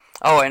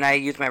Oh, and I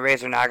use my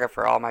Razer Naga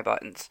for all my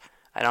buttons.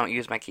 I don't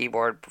use my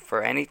keyboard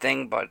for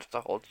anything but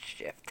to hold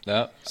shift.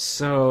 No.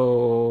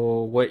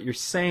 So, what you're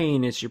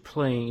saying is you're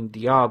playing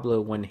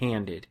Diablo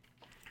one-handed.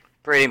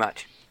 Pretty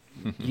much.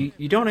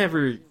 You don't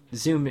ever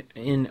zoom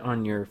in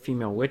on your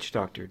female witch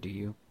doctor, do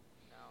you?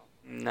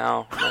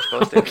 No, I'm not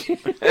supposed to.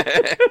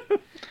 Okay.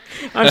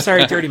 I'm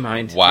sorry, dirty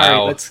mind.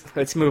 Wow. All right,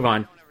 let's move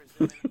on.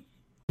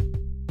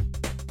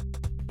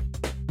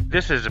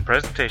 This is a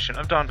presentation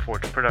of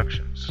Dawnforge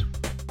Productions.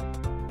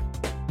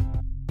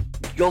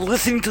 You're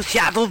listening to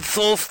Shattered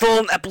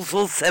Soulstone,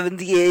 episode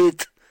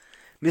 78.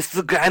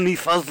 Mr. Grammy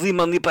Fuzzly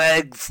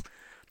Moneybags.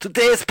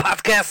 Today's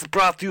podcast is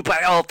brought to you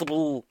by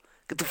Audible.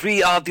 Get the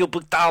free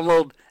audiobook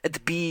download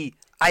at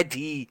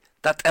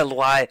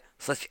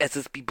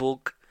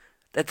bit.ly/ssbbook.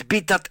 That's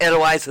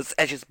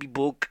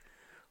bit.ly/ssbbook.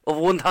 Over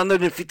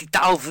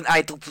 150,000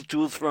 titles to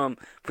choose from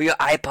for your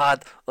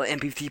iPod or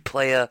MP3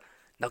 player.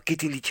 Now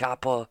get in the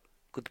chopper.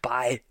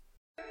 Goodbye.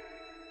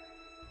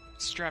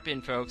 Strap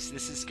in, folks.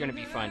 This is going to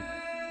be fun.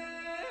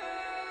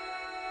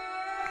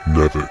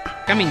 Nevik,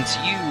 Coming to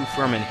you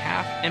from a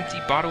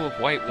half-empty bottle of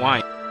white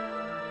wine.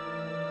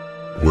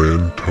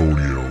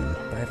 Lantonio,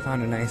 I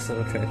found a nice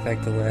little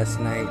trifecta last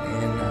night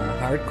in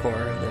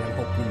hardcore that I'm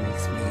hoping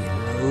makes me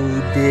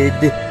loaded.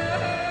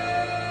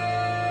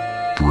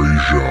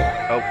 Draja,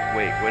 Oh,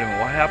 wait a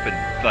minute, what happened?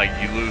 Like,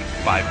 you lose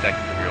 5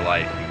 seconds of your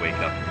life, you wake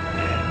up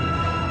dead.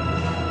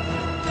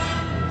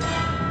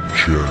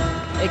 Jen,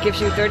 It gives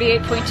you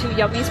 38.2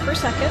 yummies per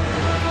second,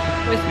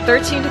 with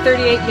 13 to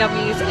 38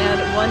 yummies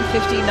and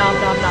 150 nom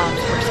nom noms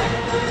per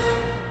second.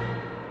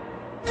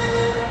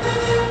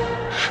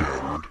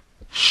 Shattered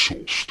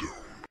Soulstone.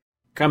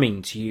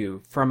 Coming to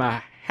you from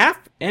a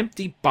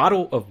half-empty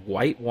bottle of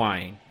white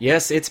wine.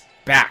 Yes, it's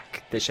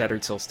back, the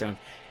Shattered Soulstone.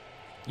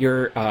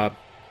 Your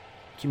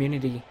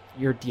community,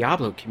 your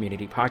Diablo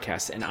community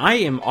podcast, and I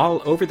am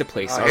all over the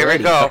place Oh, already. here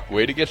we go.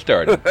 Way to get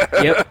started.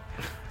 Yep.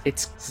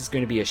 This is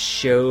going to be a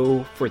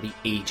show for the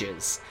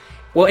ages.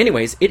 Well,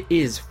 anyways, it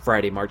is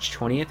Friday, March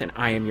 20th, and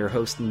I am your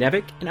host,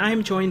 Nevik, and I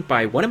am joined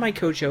by one of my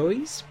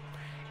co-joeys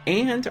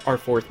and our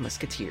fourth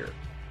musketeer,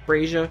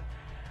 Brasia.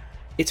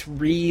 It's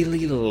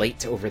really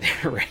late over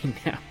there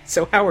right now.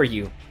 So how are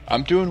you?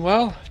 I'm doing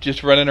well.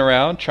 Just running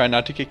around, trying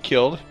not to get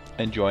killed.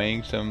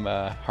 Enjoying some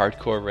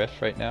hardcore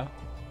riffs right now.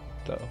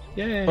 So,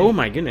 yay. Oh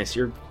my goodness,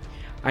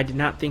 I did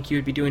not think you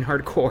would be doing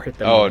hardcore at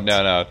the Oh, moment.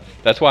 no.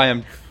 That's why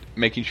I'm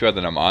making sure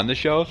that I'm on the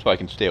show so I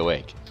can stay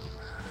awake.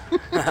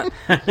 Well,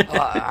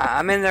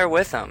 I'm in there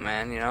with them,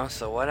 man. You know.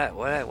 So what up?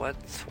 You know?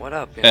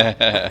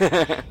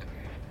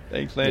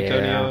 Thanks,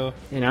 Lantonio.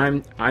 Yeah.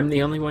 And I'm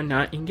the only one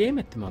not in game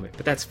at the moment,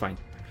 but that's fine.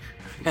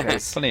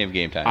 Because Plenty of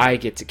game time. I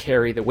get to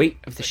carry the weight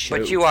of the show.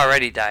 But you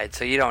already died,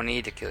 so you don't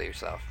need to kill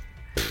yourself.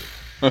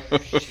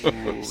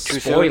 Spoilers.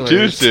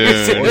 Too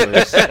soon.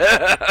 Spoilers.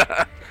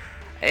 It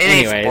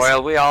ain't Anyways.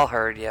 spoiled. We all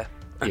heard you.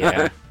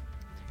 Yeah.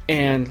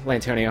 And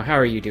Lantonio, how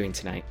are you doing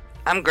tonight?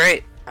 I'm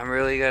great. I'm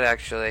really good,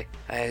 actually.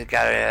 I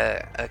got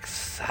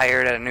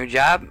hired at a new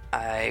job.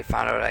 I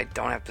found out I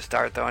don't have to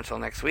start, though, until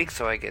next week,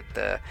 so I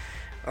got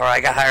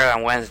hired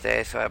on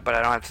Wednesday, but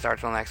I don't have to start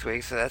till next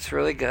week, so that's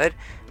really good.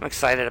 I'm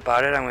excited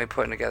about it. I'm going to be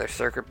putting together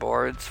circuit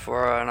boards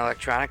for an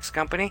electronics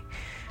company,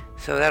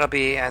 so that'll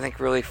be, I think,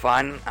 really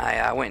fun.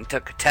 I went and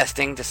took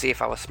testing to see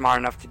if I was smart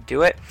enough to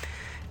do it,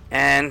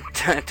 and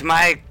to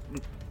my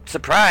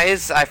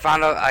surprise, I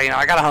found out,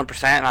 I got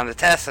 100% on the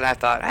test, and I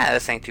thought,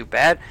 this ain't too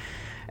bad.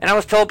 And I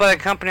was told by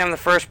the company I'm the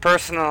first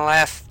person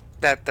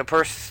the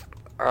first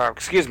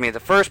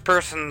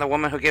person the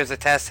woman who gives the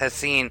test has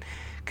seen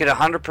get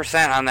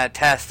 100% on that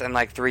test in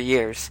like 3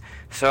 years.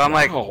 So I'm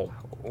like,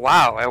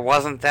 wow, it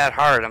wasn't that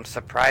hard. I'm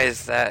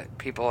surprised that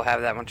people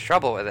have that much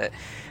trouble with it.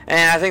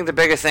 And I think the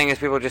biggest thing is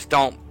people just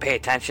don't pay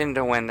attention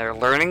to when they're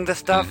learning the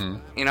stuff,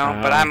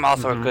 but I'm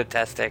also a good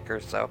test taker,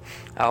 so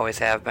I always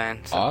have been.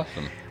 So.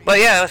 Awesome. But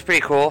yeah, it was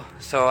pretty cool.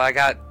 So I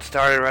got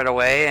started right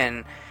away,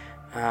 and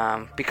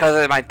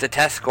because of the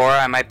test score,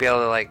 I might be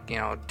able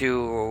to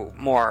do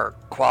more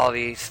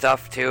quality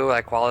stuff too,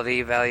 like quality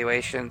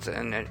evaluations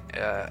and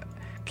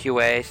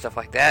QA stuff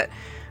like that,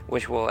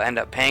 which will end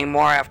up paying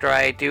more after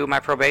I do my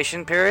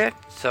probation period.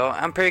 So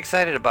I'm pretty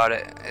excited about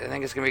it. I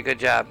think it's gonna be a good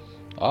job.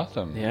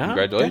 Awesome. Yeah.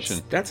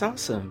 Congratulations. That's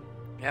awesome.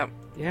 Yep.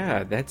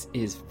 Yeah, that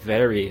is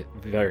very,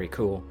 very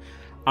cool.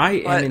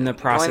 I am in the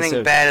process only thing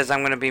of... bad is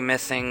I'm gonna be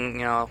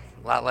missing, a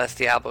lot less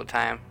Diablo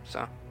time.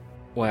 So.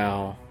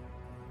 Well,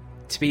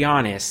 to be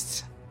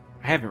honest,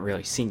 I haven't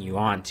really seen you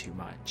on too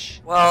much.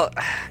 Well,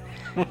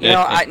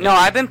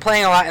 I've been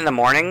playing a lot in the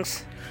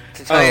mornings.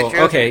 To tell you the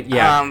truth. Okay,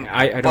 yeah.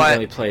 I don't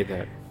really play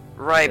that.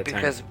 Right,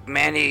 because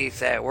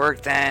Mandy's at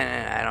work then,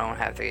 and I don't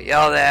have to get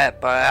yelled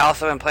at. But I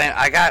also been playing.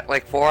 I got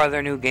like 4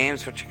 other new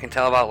games, which you can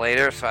tell about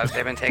later. So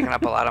they've been taking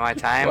up a lot of my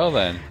time. Well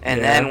then.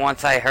 And then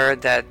once I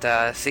heard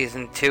that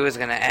season 2 is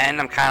going to end,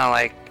 I'm kind of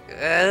like,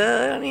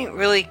 I don't even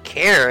really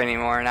care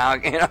anymore now.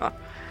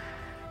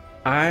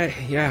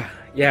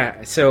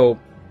 Yeah. So,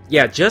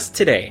 just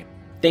today.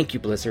 Thank you,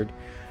 Blizzard,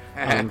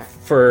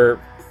 for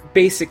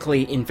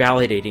basically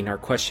invalidating our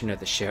question of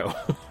the show.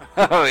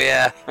 Oh,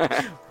 yeah.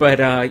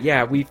 But,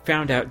 yeah, we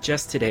found out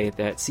just today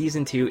that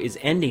Season 2 is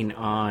ending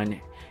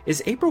on...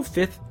 Is April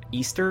 5th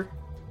Easter?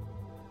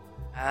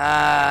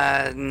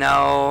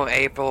 No,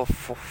 April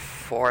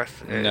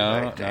 4th.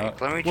 No.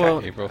 Let me check.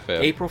 Well, April 5th.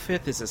 April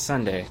 5th is a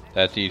Sunday.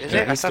 That's Is Easter.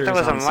 it? I thought that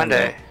was Easter on is Monday.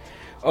 Sunday.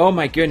 Oh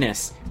my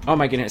goodness.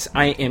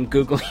 I am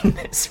Googling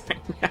this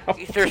right now.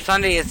 Easter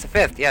Sunday is the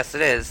 5th. Yes,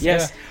 it is.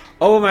 Yes.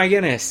 Oh my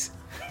goodness.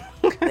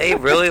 They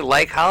really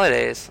like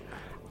holidays.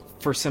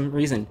 For some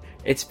reason.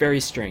 It's very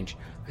strange.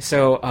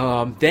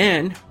 So,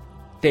 then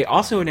they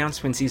also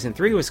announced when Season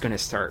 3 was going to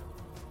start.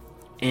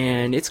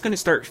 And it's going to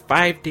start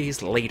 5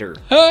 days later.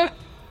 Huh?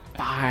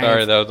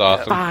 Sorry, that was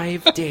awesome.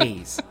 5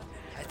 days.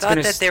 I thought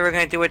that they were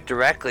going to do it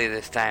directly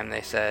this time,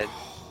 they said.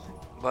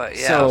 But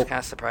yeah, I was kind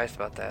of surprised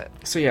about that.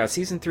 So yeah,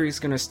 Season 3 is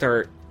going to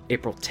start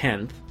April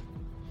 10th.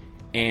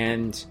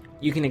 And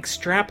you can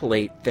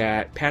extrapolate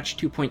that patch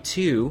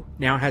 2.2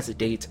 now has a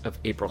date of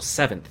April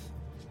 7th,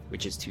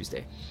 which is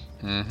Tuesday.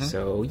 Mm-hmm.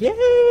 So,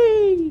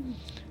 yay!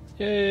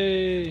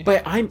 Yay!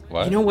 But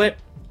What? you know what?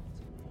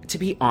 To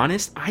be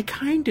honest, I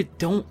kind of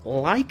don't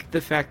like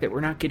the fact that we're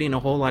not getting a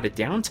whole lot of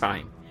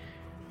downtime.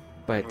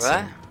 But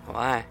What?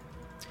 Why?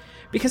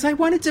 because I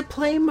wanted to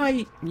play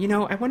I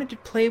wanted to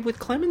play with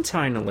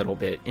Clementine a little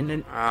bit, and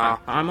then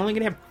I'm only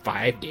gonna have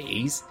 5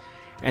 days,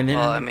 and then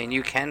Well, I mean,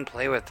 you can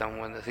play with them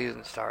when the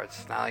season starts.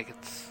 It's not like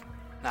it's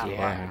not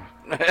Yeah.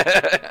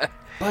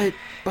 allowed.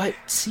 but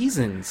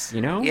seasons,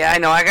 Yeah, I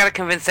know. I gotta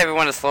convince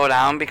everyone to slow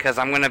down because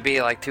I'm gonna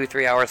be like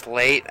 2-3 hours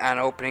late on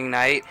opening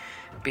night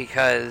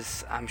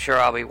because I'm sure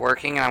I'll be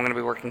working and I'm gonna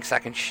be working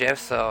second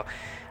shift. So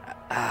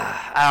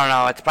I don't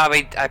know.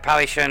 I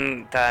probably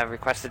shouldn't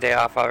request a day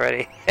off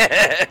already.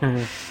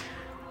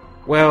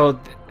 Well,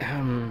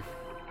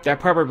 that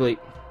probably,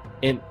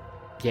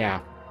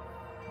 yeah.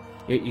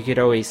 You could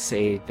always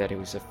say that it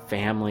was a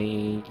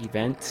family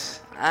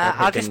event.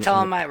 I'll just tell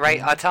him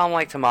I'll tell him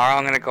like tomorrow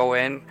I'm gonna go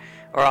in,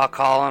 or I'll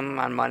call him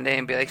on Monday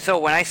and be like, so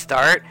when I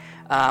start,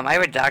 I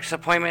have a doctor's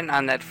appointment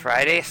on that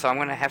Friday, so I'm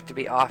gonna have to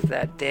be off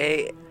that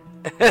day.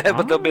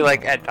 But they'll be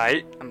like at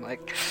night. I'm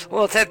like,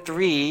 well, it's at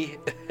 3.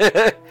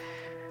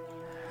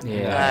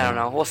 Yeah. I don't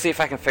know. We'll see if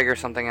I can figure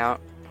something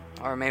out,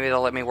 or maybe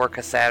they'll let me work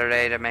a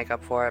Saturday to make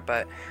up for it.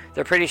 But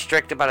they're pretty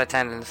strict about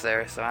attendance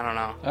there, so I don't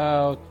know.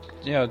 Oh,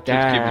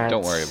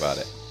 don't worry about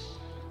it.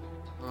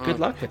 Good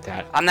luck with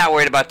that. I'm not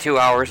worried about 2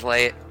 hours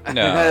late.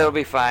 No. It'll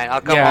be fine.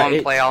 I'll come home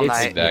and play all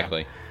night.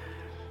 Exactly.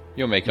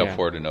 You'll make up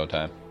for it in no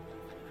time.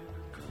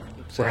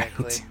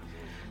 Exactly. Right.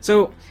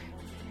 So,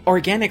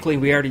 organically,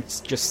 we already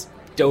just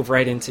dove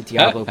right into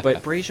Diablo,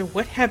 but Brazier,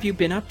 what have you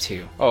been up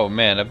to? Oh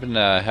man, I've been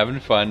having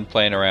fun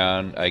playing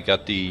around. I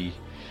got the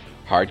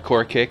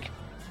hardcore kick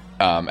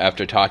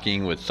after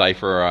talking with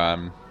Cypher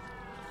a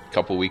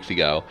couple weeks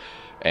ago,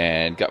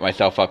 and got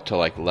myself up to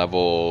like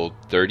level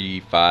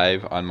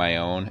 35 on my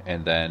own,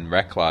 and then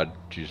Reclod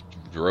just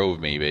drove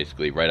me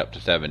basically right up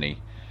to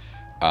 70.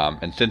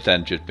 And since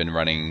then, just been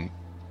running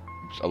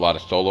a lot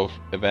of solo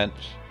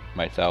events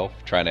myself,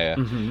 trying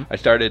to. I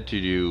started to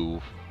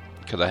do,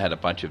 because I had a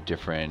bunch of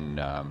different.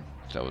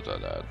 So was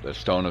the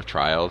Stone of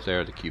Trials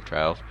there, the Cube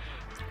Trials.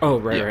 Oh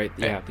right,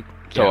 yeah.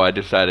 So I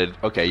decided,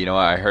 okay,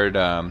 I heard,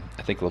 I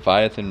think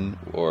Leviathan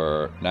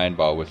or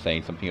Nineball was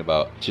saying something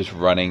about just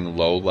running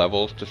low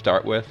levels to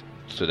start with,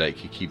 so that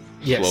you could keep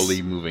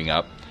slowly moving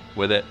up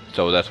with it.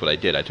 So that's what I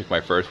did. I took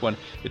my first one.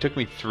 It took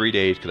me 3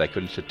 days because I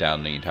couldn't sit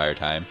down the entire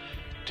time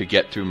to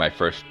get through my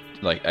first.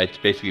 Like, I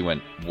basically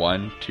went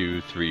 1,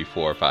 2, 3,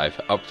 4,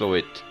 5, up to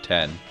it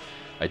 10.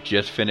 I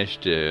just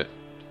finished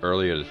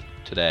earlier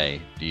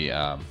today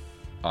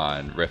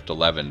on Rift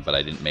 11, but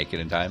I didn't make it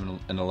in time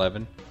in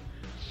 11.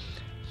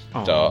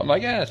 Oh. So I'm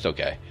like, it's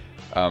okay.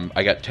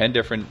 I got 10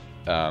 different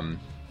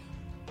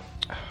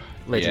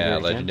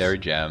legendary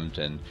gems,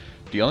 and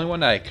the only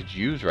one I could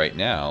use right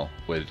now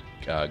was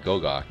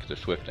Gogok, the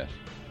Swiftness.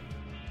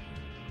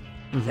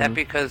 Is that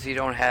because you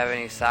don't have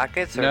any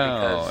sockets? Or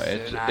No,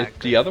 because it's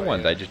the other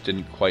ones I just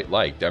didn't quite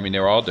like. I mean, they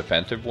were all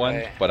defensive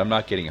ones, Right. but I'm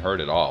not getting hurt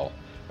at all.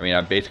 I mean,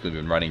 I've basically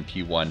been running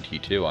T1,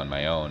 T2 on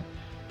my own,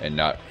 and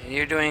not. And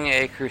you're doing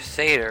a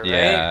Crusader, right?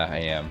 Yeah, I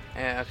am.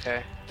 Yeah,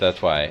 okay. That's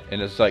why.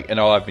 And it's like, and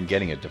all I've been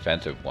getting is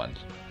defensive ones.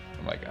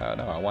 I'm like, oh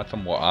no, I want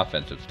some more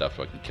offensive stuff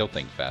so I can kill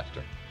things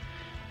faster.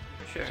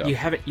 Sure. So- You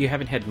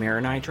haven't had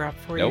Marinai drop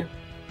for Nope. you?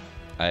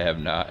 I have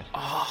not.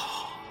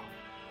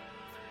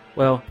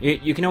 Well,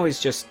 you can always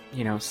just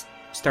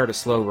start a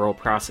slow roll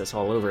process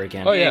all over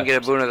again. Oh, You yeah. didn't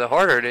get a Boon of the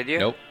Hoarder, did you?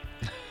 Nope.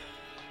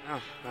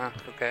 Oh,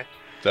 okay.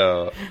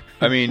 So,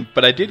 I mean,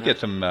 but I did get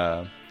some,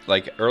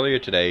 like earlier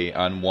today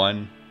on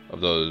one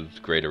of those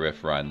Greater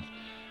Rift runs,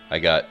 I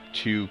got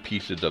 2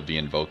 pieces of the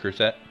Invoker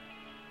set.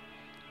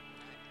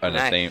 On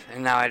Nice. the same.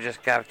 And now I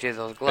just got you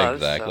those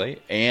gloves.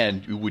 Exactly.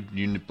 And you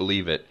wouldn't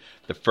believe it.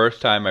 The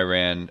first time I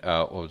ran,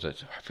 what was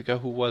it? I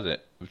forgot who was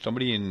it.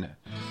 Somebody in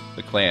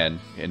the clan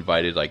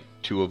invited like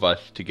 2 of us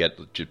to get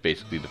just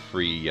basically the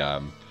free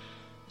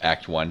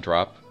Act 1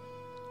 drop.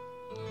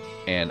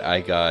 And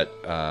I got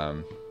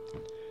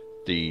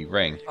the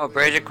ring. Oh,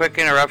 Brazier, quick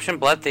interruption.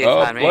 Blood Thief Oh,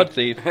 on me. Blood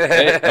Thief.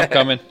 Hey, I'm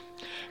coming.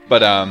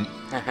 But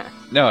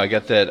no, I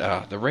got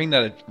that the Ring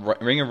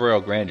of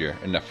Royal Grandeur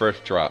in the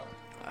first drop.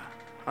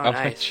 Oh, I'm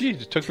nice. like,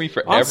 geez, it took me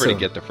forever to Awesome.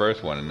 get the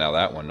first one, and now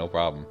that one, no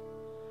problem.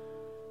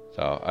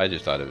 So I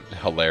just thought it was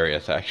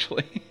hilarious,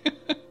 actually,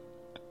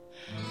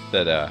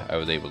 that I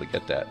was able to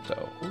get that.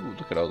 So, ooh,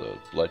 look at all those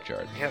blood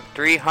shards. You have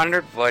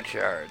 300 blood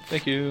shards.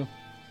 Thank you.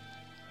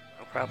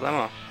 No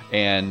problemo.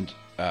 And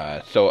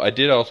so I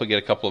did also get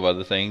a couple of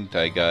other things.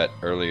 I got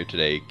earlier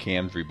today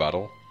Cam's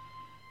Rebuttal.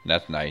 And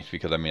that's nice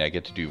because, I mean, I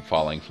get to do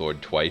Falling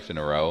Sword twice in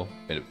a row.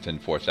 It's in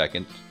 4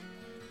 seconds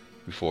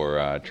before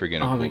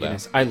triggering a Oh my cooldown.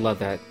 goodness, I love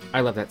that. I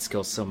love that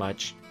skill so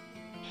much.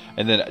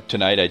 And then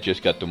tonight I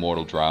just got the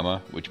Mortal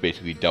Drama, which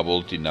basically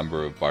doubles the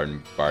number of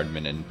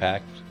Bardman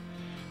impacts.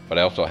 But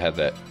I also have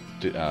that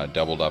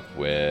doubled up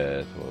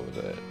with, what was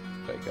it?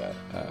 I got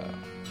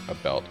a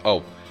belt.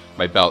 Oh,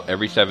 my belt.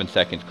 Every 7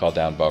 seconds, call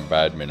down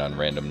bombardment on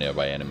random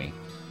nearby enemy.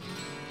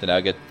 So now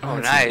I get, Oh,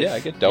 nice. yeah, I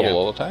get double Yeah.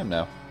 all the time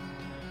now.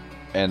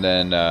 And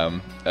then I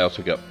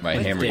also got my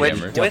Hammer with-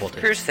 Hammer. doubled With it.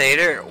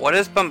 Crusader, what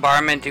does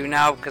Bombardment do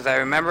now? Because I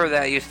remember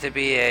that used to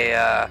be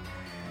a,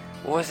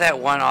 what was that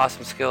one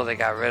awesome skill they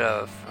got rid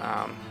of?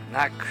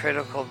 Not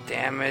critical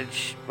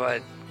damage,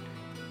 but,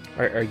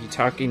 Are you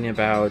talking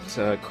about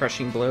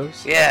crushing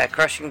blows? yeah,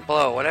 Crushing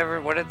Blow.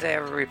 Whatever, what did they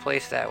ever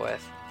replace that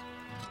with?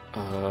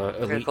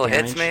 Elite Critical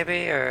hits, damage?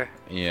 maybe? Or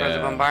for the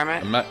Yeah,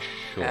 Bombardment? I'm not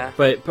sure. Yeah.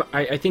 But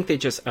I think they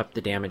just upped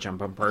the damage on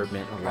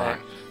bombardment a lot. Right.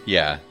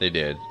 Yeah, they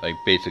did. Like,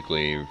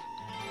 basically,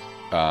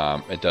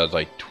 it does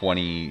like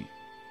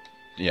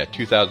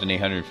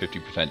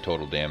 2,850%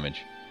 total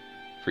damage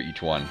for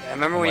each one. I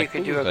remember I'm when like, you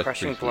could do "Ooh, a that's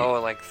Crushing pretty Blow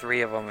with like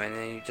 3 of them and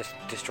then you just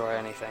destroy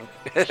anything.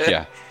 sweet."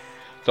 Yeah.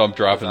 So I'm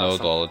dropping That's those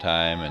awesome. all the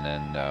time, and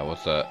then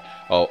what's the?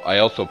 Oh, I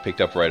also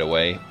picked up right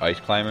away Ice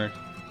Climber.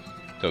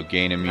 So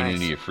gain immunity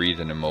Nice. to freeze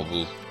and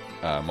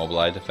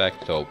immobilize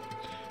effect. So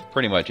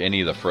pretty much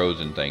any of the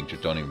frozen things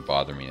just don't even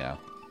bother me now.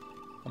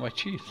 I'm like,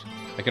 jeez,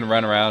 I can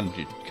run around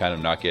and kind of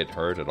not get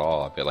hurt at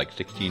all. I've got like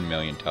 16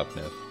 million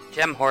toughness.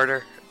 Gem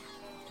Hoarder.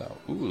 So,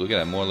 ooh, look at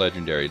that, more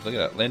legendaries. Look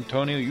at that,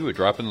 Antonio, you were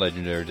dropping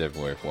legendaries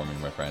everywhere for me,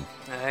 my friend.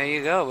 There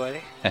you go,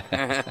 buddy.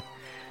 I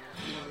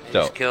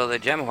So- just killed a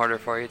Gem Hoarder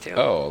for you, too.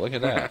 Oh, look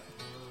at that.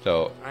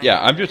 So, yeah,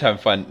 I'm just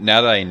having fun.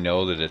 Now that I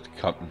know that it's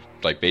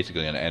like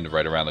basically going to end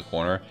right around the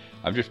corner,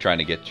 I'm just trying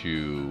to get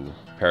to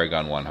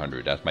Paragon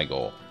 100. That's my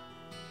goal.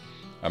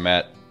 I'm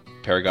at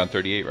Paragon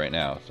 38 right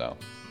now, so.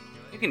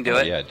 You can do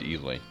it. Yeah,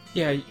 easily.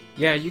 Yeah,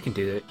 you can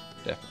do it.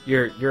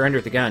 Definitely. You're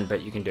under the gun,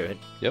 but you can do it.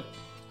 Yep.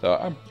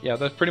 So, yeah,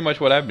 that's pretty much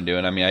what I've been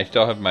doing. I mean, I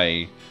still have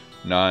my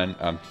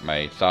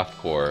my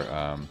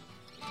softcore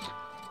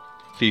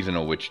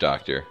seasonal witch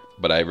doctor,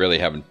 but I really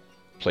haven't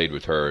played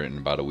with her in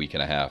about a week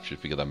and a half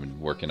just because I've been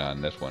working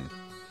on this one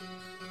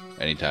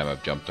anytime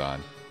I've jumped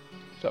on.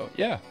 So,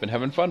 yeah, been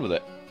having fun with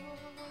it.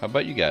 How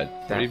about you guys?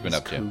 What have you been is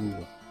up to?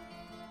 cool.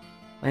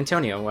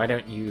 Antonio, why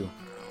don't you?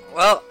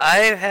 Well, I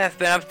have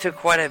been up to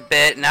quite a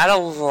bit. Not a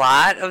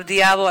lot of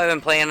Diablo. I've been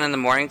playing in the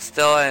morning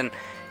still and,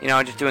 you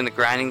know, just doing the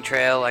grinding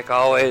trail like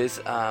always.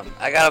 I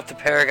got up to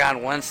Paragon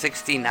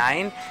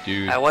 169.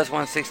 Dude. I was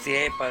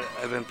 168, but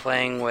I've been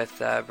playing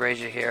with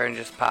Brazier here and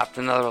just popped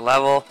another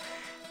level.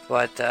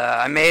 But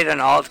I made an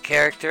alt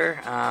character,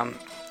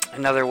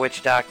 another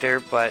witch doctor,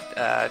 but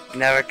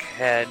Nevik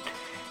had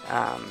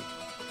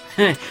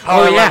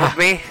power leveled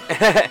me.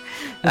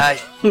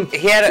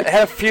 He had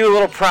a few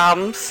little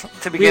problems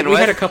to begin we with.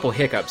 had a couple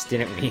hiccups,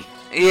 didn't we?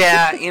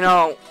 Yeah, you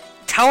know,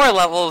 tower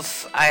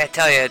levels, I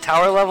tell you,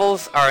 tower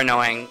levels are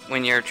annoying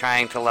when you're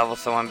trying to level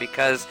someone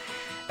because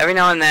every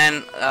now and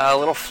then a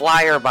little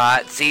flyer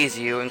bot sees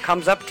you and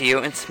comes up to you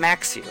and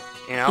smacks you,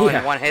 you know, Yeah.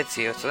 and one hits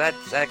you. So that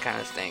kind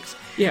of stinks.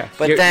 Yeah,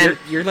 But you're, then-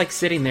 you're like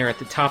sitting there at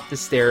the top of the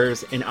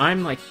stairs, and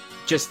I'm like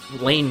just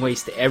laying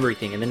waste to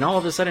everything, and then all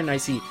of a sudden I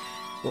see,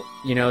 well,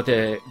 you know,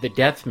 the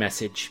death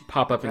message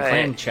pop up in Right.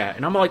 clan chat,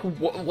 and I'm like,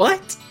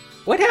 what?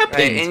 What happened?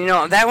 Right, and you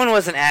know, that one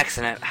was an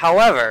accident.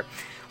 However,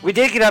 we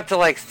did get up to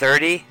like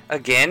 30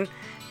 again,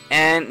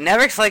 and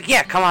Nevik's like,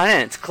 yeah, come on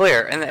in, it's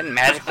clear. And then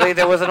magically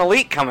there was an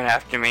elite coming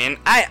after me, and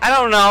I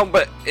don't know,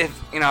 but if,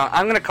 you know,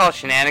 I'm going to call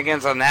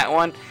shenanigans on that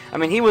one. I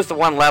mean, he was the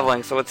one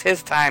leveling, so it's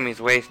his time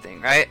he's wasting,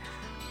 right?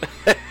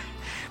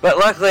 But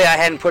luckily I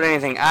hadn't put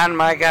anything on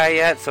my guy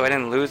yet, so I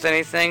didn't lose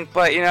anything.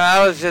 But, you know,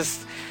 I was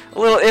just a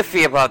little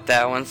iffy about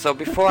that one. So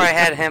before I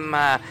had him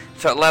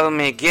start leveling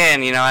me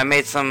again, you know, I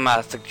made some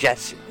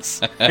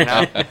suggestions. You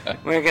know,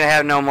 we're going to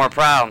have no more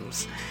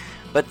problems.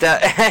 But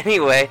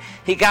anyway,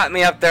 he got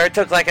me up there. It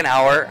took like an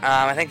hour.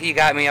 I think he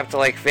got me up to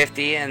like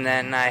 50, and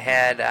then I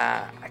had,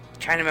 I'm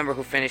trying to remember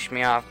who finished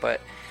me off,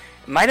 but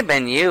it might have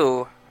been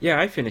you yeah,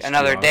 I finished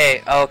another you off.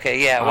 day. Oh,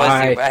 okay, yeah, it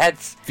was you. I had...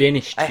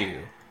 finished I- you.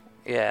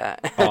 Yeah.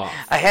 Off.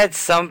 I had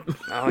some...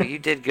 Oh, you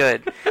did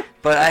good.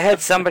 But I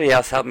had somebody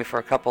else help me for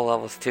a couple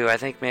levels, too. I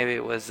think maybe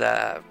it was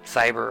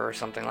Cyber or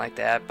something like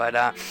that. But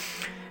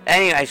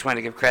anyway, I just wanted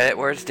to give credit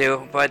where it's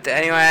due. But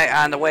anyway,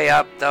 on the way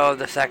up, though,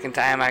 the second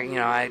time, I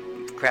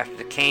crafted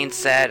a cane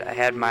set. I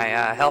had my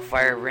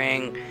Hellfire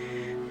ring.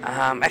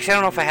 Actually, I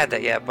don't know if I had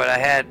that yet, but I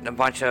had a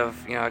bunch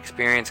of,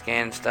 experience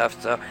gain and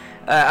stuff. So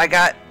I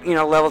got,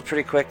 leveled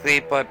pretty quickly,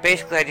 but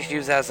basically I just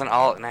use that as an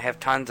alt, and I have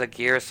tons of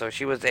gear, so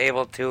she was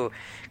able to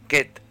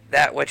get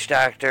that Witch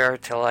Doctor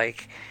to,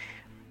 like,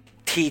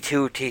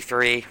 T2,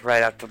 T3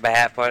 right off the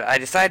bat, but I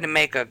decided to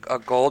make a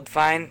gold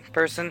find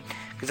person,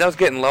 because I was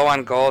getting low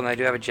on gold, and I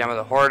do have a Gem of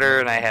the Hoarder,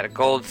 and I had a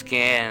gold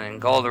skin,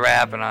 and gold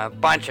wrap, and a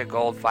bunch of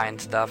gold find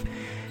stuff.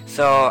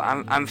 So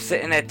I'm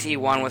sitting at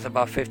T1 with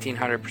about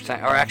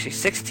 1,500%, or actually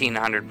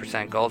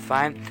 1,600% gold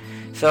find.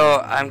 So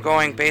I'm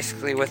going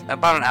basically with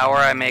about an hour,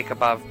 I make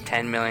about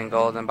 10 million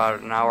gold in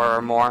about an hour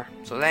or more.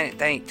 So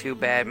that ain't too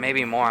bad,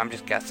 maybe more, I'm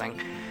just guessing.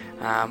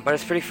 But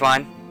it's pretty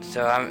fun.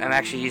 So I'm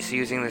actually just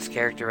using this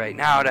character right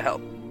now to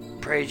help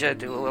Praja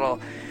do a little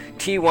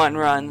T1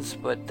 runs.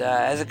 But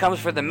as it comes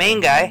for the main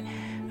guy,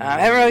 I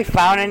haven't really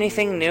found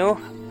anything new.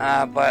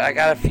 But I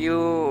got a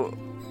few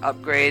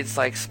upgrades,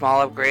 like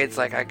small upgrades.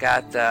 Like I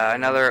got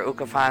another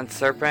Ukafan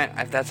Serpent,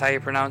 if that's how you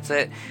pronounce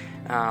it.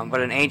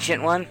 But an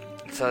ancient one.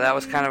 So that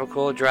was kind of a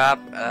cool drop.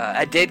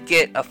 I did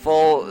get a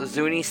full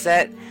Zuni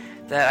set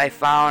that I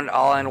found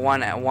all in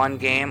one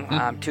game.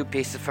 2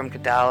 pieces from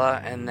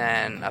Kadala and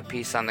then a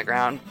piece on the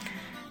ground.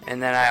 And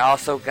then I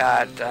also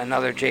got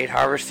another Jade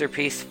Harvester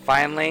piece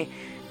finally,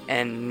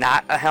 and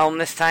not a helm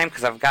this time,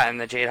 because I've gotten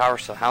the Jade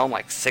Harvester helm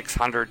like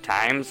 600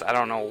 times. I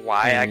don't know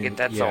why I get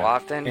that so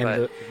often. And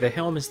but the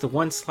helm is the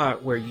one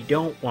slot where you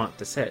don't want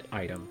the set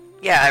item.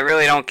 Yeah, I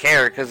really don't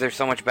care, because there's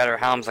so much better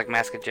helms like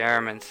Mask of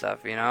Jerem and stuff,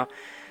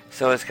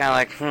 So it's kind of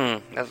like,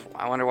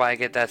 I wonder why I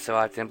get that so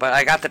often. But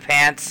I got the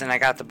pants, and I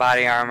got the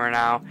body armor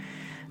now.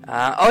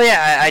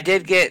 I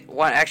did get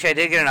one. Actually, I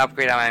did get an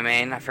upgrade on my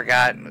main. I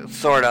forgot,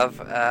 sort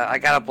of. I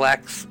got a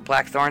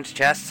Blackthorns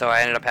chest, so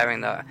I ended up having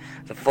the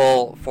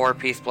full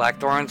 4-piece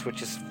Blackthorns,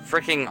 which is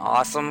freaking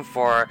awesome.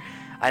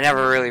 I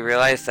never really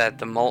realized that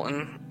the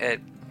Molten,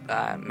 it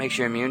makes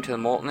you immune to the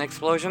Molten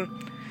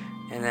explosion,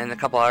 and then a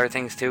couple other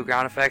things too,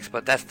 ground effects.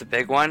 But that's the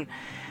big one.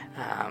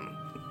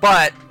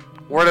 But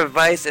word of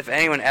advice: if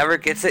anyone ever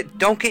gets it,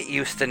 don't get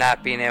used to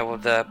not being able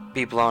to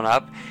be blown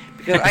up.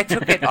 Because I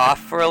took it off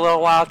for a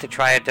little while to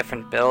try a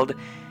different build.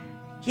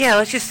 Yeah,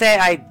 let's just say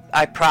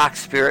I proc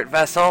Spirit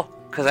Vessel,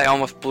 because I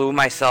almost blew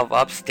myself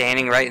up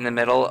standing right in the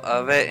middle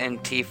of it in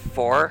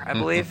T4, I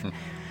believe.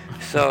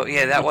 So,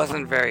 yeah, that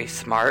wasn't very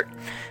smart.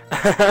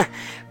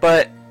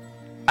 But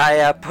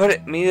I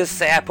put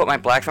my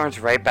Blackthorns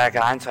right back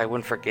on so I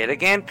wouldn't forget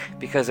again,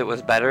 because it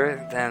was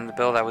better than the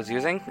build I was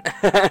using.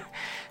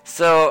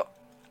 So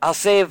I'll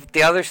save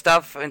the other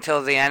stuff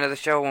until the end of the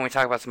show when we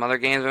talk about some other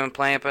games I've been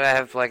playing. But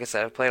I've played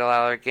a lot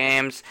of other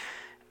games.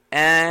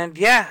 And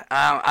yeah,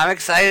 I'm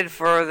excited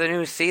for the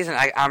new season.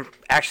 I'm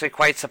actually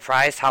quite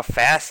surprised how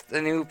fast the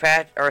new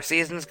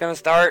season is going to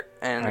start.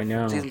 And I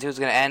know. Season 2 is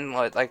going to end.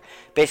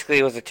 Basically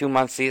it was a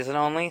 2-month season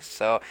only.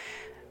 So,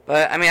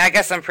 but I mean, I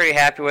guess I'm pretty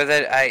happy with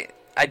it.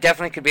 I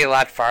definitely could be a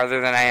lot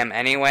farther than I am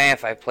anyway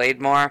if I played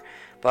more.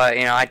 But,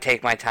 I'd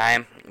take my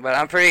time. But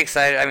I'm pretty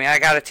excited. I mean, I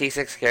got a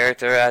T6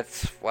 character. That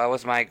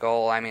was my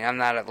goal. I mean, I'm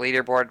not a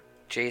leaderboard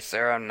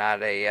chaser. I'm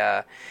not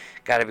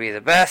gotta be the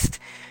best.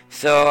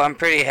 So I'm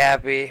pretty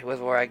happy with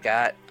where I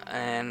got.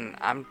 And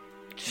I'm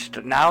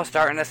now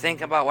starting to think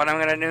about what I'm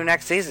going to do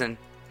next season.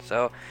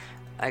 So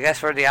I guess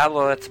for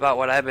Diablo, that's about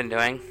what I've been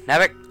doing.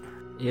 Nevik?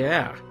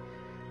 Yeah.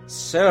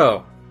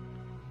 So,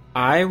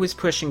 I was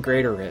pushing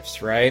Greater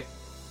Rifts, right?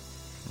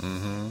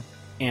 Mm-hmm.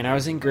 And I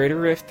was in Greater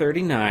Rift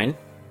 39.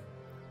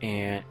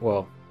 And,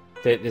 well,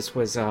 this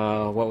was,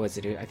 what was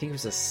it? I think it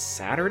was a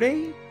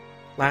Saturday?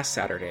 Last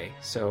Saturday.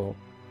 So,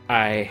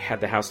 I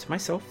had the house to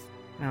myself.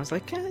 And I was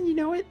like, you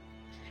know what?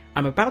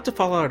 I'm about to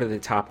fall out of the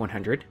top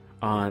 100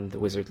 on the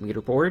Wizard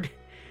leaderboard.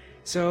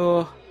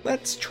 So,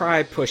 let's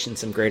try pushing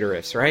some Greater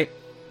Rifts, right?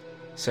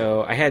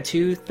 So, I had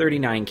 2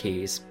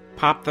 39Ks.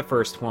 Popped the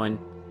first one.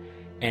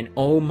 And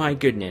oh my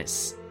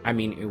goodness. I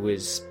mean, it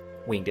was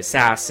Winged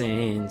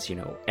Assassins,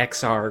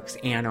 Exarchs,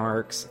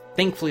 Anarchs.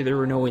 Thankfully, there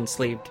were no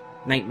enslaved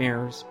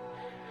nightmares.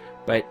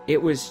 But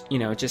it was,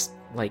 just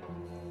like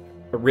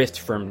a rift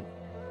from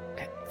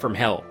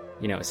hell,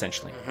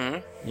 essentially.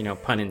 Mm-hmm.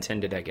 Pun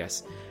intended, I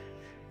guess.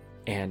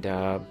 And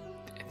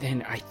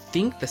then I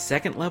think the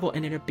second level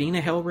ended up being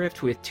a hell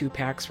rift with 2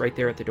 packs right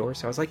there at the door.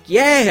 So I was like,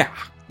 yeah,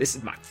 this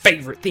is my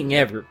favorite thing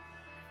ever.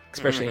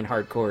 Especially in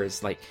hardcore,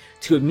 is like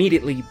to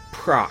immediately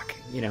proc,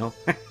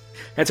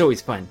 That's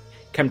always fun.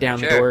 Come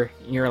down the door,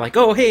 and you're like,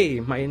 oh,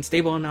 hey, my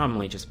unstable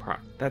anomaly just proc.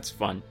 That's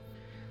fun.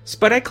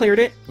 But I cleared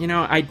it.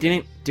 I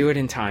didn't do it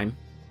in time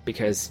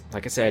because,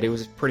 like I said, it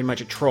was pretty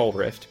much a troll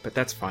rift, but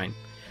that's fine.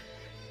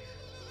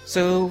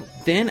 So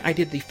then I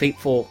did the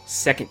fateful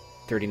second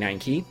 39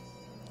 key,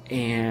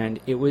 and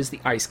it was the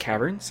Ice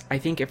Caverns. I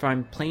think if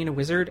I'm playing a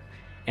wizard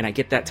and I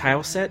get that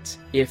tile set,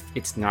 if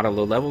it's not a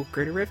low-level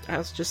Greater Rift,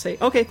 I'll just say,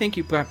 okay, thank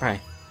you, bye-bye.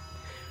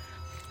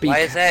 Why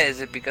is that?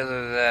 Is it because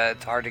of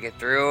it's hard to get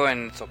through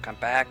and so come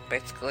back,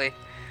 basically?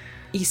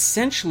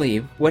 Essentially,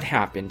 what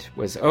happened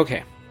was,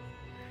 okay,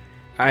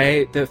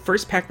 the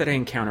first pack that I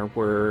encountered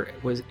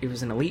was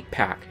an elite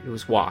pack. It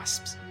was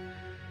wasps.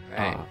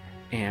 Right.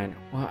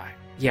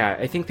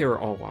 I think they were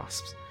all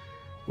wasps,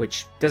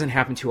 which doesn't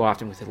happen too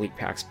often with elite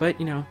packs, but,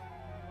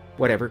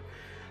 whatever.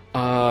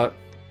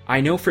 I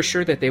know for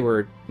sure that they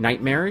were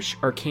Nightmarish,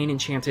 Arcane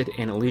Enchanted,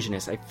 and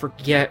Illusionist. I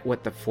forget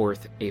what the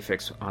fourth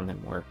affix on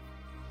them were.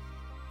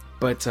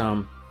 But,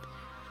 so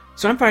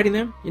I'm fighting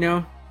them,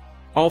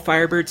 all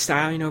Firebird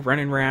style,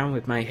 running around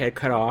with my head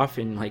cut off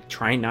and,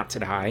 trying not to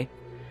die.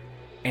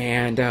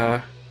 And,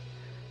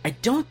 I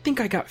don't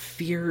think I got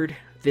feared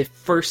the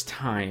first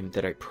time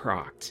that I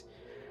procced.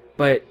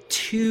 But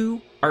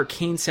 2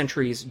 Arcane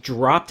Sentries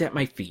dropped at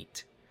my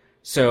feet.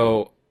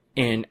 So,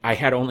 and I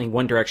had only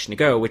one direction to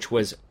go, which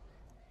was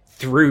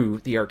through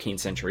the Arcane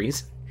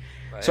Sentries.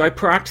 Right. So I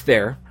procced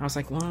there. I was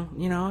like, well,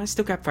 I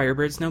still got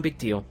Firebirds, no big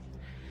deal.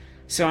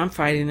 So I'm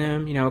fighting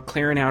them,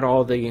 clearing out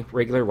all the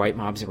regular white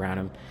mobs around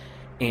them.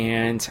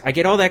 And I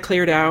get all that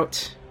cleared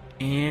out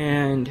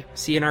and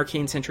see an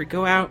Arcane Sentry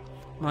go out.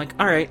 I'm like,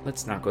 alright,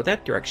 let's not go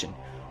that direction.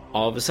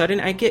 All of a sudden,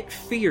 I get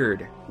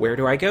feared. Where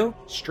do I go?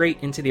 Straight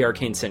into the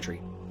Arcane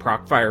Sentry.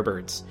 Proc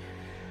Firebirds.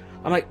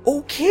 I'm like,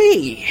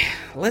 okay,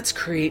 let's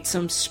create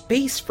some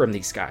space from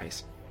these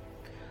guys.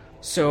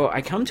 So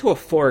I come to a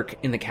fork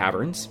in the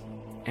caverns,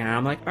 and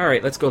I'm like,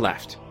 alright, let's go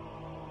left.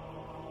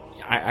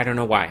 I don't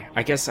know why.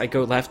 I guess I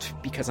go left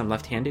because I'm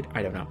left-handed?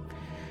 I don't know.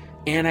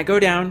 And I go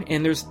down,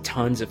 and there's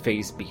tons of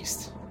phase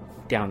beasts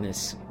down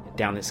this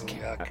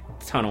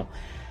tunnel.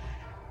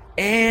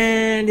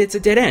 And it's a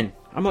dead end.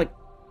 I'm like,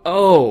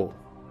 oh,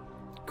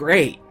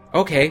 great.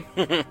 Okay,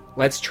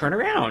 let's turn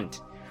around.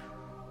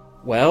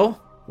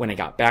 Well, when I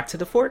got back to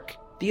the fork,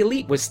 the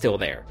elite was still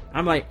there.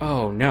 I'm like,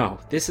 oh no,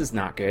 this is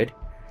not good.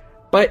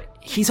 But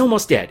he's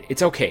almost dead.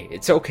 It's okay.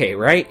 It's okay,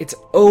 right? It's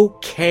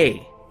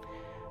okay.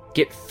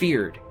 Get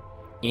feared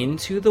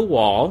into the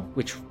wall,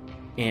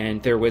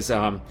 and there was,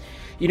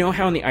 you know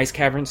how in the ice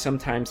caverns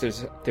sometimes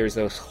there's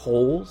those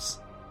holes?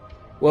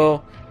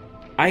 Well,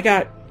 I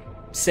got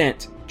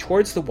sent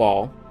towards the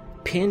wall,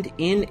 pinned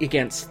in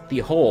against the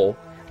hole.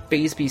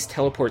 Phase Beast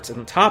teleports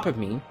on top of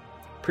me,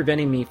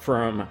 preventing me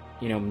from,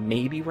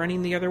 maybe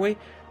running the other way.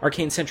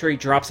 Arcane Sentry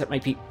drops at my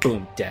feet,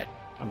 boom, dead.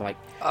 I'm like,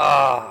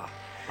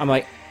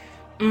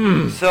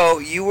 So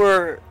you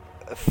were,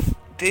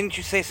 didn't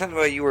you say something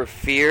about you were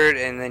feared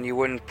and then you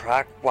wouldn't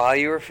proc while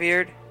you were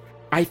feared?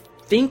 I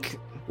think,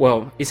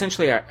 well,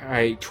 essentially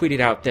I tweeted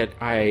out that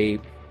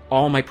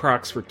all my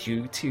procs were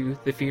due to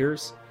the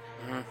fears.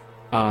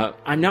 Mm-hmm.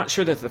 I'm not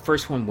sure that the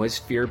first one was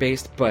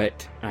fear-based,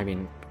 but,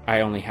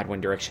 I only had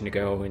one direction to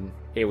go, and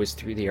it was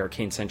through the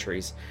Arcane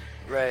Sentries.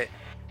 Right.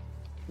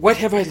 What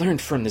have I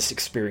learned from this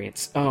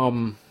experience?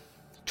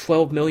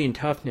 12 million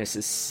toughness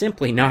is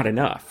simply not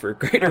enough for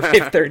Greater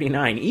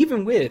 539,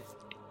 even with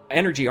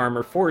energy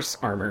armor, force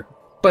armor.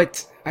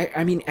 But,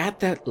 at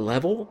that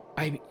level,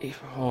 I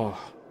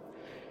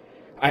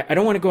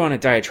don't want to go on a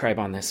diatribe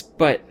on this,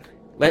 but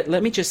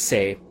let me just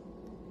say,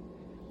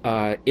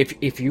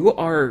 if you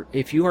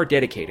are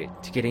dedicated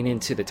to getting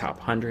into the top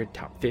 100,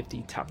 top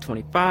 50, top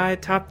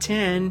 25, top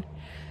 10,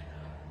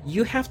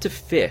 you have to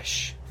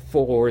fish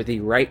for the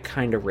right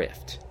kind of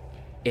rift.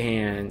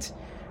 And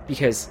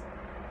because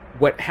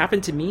what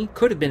happened to me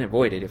could have been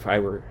avoided if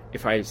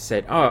I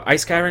said, oh,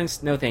 Ice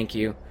Caverns, no thank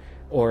you,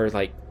 or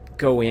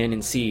go in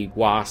and see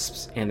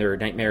Wasps and their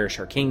Nightmarish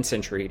Arcane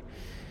Sentry,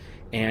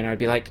 and I'd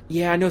be like,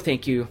 yeah, no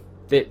thank you,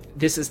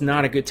 this is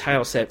not a good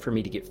tile set for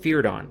me to get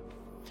feared on.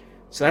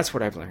 So that's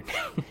what I've learned.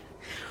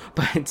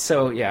 But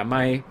so yeah,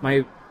 my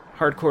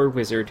hardcore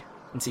wizard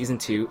in season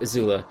 2,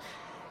 Azula,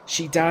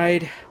 she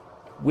died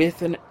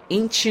with an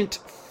ancient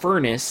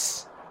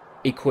furnace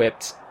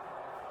equipped,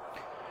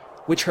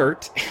 which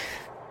hurt.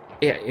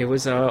 Yeah, it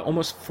was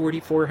almost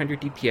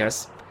 4,400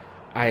 DPS.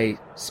 I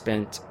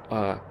spent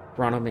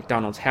Ronald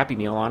McDonald's Happy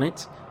Meal on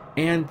it,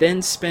 and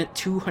then spent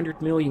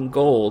 200 million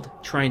gold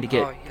trying to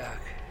get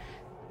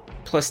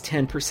plus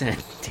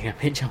 10%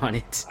 damage on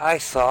it. I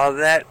saw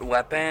that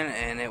weapon,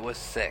 and it was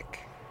sick.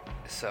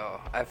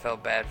 So, I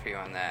felt bad for you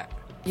on that.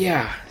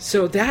 Yeah,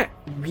 so that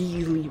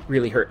really,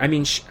 really hurt.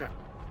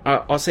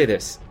 I'll say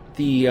this.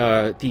 The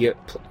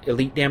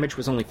elite damage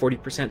was only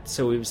 40%,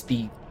 so it was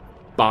the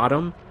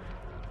bottom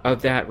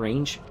of that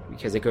range,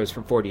 because it goes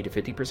from 40 to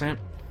 50%.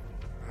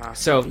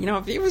 So,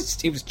 it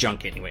was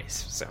junk anyways,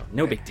 so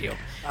no big deal.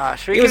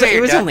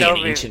 It was only an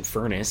ancient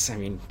furnace.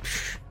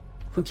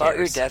 Who cares? About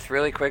your death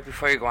really quick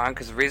before you go on,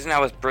 because the reason I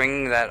was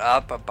bringing that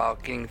up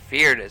about getting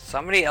feared is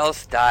somebody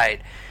else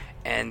died,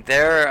 and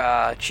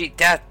their cheat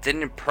death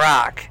didn't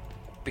proc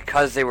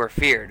because they were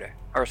feared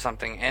or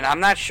something. And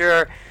I'm not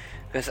sure,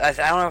 because I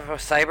don't know if it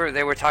was Cyber,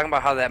 they were talking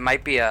about how that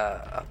might be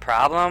a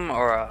problem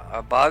or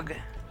a bug.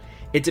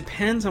 It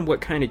depends on what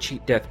kind of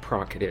cheat death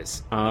proc it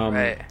is.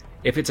 Right.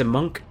 If it's a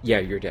monk, yeah,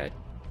 you're dead.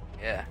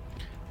 Yeah.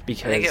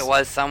 Because I think it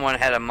was someone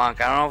had a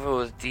monk. I don't know if it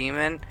was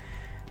Demon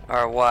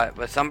or what,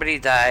 but somebody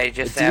died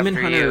just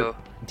after you.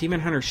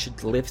 Demon Hunter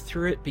should live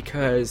through it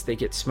because they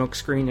get smoke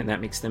screen, and that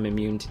makes them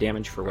immune to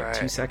damage for, right,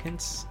 2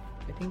 seconds,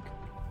 I think?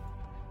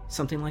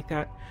 Something like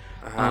that.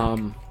 Uh-huh.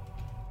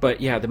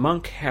 But yeah, the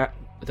monk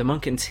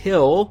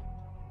until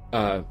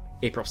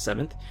April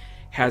 7th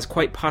has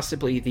quite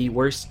possibly the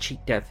worst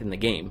cheat death in the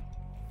game.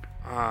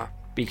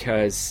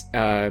 Because,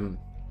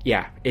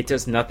 it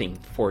does nothing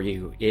for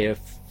you if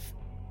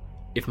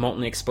if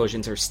molten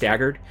explosions are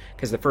staggered,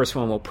 because the first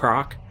one will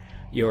proc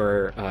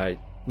your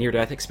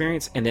near-death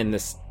experience, and then the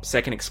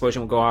second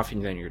explosion will go off,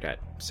 and then you're dead.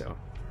 So,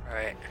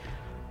 Right.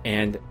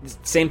 and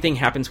same thing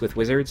happens with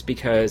wizards,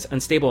 because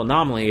Unstable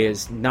Anomaly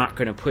is not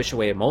going to push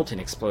away a molten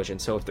explosion,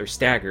 so if they're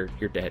staggered,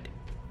 you're dead.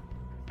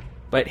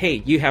 But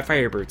hey, you have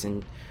Firebirds,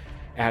 and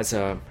as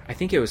I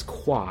think it was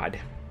Quad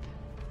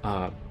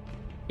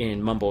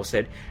in Mumble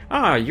said,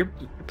 you're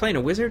playing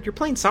a wizard? You're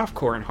playing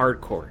softcore and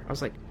hardcore. I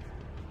was like,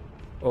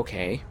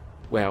 okay,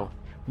 well,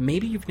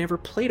 maybe you've never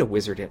played a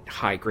wizard at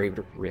high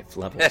Greater Rift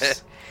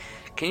levels.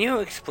 Can you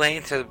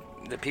explain to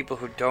the people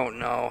who don't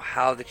know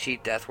how the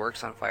cheat death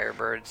works on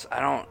Firebirds? I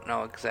don't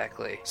know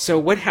exactly. So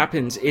what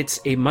happens, it's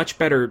a much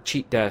better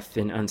cheat death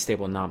than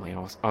Unstable Anomaly,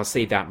 I'll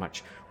say that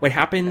much. What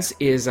happens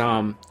is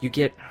you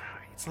get,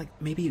 it's like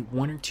maybe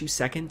 1 or 2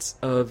 seconds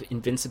of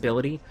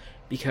invincibility,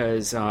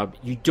 because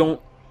you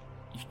don't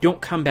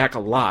come back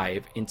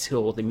alive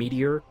until the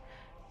meteor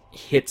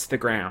hits the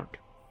ground.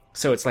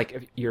 So it's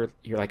like you're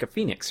like a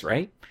phoenix,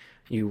 right?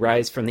 You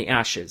rise from the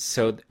ashes.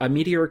 So a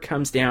meteor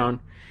comes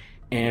down,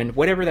 and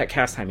whatever that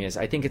cast time is,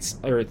 I think it's,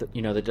 or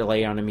the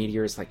delay on a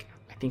meteor is like,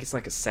 I think it's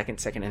like a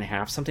second and a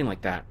half, something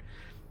like that.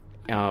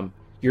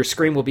 Your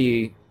screen will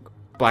be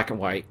black and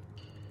white,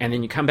 and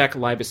then you come back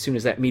alive as soon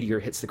as that meteor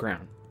hits the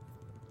ground.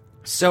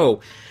 So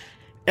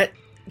that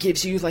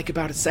gives you like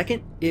about a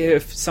second.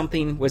 If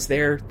something was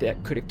there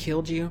that could have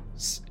killed you,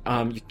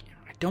 I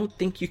don't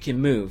think you can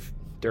move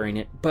during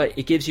it, but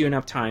it gives you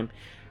enough time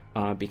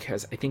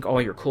because I think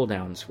all your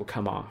cooldowns will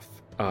come off.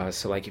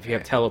 So like if you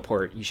have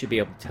teleport, you should be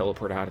able to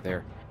teleport out of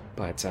there.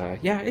 But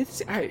yeah,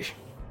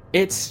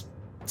 it's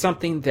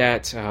something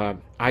that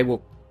I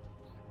will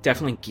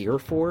definitely gear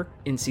for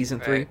in Season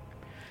 3.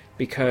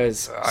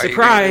 Because, Are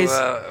surprise! you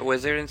gonna do,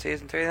 Wizard in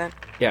Season 3 then?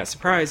 Yeah,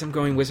 surprise, I'm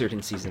going Wizard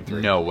in Season 3.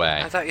 No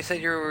way. I thought you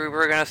said we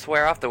were going to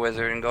swear off the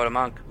Wizard and go to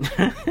Monk.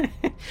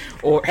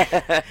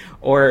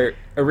 or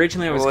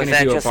originally I was going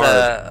to do a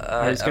Barb.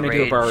 I was going to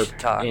do a Barb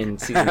talk? in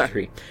Season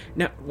 3.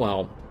 No,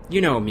 well, you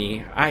know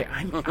me.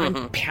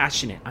 I'm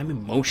passionate. I'm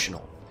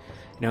emotional.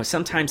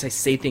 Sometimes I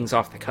say things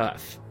off the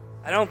cuff.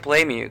 I don't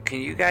blame you.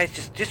 Can you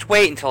guys just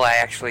wait until I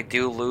actually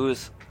do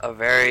lose a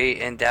very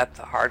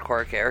in-depth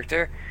hardcore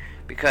character?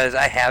 Because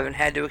I haven't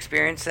had to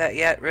experience that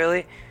yet,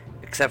 really.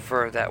 Except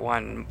for that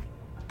one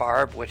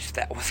Barb, which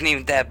that wasn't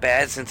even that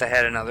bad since I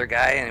had another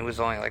guy, and it was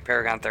only like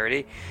Paragon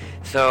 30.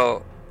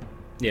 So,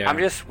 yeah. I'm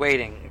just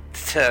waiting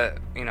to,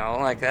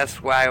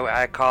 that's why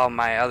I call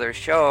my other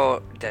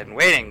show Dead and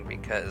Waiting,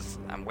 because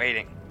I'm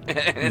waiting.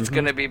 It's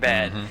going to be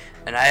bad.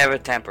 And I have a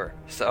temper,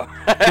 so...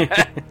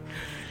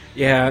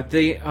 Yeah,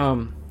 the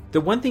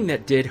one thing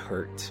that did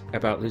hurt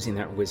about losing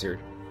that wizard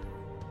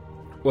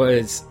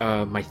was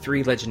my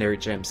 3 legendary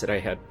gems that I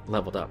had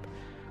leveled up.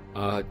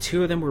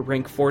 2 of them were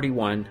rank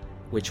 41,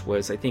 which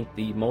was, I think,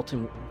 the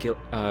Molten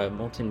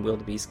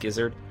Wildebeest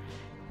Gizzard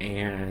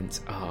and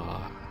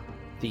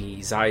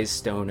the Zeiss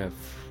Stone of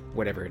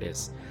whatever it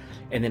is.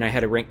 And then I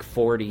had a rank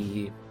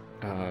 40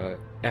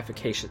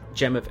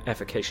 Gem of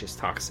Efficacious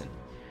Toxin.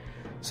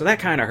 So that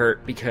kind of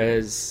hurt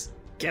because,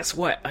 guess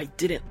what? I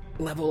didn't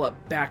level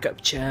up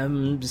backup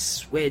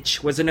gems,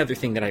 which was another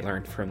thing that I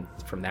learned from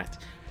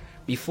that.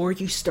 Before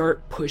you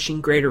start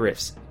pushing Greater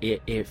Rifts,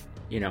 if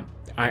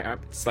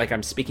it's like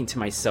I'm speaking to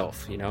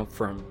myself,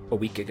 from a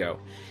week ago.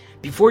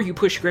 Before you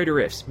push Greater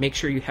Rifts, make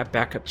sure you have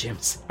backup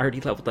gems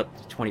already leveled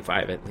up to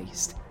 25 at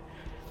least,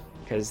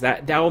 because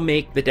that will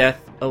make the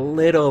death a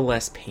little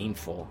less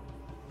painful.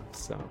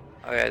 So.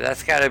 Okay,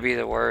 that's got to be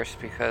the worst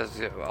because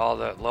of all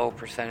the low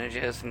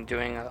percentages and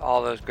doing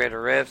all those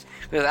Greater Rifts.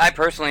 Because I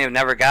personally have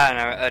never gotten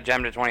a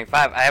gem to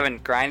 25. I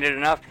haven't grinded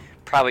enough.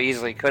 Probably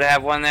easily could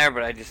have one there,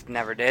 but I just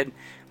never did.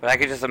 But I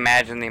could just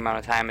imagine the amount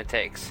of time it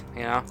takes,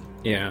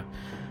 Yeah.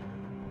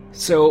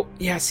 So,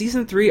 yeah,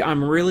 Season 3,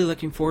 I'm really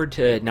looking forward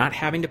to not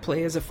having to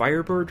play as a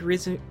Firebird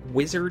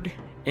wizard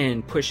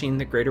and pushing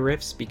the Greater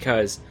Rifts,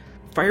 because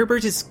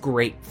Firebird is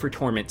great for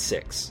Torment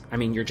 6. I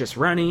mean, you're just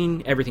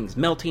running, everything's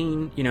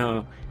melting,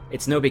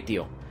 it's no big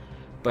deal.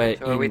 But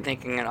so are we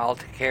thinking an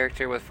alt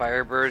character with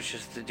Firebirds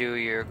just to do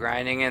your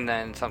grinding and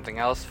then something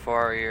else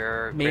for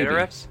your Greater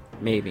Rifts?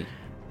 Maybe.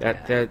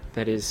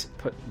 That is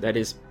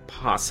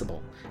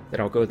possible. That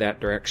I'll go that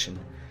direction.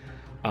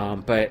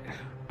 But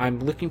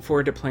I'm looking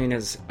forward to playing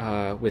as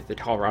with the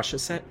Tal Rasha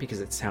set because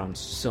it sounds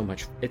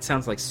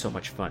like so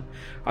much fun.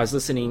 I was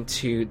listening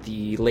to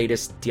the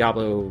latest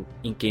Diablo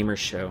Inc. Gamers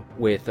show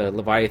with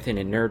Leviathan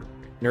and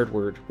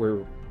Nerdward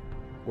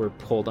were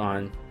pulled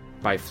on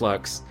by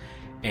Flux,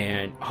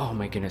 and oh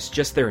my goodness,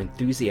 just their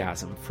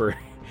enthusiasm for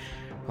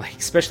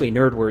especially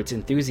Nerdward's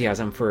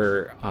enthusiasm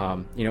for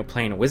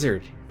playing a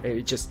wizard.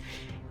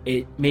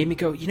 It made me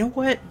go, you know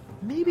what?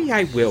 Maybe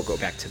I will go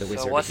back to the wizard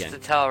again. So what's the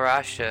Tal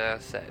Rasha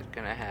set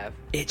gonna have?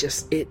 It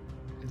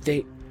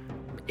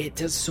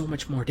does so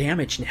much more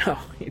damage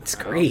now. It's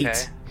great.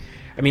 Okay.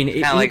 I mean,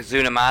 it's kind of like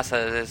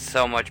Zunamasa is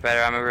so much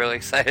better. I'm really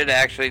excited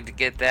actually to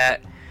get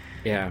that.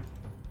 Yeah,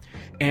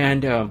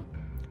 and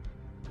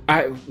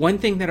One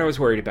thing that I was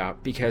worried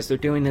about, because they're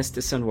doing this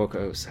to Sun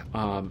Wokos,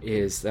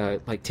 is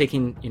like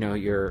taking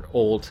your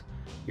old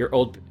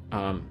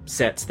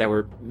sets that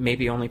were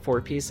maybe only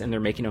 4-piece and they're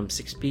making them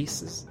 6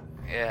 pieces.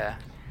 Yeah.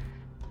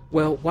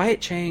 Well,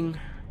 Wyatt Chang,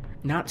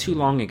 not too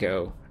long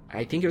ago,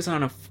 I think it was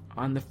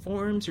on the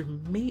forums, or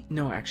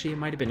no, actually it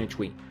might have been a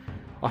tweet.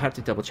 I'll have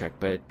to double check,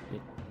 but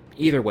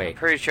either way,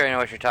 Pretty sure I know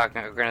what you're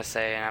going to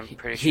say, and I'm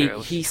pretty sure it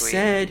was he a tweet.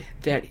 said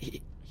that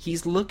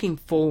he's looking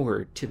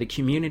forward to the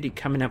community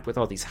coming up with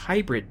all these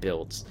hybrid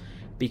builds,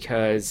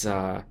 because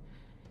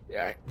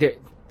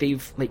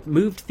they've like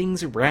moved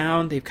things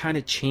around. They've kind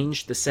of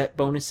changed the set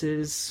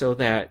bonuses so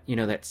that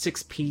that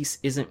 6-piece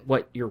isn't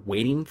what you're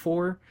waiting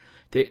for.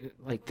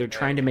 They're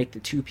trying to make the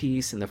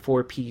 2-piece and the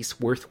 4-piece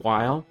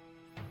worthwhile.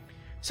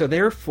 So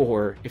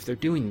therefore, if they're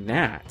doing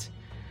that,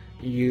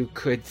 you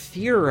could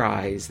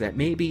theorize that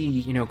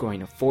maybe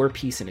going a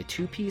 4-piece and a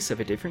 2-piece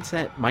of a different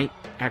set might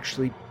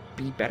actually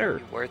be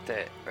better. Worth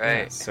it,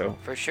 right? Yeah, so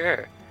for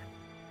sure.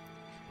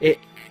 It,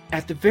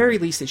 at the very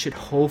least, it should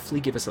hopefully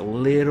give us a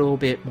little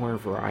bit more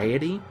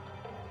variety.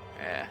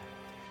 Yeah.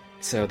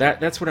 So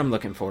that's what I'm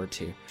looking forward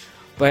to.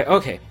 But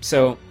okay,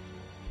 so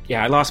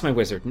yeah, I lost my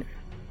wizard.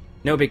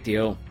 No big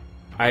deal.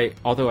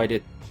 Although I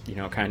did,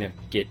 kind of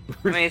get.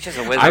 I mean, it's just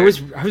a wizard.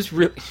 I was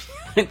really,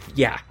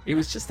 yeah, it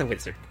was just a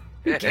wizard.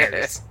 Who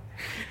cares?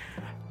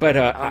 But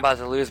I'm about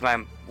to lose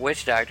my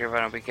witch doctor if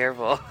I don't be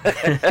careful.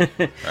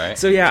 Right.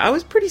 So yeah, I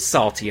was pretty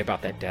salty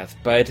about that death,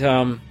 but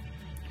I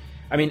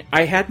mean,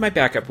 I had my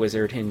backup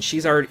wizard, and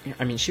she was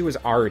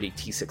already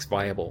T6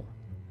 viable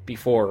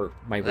before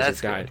my wizard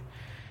That's died. good.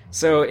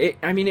 So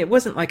it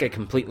wasn't like I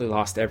completely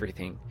lost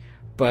everything,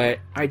 but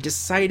I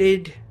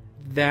decided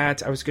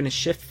that I was going to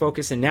shift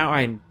focus, and now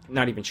I'm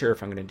not even sure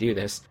if I'm going to do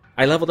this.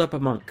 I leveled up a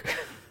monk.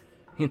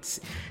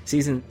 It's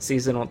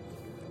seasonal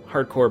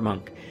hardcore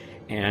monk,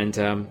 and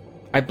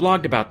I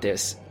blogged about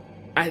this.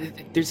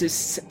 There's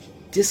this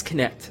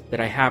disconnect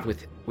that I have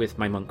with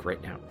my monk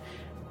right now.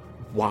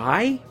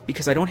 Why?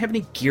 Because I don't have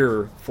any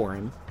gear for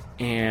him,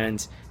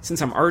 and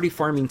since I'm already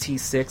farming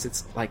T6,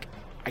 it's like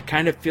I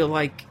kind of feel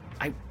like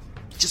I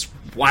just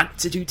want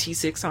to do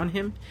T6 on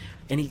him,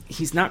 and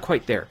he's not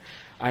quite there.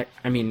 I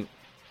mean,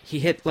 he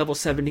hit level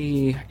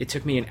 70. It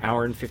took me an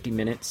hour and 50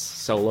 minutes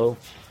solo.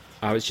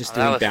 I was just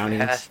doing bounties.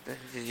 Fast.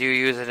 Did you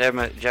use a gem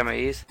of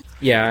ease?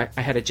 Yeah,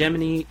 I had a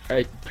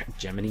a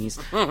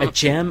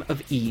gem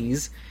of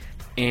ease,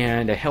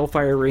 and a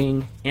Hellfire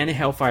ring, and a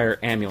Hellfire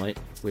amulet,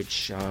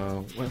 which,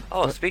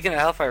 speaking of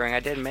Hellfire ring, I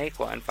did make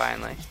one,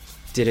 finally.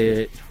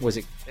 Was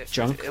it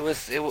junk?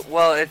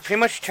 It pretty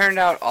much turned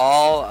out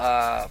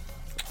all,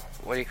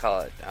 what do you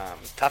call it,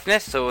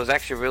 toughness, so it was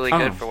actually really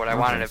good for what I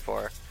wanted it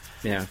for.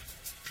 Yeah.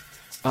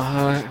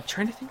 I'm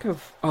trying to think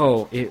of,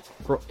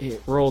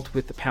 it rolled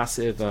with the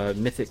passive,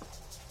 mythic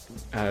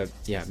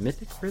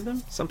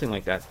rhythm? Something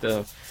like that.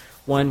 The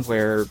one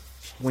where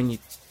when you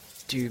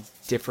do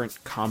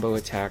different combo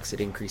attacks,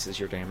 it increases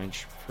your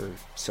damage for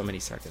so many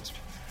seconds.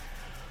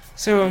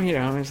 So,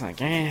 I was like,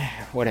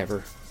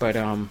 whatever. But,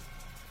 I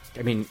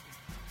mean,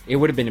 it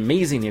would have been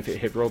amazing if it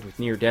had rolled with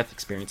near-death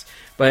experience.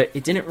 But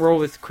it didn't roll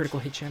with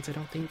critical hit chance, I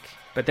don't think.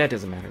 But that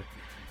doesn't matter.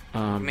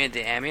 You mean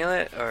the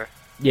amulet, or?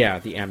 Yeah,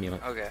 the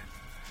amulet. Okay.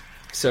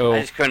 So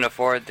I just couldn't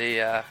afford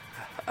the,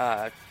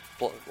 what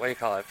do you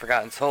call it,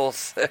 Forgotten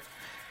Souls.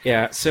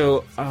 Yeah,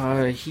 so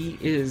he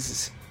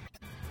is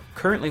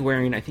currently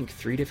wearing, I think,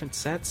 3 different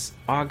sets.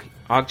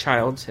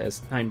 Ogchild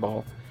has 9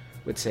 ball,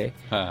 would say.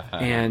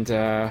 And,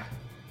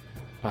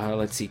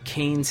 let's see,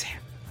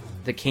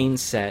 the Kane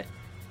set.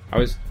 I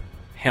was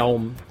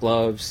helm,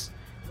 gloves,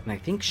 and I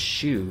think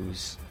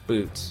shoes,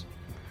 boots.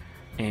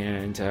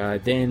 And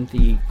then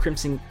the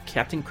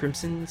Captain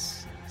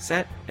Crimson's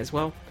set as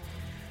well.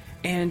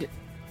 And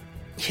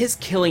his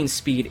killing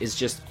speed is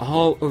just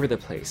all over the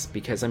place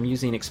because I'm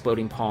using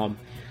Exploding Palm.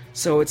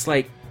 So it's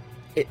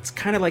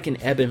kind of like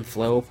an ebb and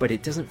flow, but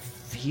it doesn't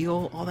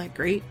feel all that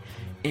great.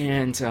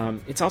 And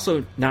it's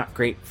also not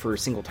great for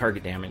single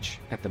target damage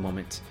at the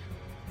moment.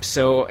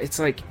 So it's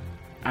like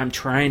I'm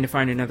trying to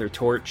find another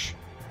torch,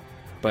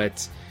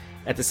 but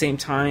at the same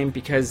time,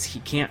 because he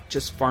can't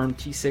just farm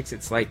T6,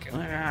 it's like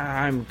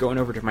I'm going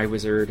over to my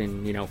wizard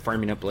and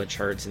farming up blood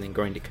shards and then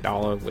going to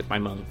Kadala with my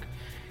monk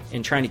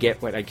and trying to get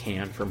what I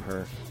can from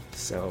her.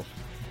 So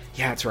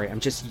yeah, that's right, I'm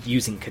just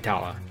using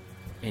Kadala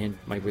and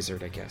my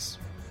wizard, I guess.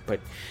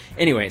 But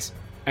anyways,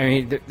 I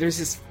mean, there's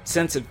this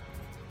sense of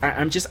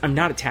I'm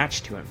not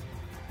attached to him,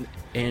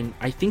 and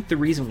I think the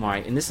reason why,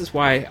 and this is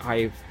why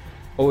I've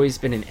always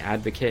been an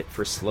advocate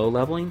for slow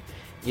leveling,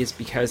 is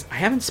because I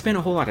haven't spent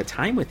a whole lot of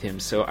time with him,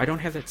 so I don't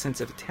have that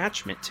sense of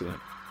attachment to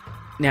him.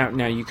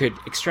 Now you could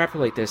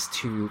extrapolate this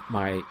to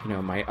my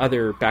my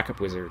other backup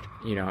wizard.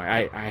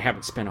 I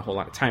haven't spent a whole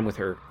lot of time with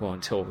her, well,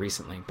 until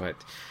recently, but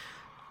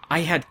I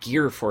had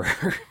gear for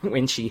her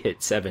when she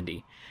hit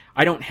 70.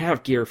 I don't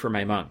have gear for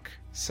my monk,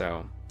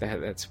 so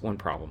that's one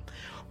problem.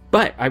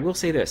 But I will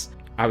say this: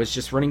 I was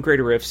just running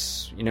Greater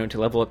Rifts, to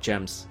level up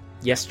gems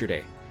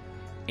yesterday,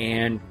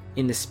 and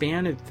in the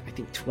span of I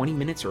think 20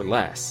 minutes or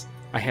less,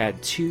 I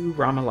had 2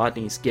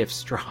 Ramaladni's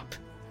gifts drop.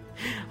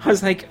 I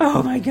was like,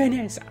 oh my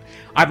goodness,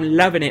 I'm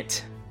loving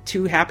it.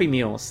 2 Happy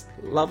Meals,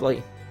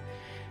 lovely.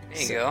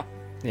 There you go.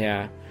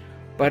 Yeah,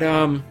 but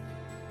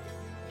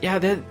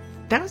yeah,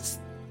 that's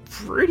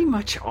pretty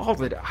much all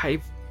that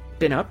I've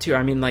been up to.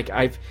 I mean, like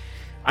I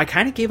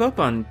kind of gave up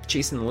on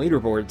chasing the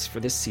leaderboards for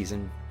this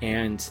season,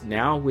 and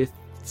now with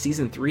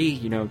season 3,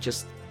 you know,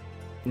 just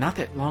not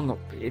that long.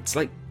 It's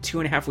like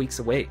 2.5 weeks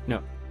away.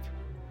 No,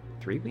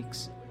 3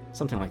 weeks,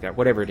 something like that.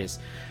 Whatever it is,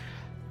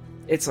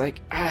 it's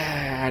like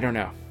I don't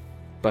know.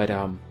 But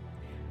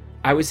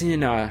I was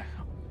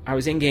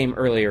in game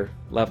earlier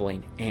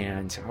leveling,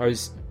 and I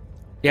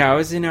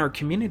was in our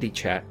community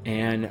chat,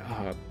 and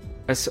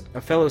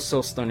a fellow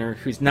Soulstoner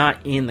who's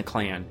not in the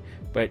clan,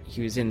 but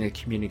he was in the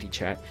community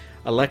chat,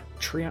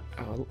 Electrion,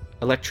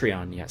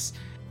 yes.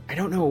 I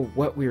don't know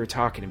what we were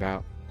talking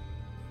about,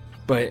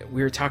 but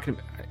we were talking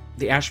about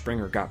the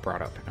Ashbringer got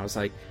brought up, and I was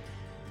like,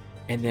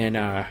 and then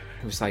it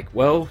was like,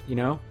 well, you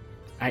know,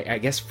 I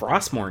guess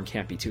Frostmourne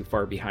can't be too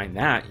far behind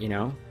that, you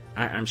know.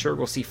 I'm sure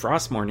we'll see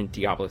Frostmourne in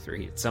Diablo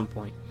 3 at some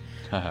point.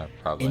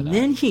 Probably and not.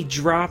 then he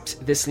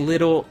dropped this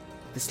little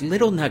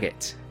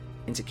nugget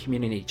into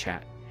community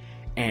chat,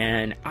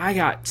 and I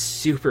got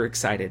super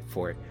excited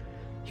for it.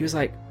 He was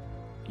like,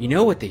 you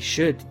know what they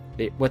should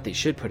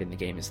put in the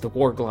game is the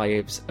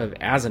Warglaives of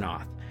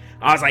Azeroth.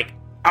 I was like,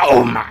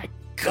 oh my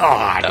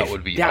god, That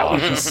would be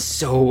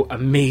so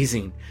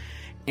amazing.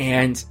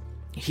 And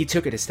he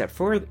took it a step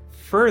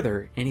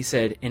further, and he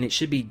said, and it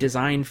should be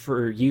designed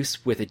for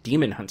use with a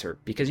demon hunter,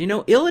 because you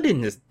know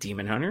Illidan is a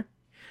demon hunter.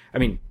 I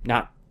mean,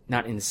 not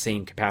in the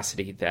same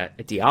capacity that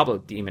a Diablo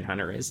demon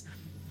hunter is.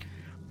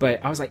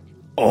 But I was like,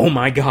 oh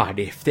my god,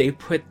 if they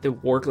put the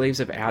Warglaives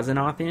of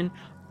Azeroth in,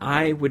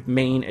 I would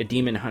main a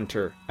demon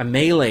hunter, a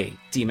melee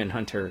demon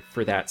hunter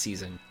for that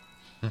season.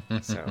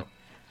 So,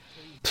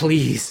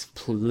 please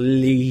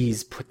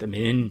put them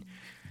in.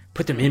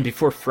 Put them in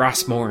before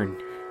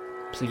Frostmourne.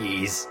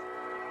 Please.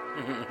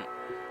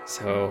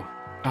 So,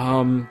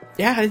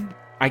 yeah,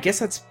 I guess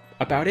that's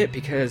about it,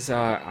 because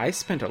I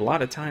spent a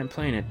lot of time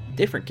playing a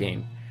different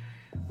game,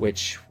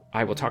 which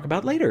I will talk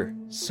about later.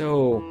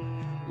 So,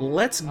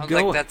 let's Sounds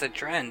go. like that's a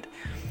trend.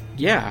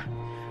 Yeah.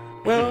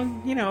 Well,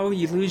 you know,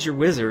 you lose your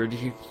wizard,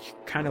 you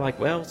kind of like,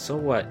 well, so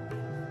what?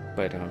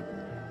 But,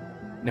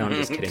 no, I'm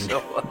just kidding. So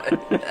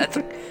what? That's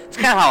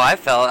kind of how I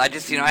felt. I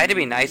just, you know, I had to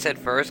be nice at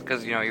first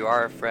because, you know, you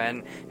are a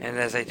friend, and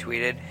as I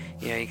tweeted,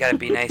 you know, you got to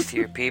be nice to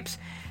your peeps.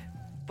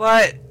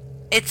 But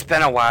it's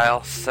been a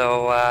while,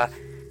 so,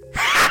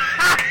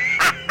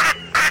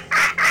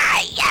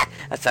 yeah.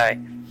 I'm sorry.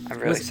 I'm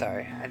really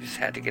sorry. I just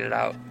had to get it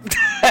out.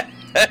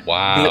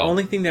 Wow. The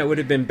only thing that would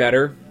have been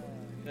better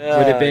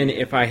would have been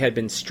if I had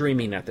been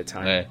streaming at the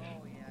time. Eh.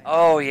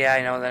 Oh, yeah,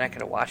 I know. Then I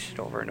could have watched it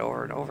over and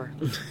over and over.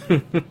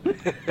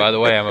 By the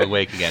way, I'm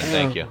awake again.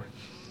 Thank you.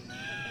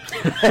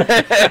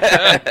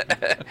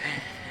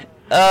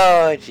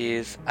 Oh,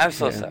 jeez. I'm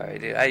so sorry,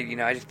 dude. I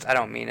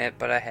don't mean it,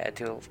 but I had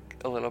to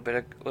a little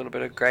bit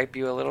of gripe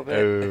you a little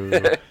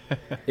bit.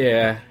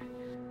 Yeah.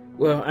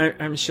 Well,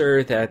 I'm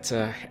sure that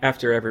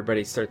after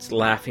everybody starts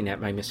laughing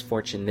at my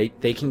misfortune,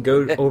 they can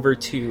go over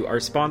to our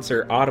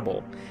sponsor,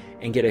 Audible,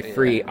 and get a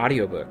free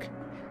audiobook.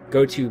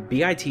 Go to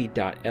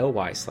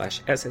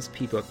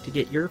bit.ly/sspbook to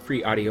get your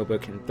free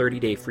audiobook and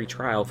 30-day free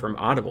trial from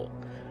Audible.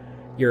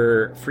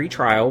 Your free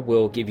trial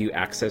will give you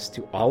access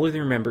to all of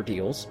their member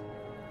deals,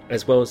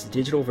 as well as the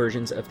digital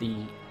versions of the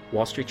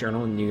Wall Street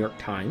Journal and New York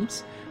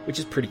Times, which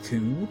is pretty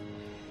cool,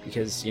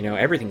 because, you know,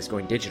 everything's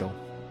going digital.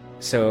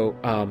 So,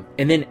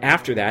 and then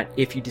after that,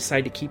 if you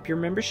decide to keep your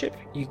membership,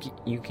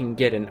 you can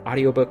get an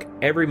audiobook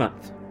every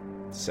month.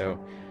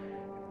 So,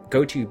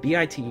 go to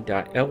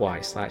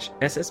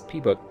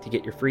bit.ly/sspbook to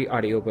get your free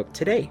audiobook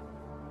today.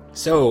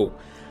 So,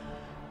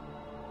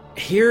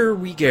 here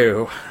we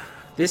go.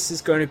 This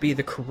is going to be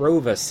the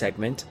Korova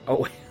segment.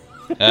 Oh,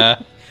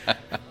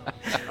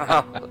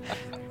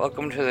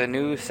 Welcome to the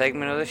new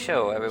segment of the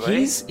show,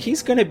 everybody.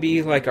 he's going to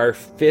be like our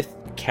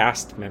 5th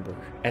cast member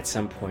at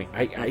some point.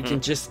 I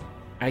can just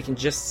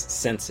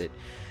sense it.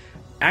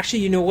 Actually,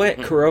 you know what,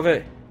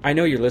 Korova? I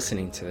know you're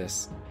listening to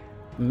this.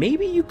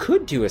 Maybe you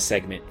could do a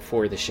segment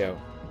for the show.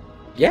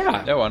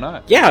 Yeah. No, why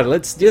not? Yeah,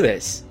 let's do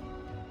this.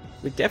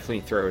 We'd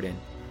definitely throw it in.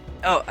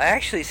 Oh,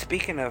 actually,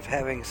 speaking of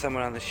having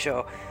someone on the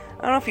show,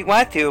 I don't know if you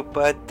want to,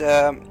 but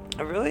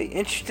I'm really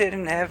interested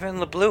in having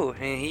LeBlue,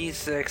 and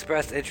he's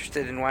expressed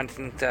interested in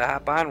wanting to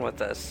hop on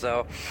with us.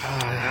 So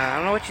I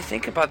don't know what you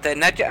think about that.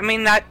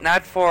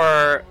 Not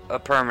for a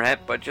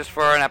permanent, but just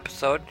for an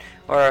episode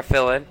or a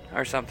fill-in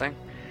or something.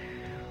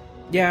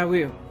 Yeah,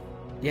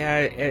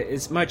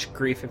 as much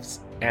grief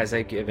as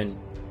I've given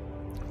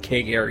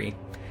K. Gary,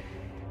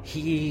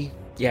 he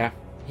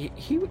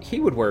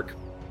would work.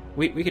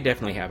 We could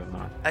definitely have him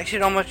on. I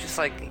should almost just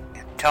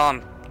tell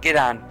him, get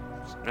on,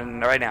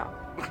 and right now.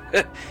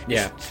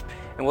 Yeah.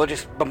 And we'll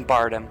just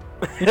bombard him.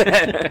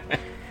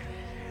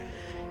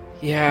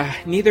 Yeah,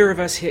 neither of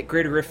us hit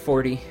Greater Rift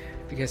 40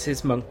 because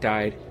his monk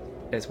died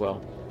as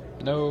well.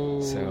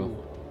 No. So,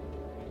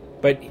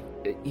 but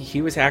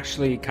he was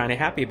actually kind of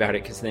happy about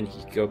it because then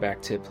he could go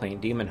back to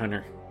playing Demon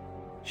Hunter.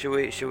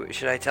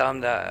 Should I tell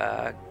him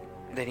that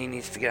he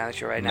needs to get on the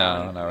show right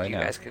now? No, not right you now.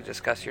 You guys could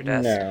discuss your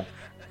desk. No.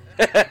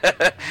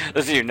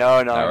 Listen,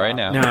 not right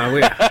now. No,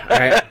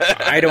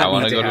 I don't I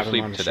wanna need to go to have him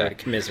sleep on the show today. to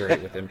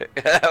commiserate with him.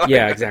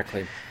 Yeah,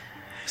 exactly.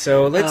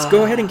 So let's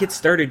go ahead and get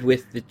started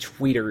with the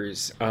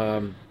tweeters.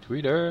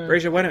 Tweeter.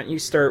 Rachel, why don't you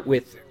start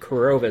with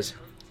Kurova's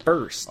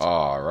first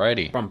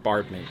Alrighty.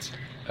 bombardment?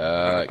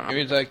 Give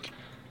me a sec.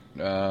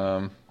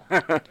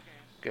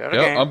 Good, No,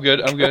 okay. I'm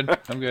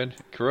good.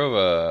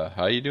 Kurova,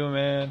 how you doing,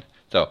 man?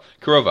 So,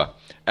 Kurova,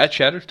 at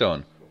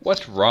Shatterstone,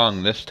 what's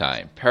wrong this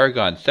time?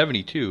 Paragon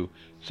 72,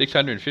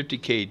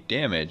 650k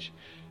damage,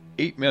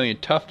 8 million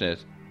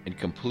toughness, and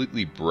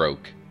completely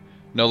broke.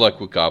 No luck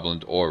with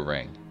goblins or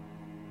ring.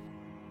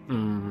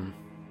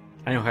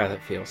 I know how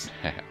that feels.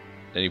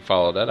 Then he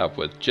followed that up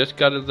with, just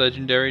got a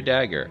legendary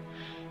dagger,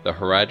 the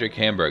Heraldric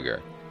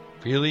Hamburger.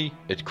 Really?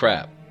 It's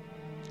crap.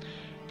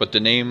 But the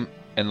name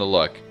and the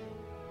look,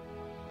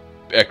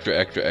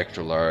 extra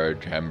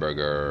large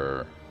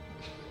hamburger.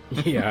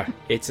 Yeah,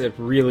 it's a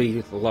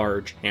really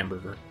large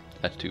hamburger.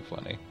 That's too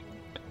funny.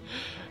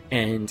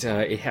 And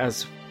it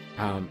has,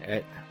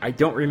 I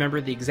don't remember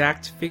the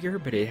exact figure,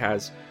 but it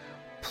has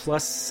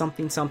plus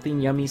something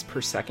yummies per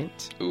second.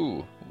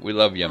 Ooh, we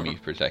love yummies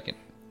per second.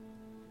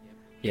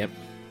 Yep.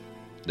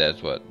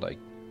 That's what, like,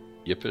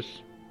 yippus?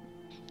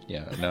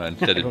 Yeah, no,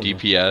 instead of I don't know.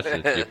 DPS,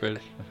 it's yippus.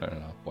 I don't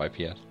know,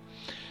 YPS.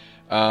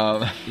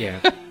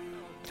 Yeah.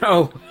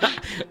 Oh,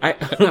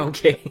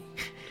 okay.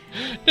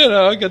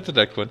 No, I got the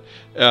next one.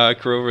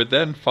 Kurover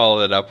then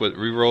followed it up with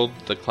rerolled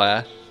the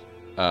class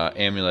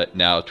amulet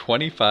now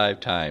 25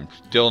 times,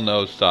 still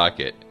no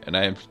socket, and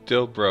I am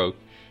still broke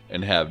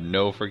and have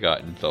no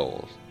forgotten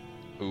souls.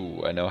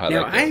 Ooh, I know how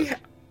Now, that goes.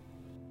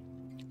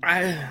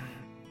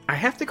 I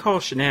have to call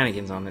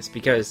shenanigans on this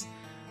because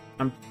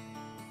I'm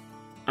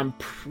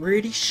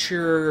pretty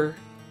sure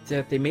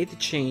that they made the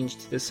change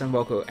to the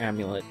Sunwoko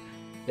amulet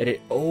that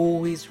it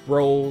always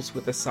rolls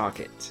with a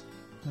socket.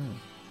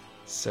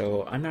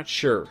 So I'm not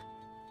sure.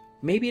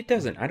 Maybe it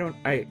doesn't.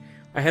 I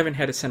haven't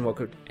had a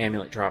Sunwoko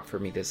amulet drop for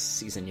me this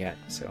season yet,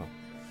 so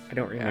I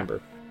don't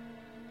remember.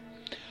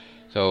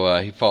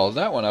 So he follows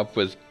that one up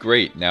with,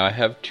 great, now I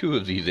have 2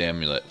 of these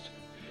amulets.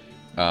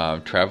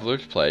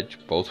 Traveler's Pledge,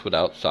 both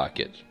without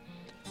sockets.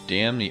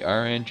 Damn the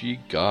RNG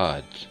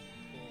gods.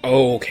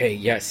 Oh, okay,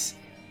 yes.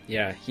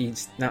 Yeah,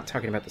 he's not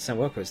talking about the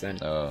Sunwokos then.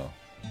 Oh.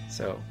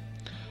 So,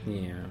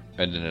 yeah.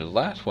 And then the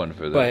last one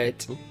for the...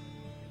 But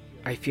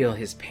I feel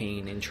his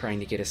pain in trying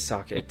to get a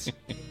socket.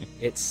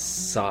 It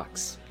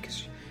sucks.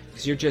 Because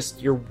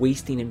you're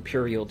wasting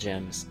Imperial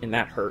gems, and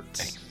that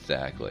hurts.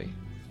 Exactly.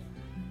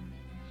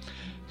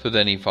 So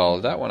then he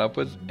follows that one up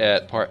with,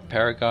 at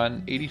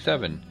Paragon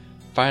 87.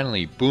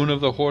 Finally, Boon of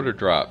the Hoarder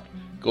dropped.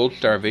 Gold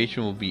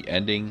starvation will be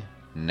ending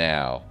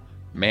now.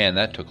 Man,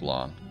 that took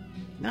long.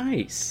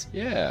 Nice.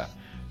 Yeah.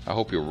 I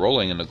hope you're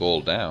rolling in the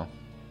gold now.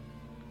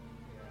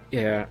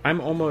 Yeah, I'm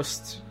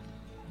almost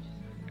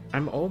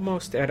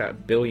at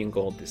 1 billion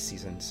gold this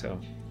season, so...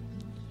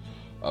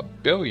 1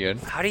 billion?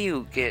 How do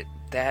you get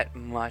that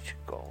much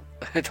gold?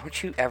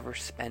 Don't you ever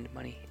spend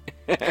money?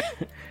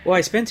 Well,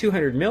 I spent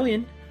 200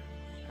 million.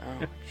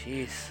 Oh,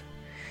 jeez.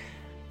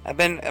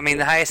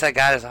 The highest I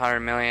got is 100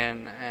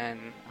 million, and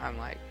I'm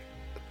like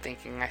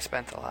thinking I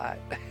spent a lot.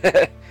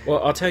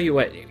 Well, I'll tell you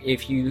what.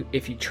 If you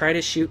try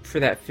to shoot for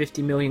that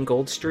 50 million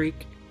gold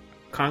streak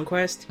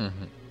conquest,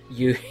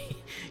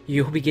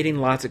 you'll be getting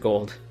lots of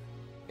gold.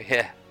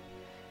 Yeah.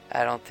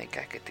 I don't think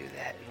I could do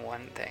that in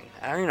one thing.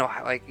 I don't even know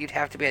how, like, you'd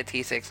have to be at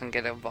T6 and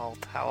get a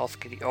vault. How else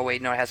could you... Oh,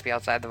 wait, no, it has to be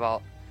outside the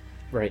vault.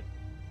 Right.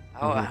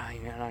 Oh, I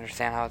don't even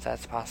understand how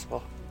that's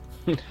possible.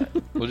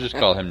 We'll just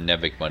call him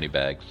Nevik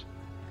Moneybags.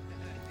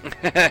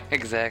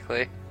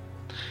 Exactly.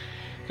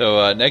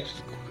 So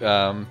next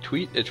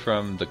tweet is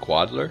from the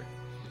Quadler.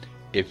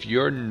 If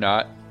you're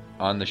not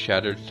on the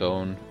Shattered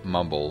Zone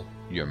Mumble,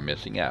 you're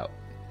missing out.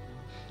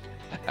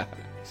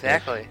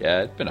 Exactly.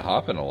 Yeah, it's been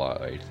hopping a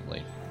lot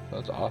recently.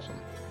 That's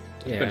awesome.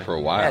 It's Yeah. been for a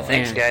while. Yeah,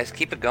 thanks, And- guys.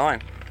 Keep it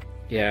going.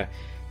 Yeah,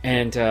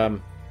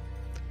 and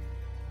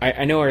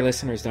I know our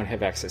listeners don't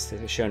have access to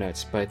the show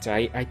notes, but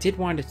I did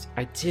want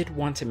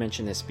to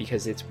mention this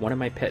because it's one of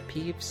my pet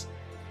peeves,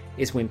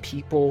 is when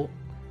people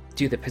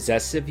do the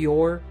possessive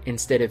 "your"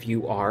 instead of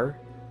 "you are."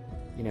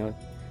 You know,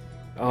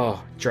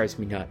 oh, it drives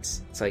me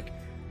nuts. It's like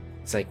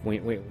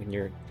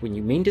when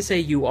you mean to say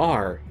 "you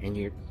are" and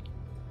you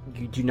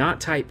do not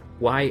type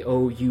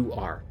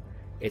 "y-o-u-r."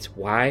 It's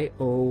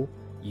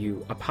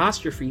 "y-o-u"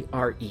 apostrophe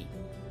 "r-e."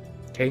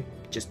 Okay,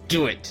 just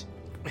do it.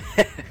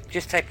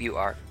 Just type "you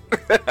are."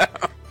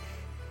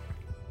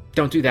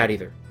 Don't do that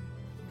either.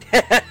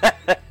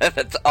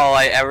 That's all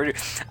I ever do.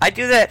 I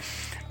do that.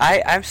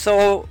 I'm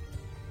so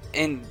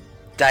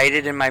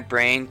indicted in my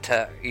brain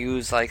to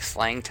use like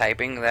slang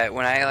typing that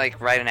when I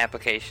like write an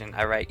application,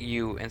 I write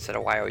 "you" instead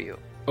of "you."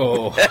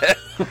 Oh,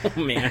 oh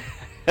man.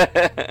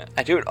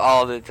 I do it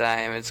all the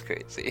time. It's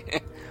crazy.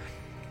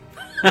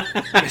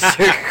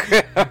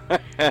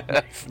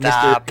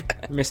 Stop.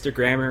 Mr.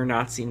 Grammar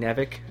Nazi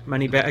Nevik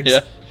Moneybags.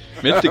 Yeah.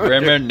 Mr.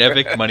 Grammar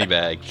Nevik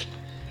Moneybags.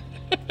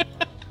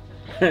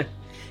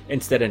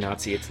 Instead of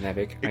Nazi, it's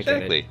Nevik. I get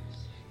Exactly.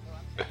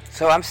 it.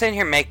 So I'm sitting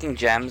here making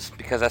gems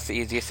because that's the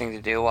easiest thing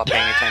to do while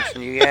paying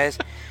attention to you guys.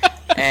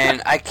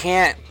 And I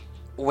can't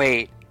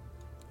wait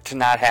to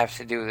not have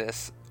to do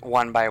this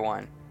one by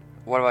one.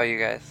 What about you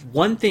guys?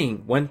 One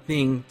thing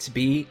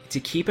to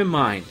keep in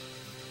mind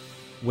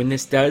when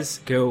this does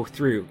go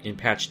through in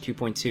patch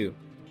 2.2,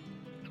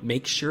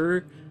 make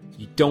sure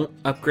you don't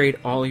upgrade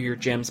all of your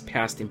gems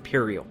past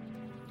Imperial.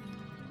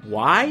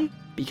 Why?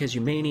 Because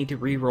you may need to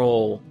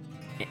re-roll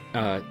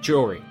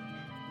jewelry.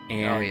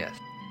 And Oh yes,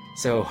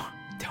 so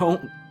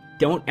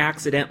don't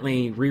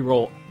accidentally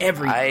re-roll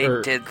every.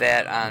 I did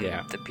that on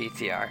Yeah. the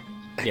PTR.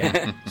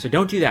 Yeah. So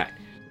don't do that.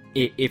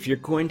 If you're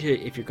going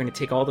to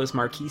take all those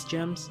Marquise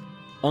gems,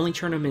 only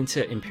turn them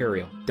into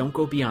Imperial. Don't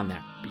go beyond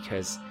that,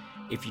 because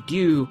if you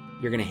do,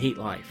 you're gonna hate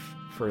life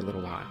for a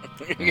little while.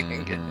 You're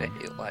gonna get to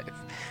hate life.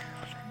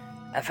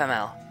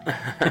 FML.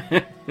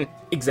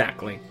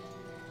 Exactly.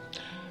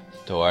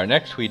 So our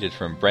next tweet is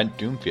from Brent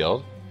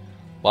Doomfield.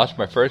 Lost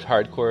my first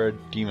hardcore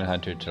demon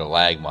hunter to the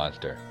lag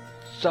monster.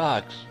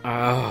 Sucks.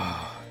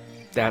 Oh,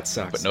 that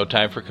sucks. But no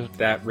time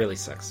That really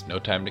sucks. no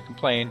time to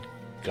complain.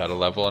 Gotta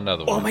level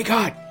another one. Oh my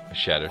god! A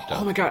Shattered Stone.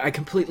 Oh my god! I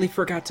completely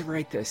forgot to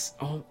write this.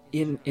 Oh,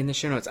 in the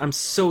show notes. I'm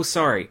so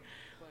sorry,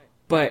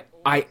 but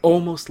I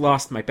almost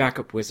lost my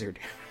backup wizard.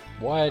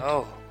 What?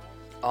 Oh,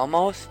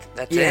 almost.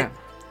 That's Yeah, it.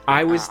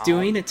 I was Ow.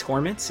 doing a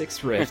Torment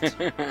 6 Rift,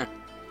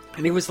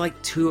 and it was like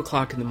 2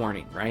 o'clock in the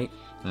morning, right?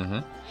 Mm-hmm.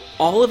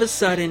 All of a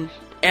sudden,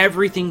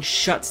 everything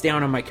shuts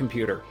down on my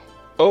computer.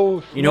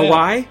 Oh, You know snap.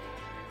 why?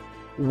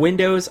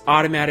 Windows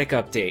automatic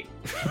update.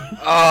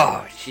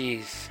 Oh,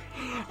 jeez.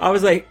 I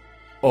was like,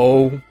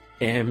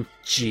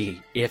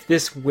 OMG. If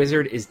this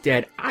wizard is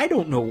dead, I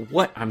don't know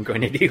what I'm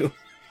going to do.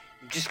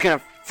 I'm just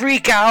gonna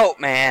freak out,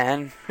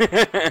 man.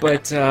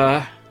 But, She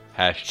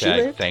Hashtag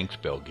lived? thanks,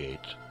 Bill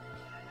Gates.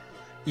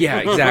 yeah,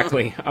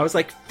 exactly. I was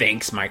like,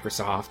 thanks,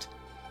 Microsoft.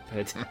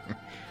 But,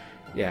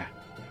 yeah.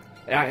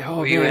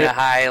 Were you in a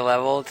high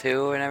level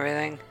too and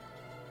everything?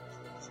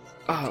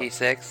 oh,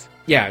 T6.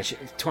 yeah,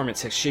 Torment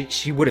 6.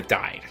 She would have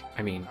died.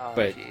 I mean, Oh,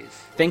 but jeez.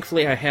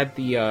 thankfully I had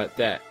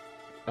that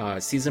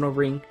seasonal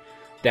ring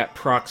that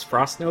procs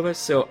Frost Nova,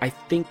 so I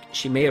think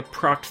she may have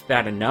procced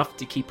that enough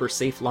to keep her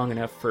safe long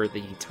enough for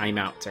the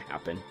timeout to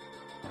happen.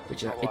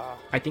 Which Oh, wow.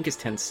 I think is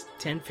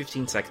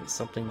 10-15 seconds,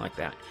 something like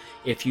that.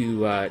 If you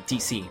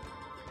DC,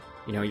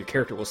 your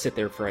character will sit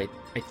there for, I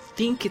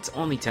think it's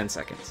only 10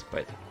 seconds,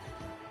 but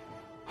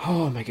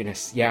oh my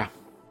goodness, yeah.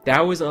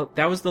 That was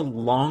the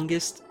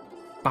longest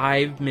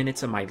 5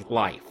 minutes of my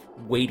life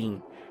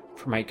waiting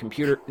for my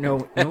computer.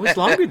 No, it was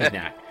longer than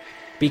that.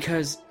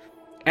 Because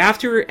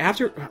after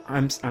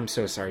I'm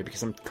so sorry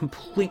because I'm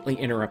completely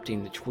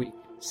interrupting the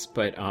tweets,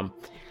 but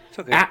It's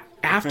okay.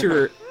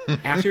 after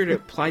it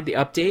applied the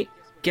update,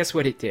 guess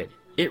what it did?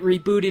 It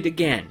rebooted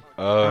again.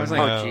 Oh, I was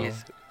like, Oh,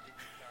 jeez.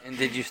 And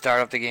did you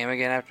start up the game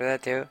again after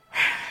that too?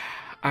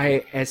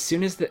 as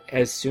soon as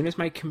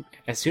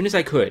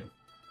I could,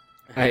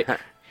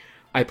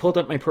 I pulled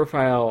up my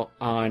profile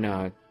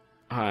on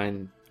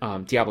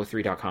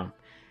Diablo3.com,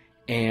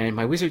 and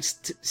my wizard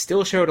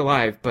still showed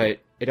alive, but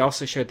it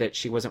also showed that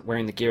she wasn't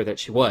wearing the gear that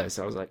she was.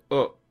 So I was like,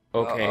 oh,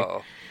 okay.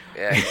 Uh-oh.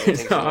 Yeah, it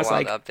takes So a I was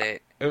while like- to update.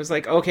 It was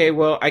like, okay,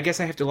 well, I guess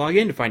I have to log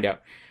in to find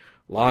out.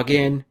 Log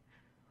in,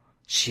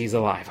 she's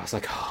alive. I was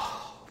like,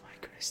 oh my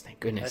goodness, thank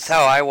goodness. That's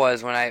how I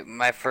was when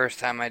my first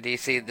time I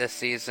DC'd this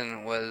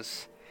season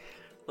was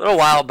a little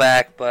while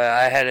back, but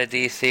I had a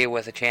DC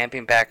with a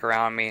champion pack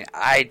around me.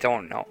 I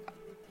don't know.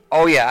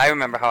 Oh yeah, I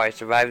remember how I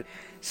survived.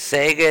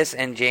 Sagus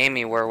and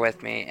Jamie were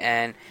with me,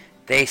 and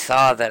they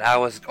saw that I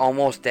was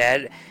almost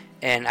dead,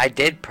 and I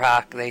did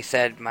proc. They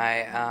said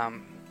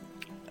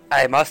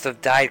I must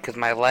have died because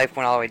my life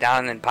went all the way down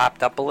and then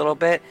popped up a little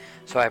bit,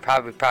 so I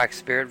probably proc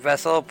Spirit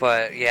Vessel,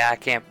 but yeah, I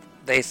can't.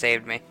 They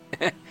saved me.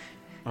 If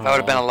I would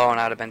have been alone,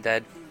 I'd have been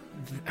dead.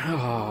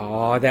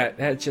 Oh,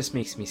 that just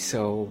makes me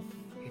so...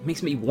 It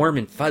makes me warm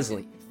and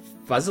fuzzly.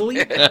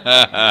 Fuzzly?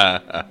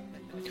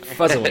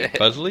 Fuzzly.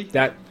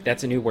 Fuzzly?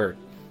 That's a new word.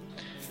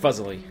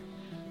 Fuzzly.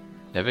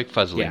 Nevik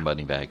Fuzzly Yeah.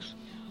 money bags.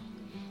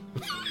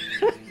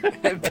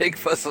 Big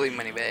fuzzly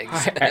money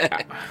bags.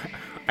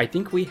 I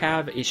think we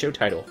have a show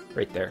title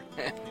right there.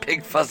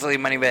 Big fuzzly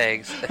money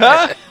bags.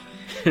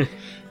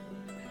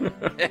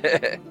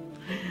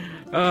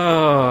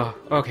 Oh,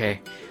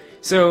 okay.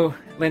 So,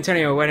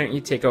 Lantonio, why don't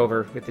you take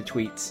over with the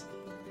tweets?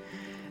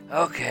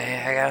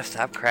 Okay, I gotta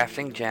stop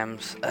crafting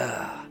gems.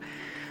 Ugh.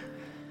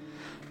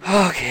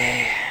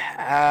 Okay,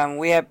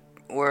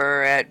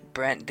 we're at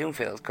Brent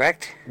Doomfield,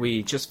 correct?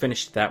 We just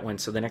finished that one,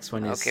 so the next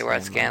one is... Okay, we're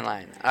at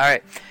Scanline.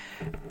 Alright.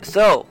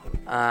 So,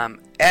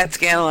 at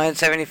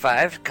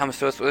Scanline75 comes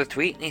to us with a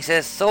tweet, and he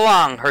says, "So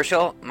long,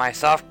 Herschel. My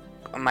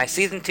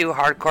Season 2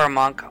 hardcore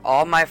monk.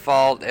 All my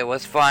fault. It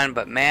was fun,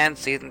 but man,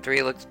 Season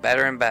 3 looks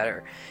better and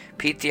better.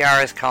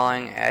 PTR is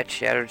calling at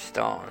Shattered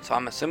Stone." So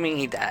I'm assuming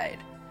he died.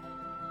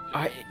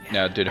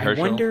 Now, did I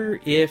Herschel?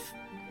 wonder if...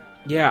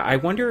 Yeah, I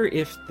wonder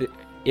if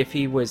if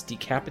he was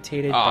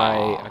decapitated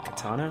by a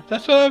katana.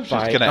 That's what I was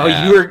just gonna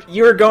ask.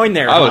 You were going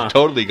there. I huh? was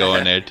totally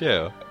going there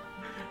too.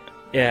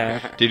 Yeah.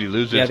 Did he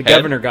lose his Yeah, the head?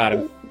 governor got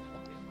him.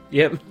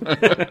 Yep.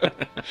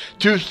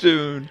 Too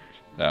soon.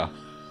 No.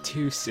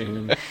 Too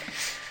soon.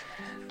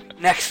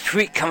 Next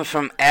tweet comes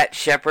from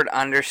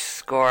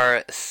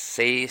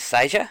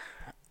 @Shepherd_Saija,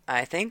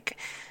 I think.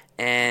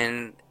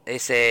 And they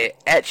say,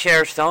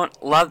 @Sheriff Stone,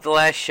 love the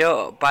last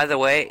show. By the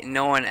way,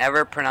 no one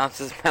ever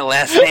pronounces my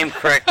last name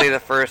correctly the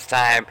first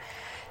time.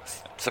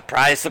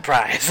 Surprise,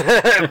 surprise.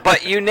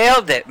 But you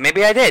nailed it.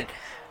 Maybe I did.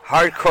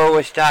 Hardcore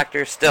Witch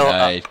Doctor still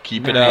Nice. up.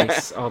 Keep it up.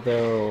 Nice,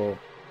 although...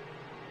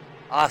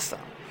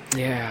 Awesome.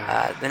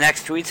 Yeah. The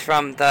next tweet's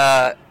from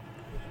the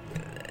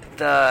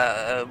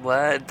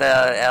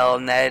El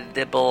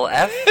Nedible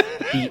F?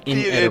 The The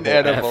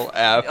inedible F.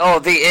 F.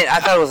 Oh, I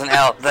thought it was an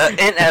L. The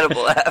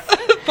inedible F.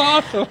 That's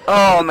awesome.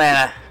 Oh,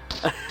 man.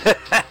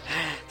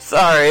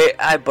 Sorry,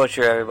 I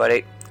butcher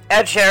everybody.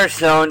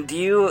 @Sheriffstone,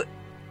 do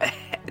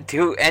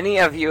any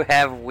of you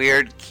have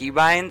weird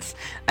keybinds?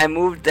 I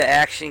moved the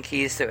action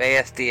keys to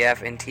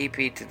ASDF and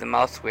TP to the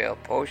mouse wheel.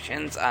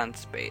 Potions on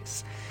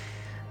space.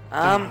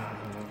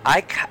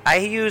 I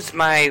use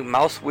my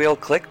mouse wheel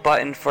click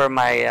button for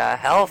my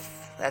health.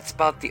 That's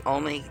about the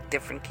only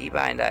different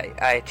keybind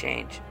I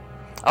change.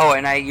 Oh,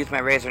 and I use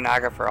my Razer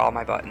Naga for all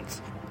my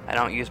buttons. I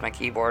don't use my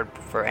keyboard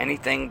for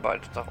anything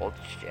but the whole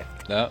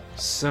shift. No.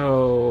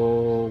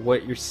 So,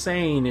 what you're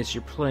saying is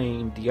you're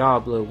playing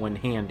Diablo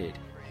one-handed.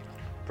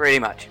 Pretty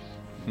much.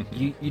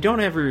 You don't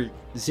ever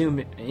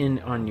zoom in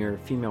on your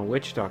female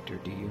witch doctor,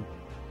 do you?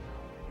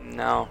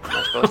 No, I'm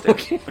not supposed to.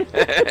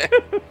 Okay.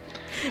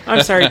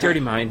 I'm sorry, dirty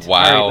mind.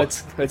 Wow. All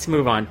right, let's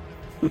move on.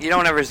 You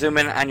don't ever zoom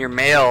in on your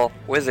male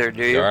wizard,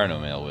 do you? There are no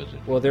male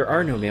wizards. Well, there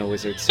are no male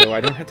wizards, so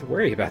I don't have to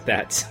worry about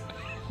that.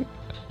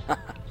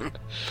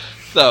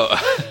 So.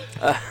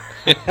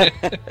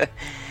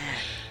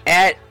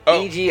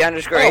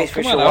 @EG_Ace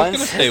come on, I was going to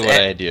say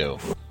what I do.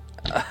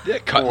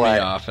 Cut me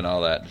What? off and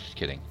all that. Just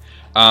kidding.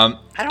 I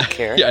don't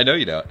care. Yeah, I know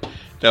you don't.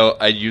 So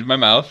I use my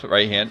mouse,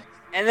 right hand.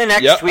 And the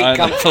next Yep, tweet on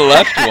comes the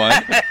left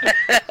one,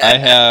 I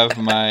have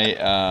my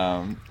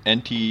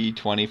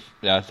NT20,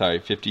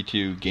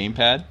 52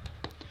 gamepad.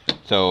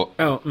 So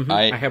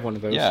I have one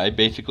of those. Yeah, I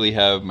basically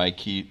have my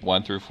key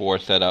 1 through 4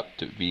 set up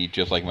to be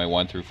just like my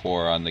 1 through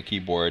 4 on the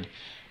keyboard,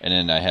 and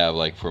then I have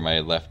like for my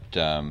left,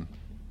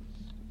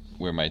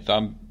 where my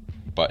thumb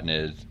button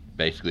is,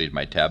 basically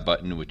my tab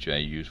button, which I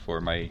use for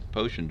my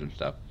potions and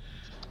stuff.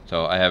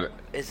 So I have.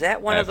 Is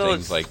that one I of have those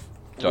things like,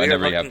 so I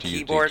never have to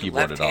use the keyboard at all.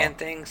 left-hand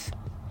things?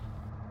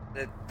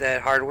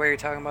 That hardware you're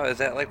talking about, is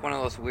that like one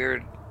of those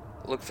weird,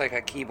 looks like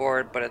a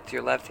keyboard, but it's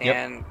your left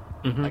hand,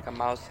 like a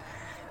mouse?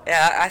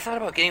 Yeah, I thought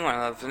about getting one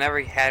of those. I never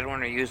had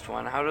one or used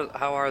one.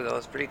 How are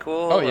those? Pretty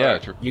cool? Oh yeah,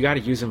 you got to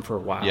use them for a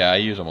while. Yeah, I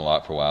use them a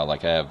lot for a while.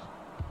 Like I have,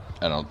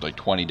 I don't know, like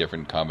 20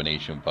 different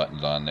combination of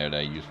buttons on there that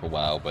I use for a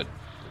while. But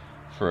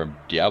for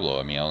Diablo,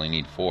 I mean, I only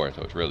need 4,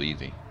 so it's really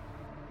easy.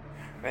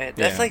 Right.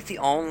 That's like the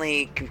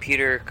only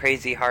computer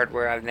crazy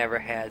hardware I've never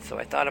had. So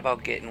I thought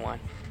about getting one.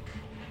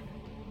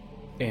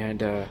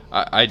 And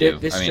I do.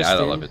 This I mean, just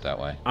I in, love it that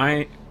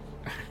way.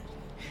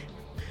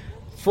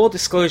 Full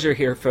disclosure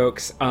here,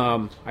 folks.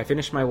 I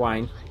finished my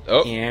wine,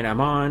 and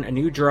I'm on a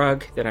new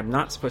drug that I'm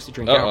not supposed to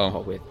drink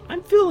alcohol with.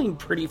 I'm feeling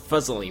pretty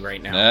fuzzily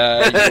right now.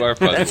 You are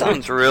fuzzily. That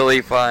sounds really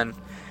fun.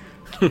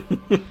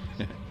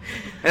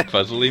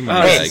 Fuzzily,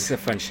 my Hey, it's a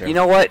fun show. You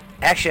know what?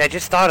 Actually, I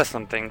just thought of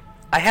something.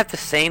 I have the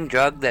same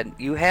drug that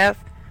you have.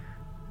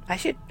 I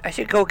should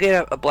go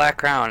get a Black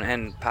Crown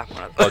and pop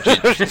one up.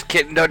 Just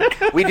kidding. No,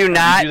 we do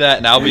not. You do that,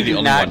 and I'll be the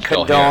only one not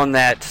still condone here.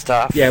 that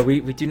stuff. Yeah,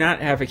 we do not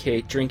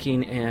advocate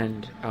drinking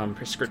and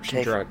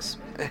prescription drugs.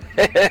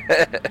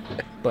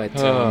 But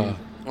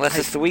unless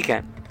it's the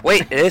weekend.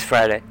 Wait, it is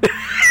Friday.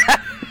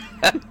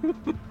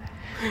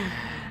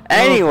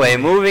 Anyway,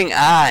 moving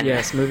on.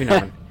 Yes, moving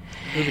on.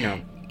 Moving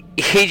on.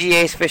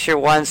 EGA's Fisher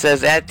 1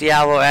 says,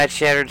 @Diablo,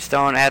 @Shattered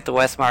Stone, @the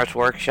West March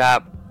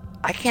Workshop.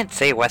 I can't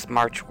say West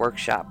March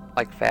Workshop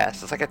like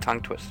fast. It's like a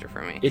tongue twister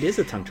for me. It is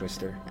a tongue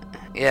twister.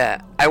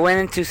 Yeah. I went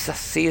into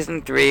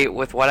Season 3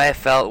 with what I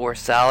felt were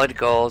solid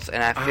goals,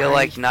 and I feel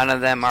like none of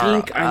them are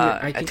I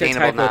think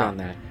attainable I typoed now. on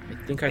that. I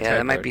think I Yeah,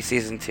 that might typoed. be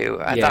Season 2.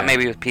 I Yeah. thought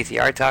maybe it was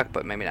PTR talk,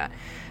 but maybe not.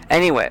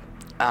 Anyway,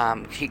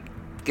 he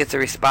gets a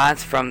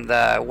response from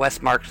the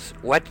West March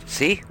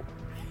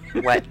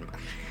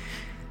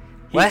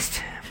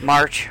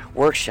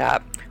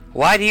Workshop.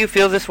 Why do you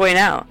feel this way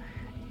now?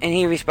 And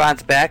he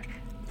responds back,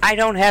 I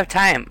don't have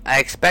time I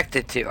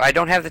expected to. I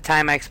don't have the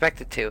time I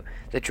expected to.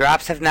 The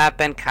drops have not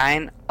been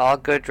kind. All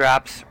good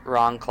drops,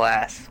 wrong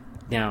class.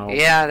 Now,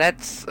 yeah,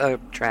 that's a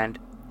trend.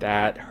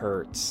 That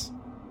hurts.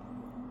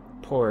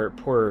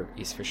 Poor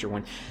East Fisher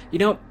 1. You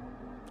know,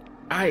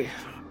 I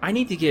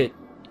need to get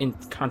in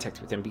contact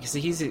with him because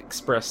he's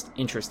expressed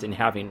interest in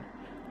having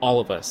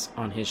all of us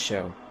on his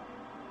show.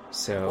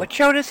 So what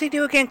show does he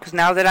do again? Because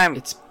now that I'm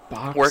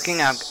Box...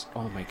 working on.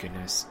 Oh my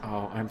goodness.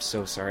 Oh, I'm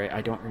so sorry.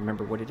 I don't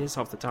remember what it is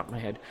off the top of my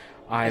head.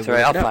 That's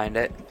right. I'll find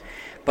it.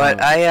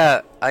 But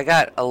I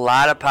got a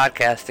lot of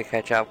podcasts to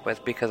catch up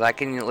with because I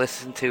can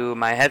listen to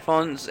my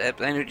headphones at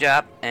my new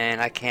job,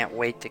 and I can't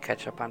wait to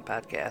catch up on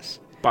podcasts.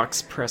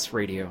 Box Press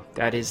Radio.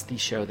 That is the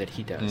show that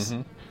he does.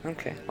 Mm-hmm.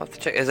 Okay, I'll have to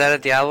check. Is that a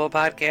Diablo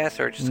podcast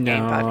or just a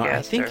game podcast? No,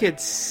 I think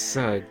it's...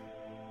 I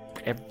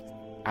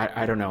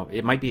don't know.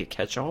 It might be a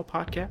catch-all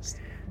podcast.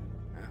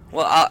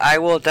 Well, I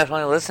will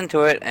definitely listen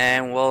to it,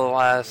 and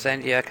we'll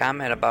send you a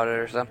comment about it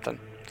or something.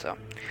 So,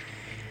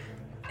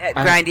 at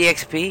Grind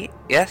EXP,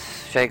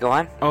 yes. Should I go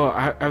on? Oh,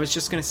 I was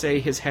just gonna say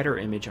his header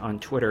image on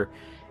Twitter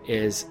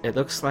is it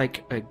looks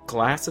like a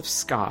glass of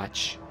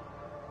scotch,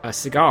 a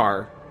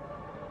cigar,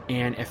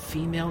 and a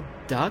female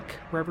duck,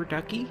 rubber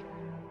ducky.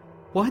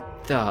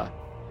 What the?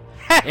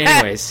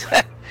 Anyways.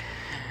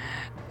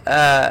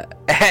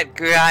 At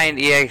Grind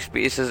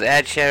EXP says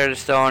at Shattered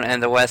Stone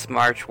and the West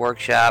March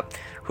Workshop.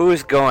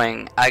 Who's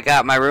going? I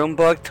got my room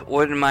booked.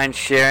 Wouldn't mind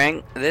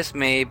sharing. This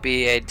may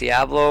be a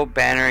Diablo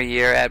banner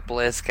year at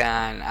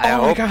BlizzCon. I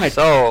hope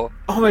so.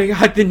 Oh my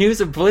god, the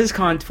news of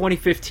BlizzCon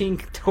 2015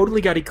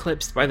 totally got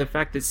eclipsed by the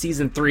fact that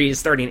Season 3 is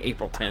starting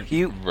April 10th.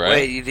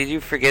 Wait, did you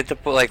forget to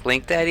put,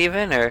 link that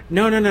even? Or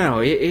No.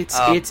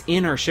 It's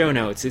in our show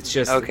notes. It's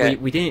just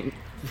we didn't...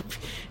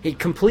 It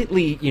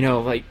completely,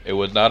 It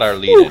was not our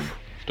lead-in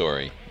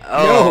story.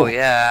 Oh, No.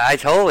 yeah. I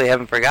totally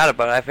haven't forgot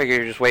about it. I figured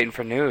you're just waiting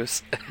for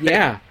news.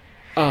 Yeah.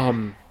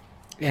 And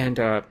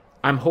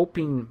I'm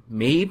hoping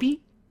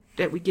maybe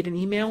that we get an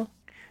email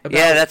about...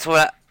 Yeah, that's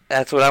what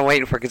I'm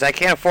waiting for, because I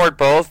can't afford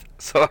both,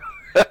 so...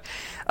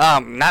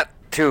 not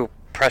to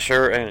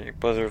pressure any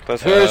Blizzard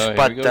listeners,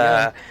 but,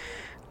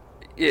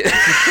 yeah.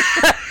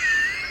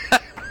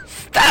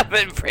 Stop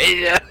it,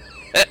 Frazier!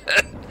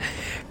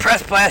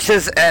 Press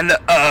splashes and,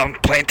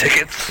 plane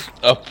tickets.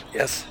 Oh.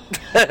 Yes.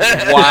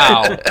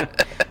 Wow.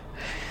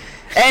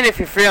 And if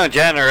you're feeling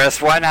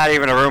generous, why not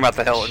even a room at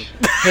the Hilton?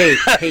 Hey,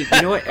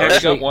 you know what?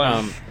 Actually,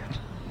 one.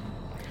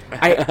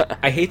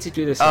 I hate to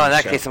do this. Oh, on in the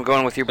that show. case, I'm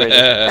going with you, Brady.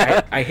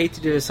 I hate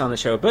to do this on the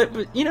show, but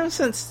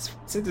since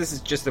this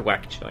is just a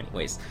wacky show,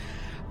 anyways,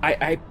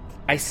 I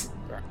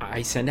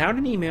send out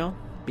an email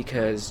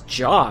because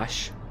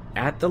Josh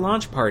at the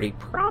launch party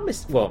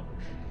promised. Well,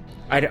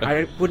 I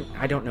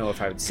don't know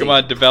if I would say. Come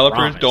on, developers,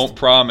 promised. don't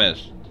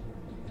promise.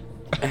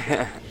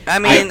 I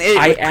mean, it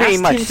I pretty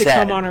asked much him to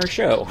said. come on our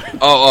show.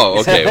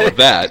 Oh, okay. Well,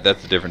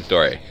 that's a different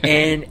story.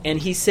 and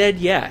he said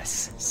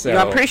yes. So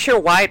I'm pretty sure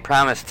Wyatt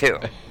promised too.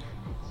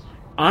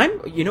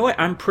 You know what?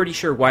 I'm pretty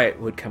sure Wyatt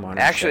would come on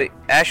our show.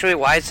 Actually,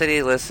 Wyatt said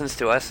he listens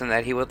to us and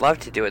that he would love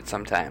to do it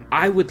sometime.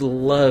 I would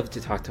love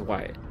to talk to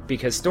Wyatt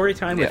because story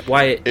time with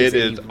Wyatt is a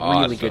really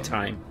awesome. good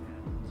time.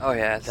 Oh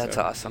yeah, that's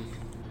awesome.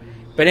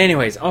 But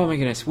anyways, oh my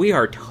goodness, we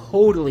are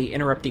totally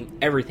interrupting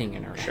everything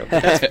in our show.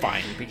 But that's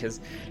fine because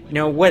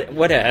what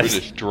We're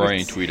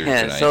destroying tweeters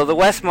tonight. So the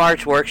West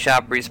March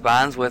Workshop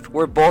responds with,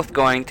 "We're both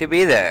going to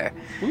be there."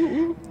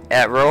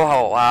 At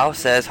Roho Wow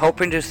says,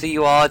 "Hoping to see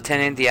you all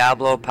attending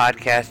Diablo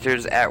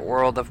podcasters at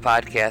World of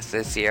Podcasts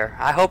this year.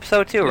 I hope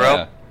so too,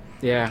 Ro.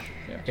 Yeah.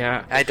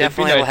 I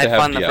definitely nice to had have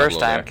fun the Diablo first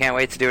time. there. Can't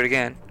wait to do it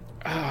again."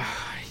 I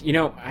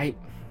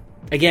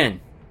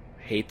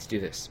hate to do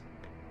this,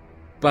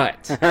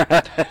 but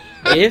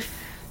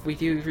if we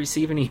do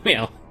receive an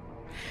email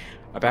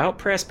about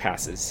press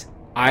passes,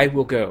 I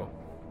will go.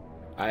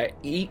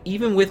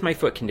 Even with my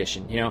foot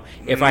condition,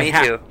 if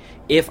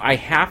if I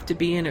have to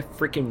be in a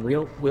freaking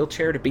real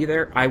wheelchair to be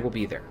there, I will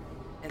be there.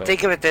 And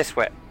think of it this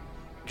way.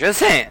 Just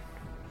saying.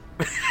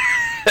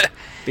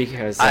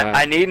 Because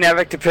I need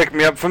Nevik to pick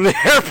me up from the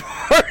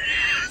airport.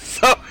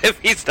 So if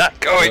he's not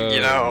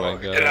going,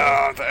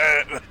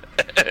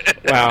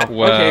 Wow. Wow.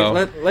 Okay,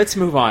 let's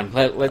move on.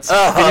 Let's finish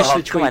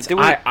the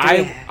tweets.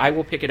 I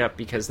will pick it up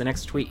because the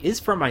next tweet is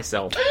from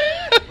myself.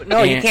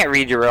 No, you can't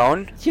read your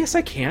own. Yes,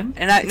 I can.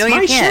 And it's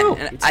my you show.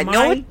 can't. It's I my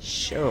know it.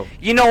 show.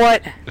 You know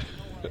what?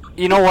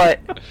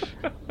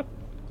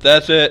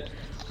 That's it.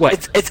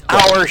 What? It's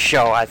our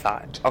show, I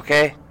thought.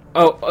 Okay?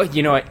 Oh,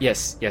 you know what?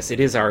 Yes, it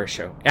is our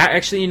show.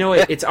 Actually, you know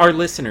what? It's our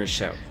listeners'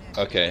 show.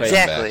 Okay.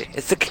 Exactly.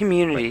 It's the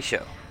community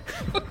show.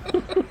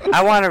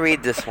 I want to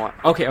read this one.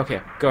 Okay.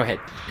 Go ahead.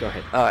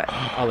 All right.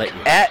 I'll let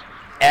you. At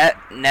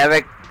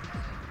Nevik.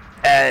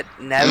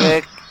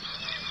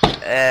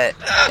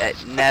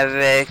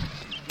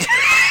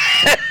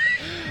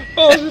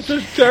 Oh, this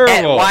is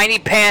terrible.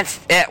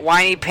 At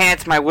Whiny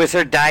Pants, my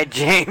wizard died,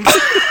 James.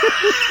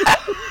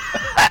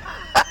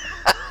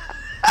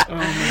 Oh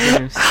my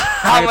goodness.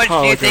 How much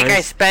do you think I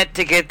spent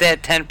to get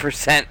that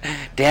 10%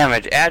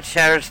 damage? At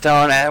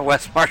Shatterstone, at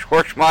West March,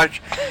 Works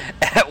March,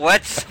 at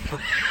West...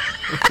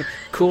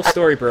 Cool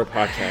Story Bro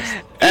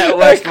podcast. At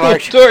West Cool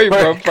March, Story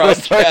Bro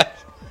podcast.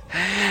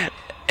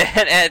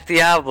 And at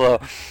Diablo.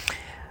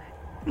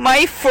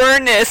 My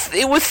furnace,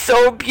 it was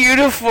so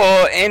beautiful,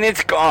 and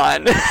it's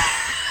gone.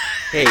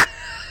 Hey,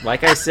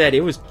 like I said,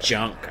 it was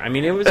junk. I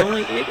mean, it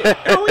only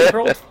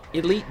hurled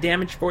elite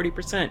damage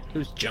 40%. It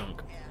was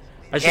junk.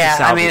 I should Yeah,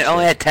 have I mean, it salvaged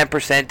only had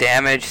 10%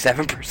 damage,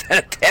 7%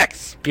 attack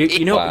speed.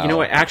 You know, Wow. you know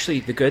what? Actually,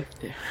 the good,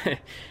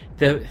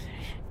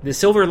 the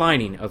silver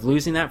lining of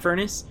losing that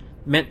furnace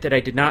meant that I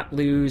did not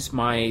lose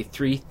my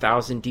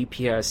 3,000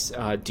 DPS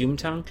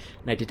Doomtongue,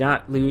 and I did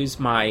not lose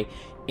my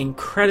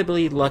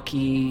incredibly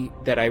lucky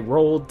that I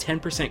rolled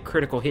 10%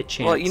 critical hit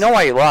chance. Well, you know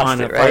why you lost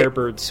on it, a right?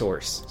 Firebird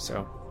source.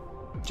 So,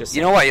 just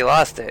You know why you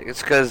lost it?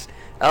 It's because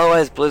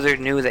otherwise Blizzard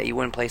knew that you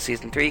wouldn't play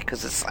Season 3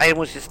 because this item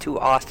was just too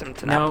awesome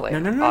to not play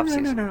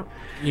off-season. No.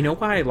 You know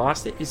why I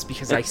lost it is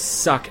because I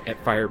suck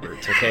at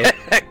Firebirds. Okay,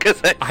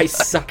 Because I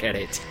suck at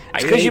it.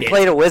 I because you hate it.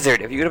 played a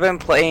wizard. If you would have been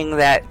playing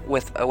that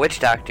with a witch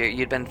doctor,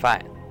 you'd been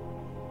fine.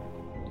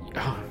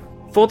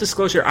 Full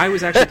disclosure, I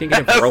was actually thinking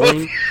of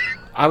rolling.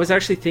 I was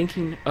actually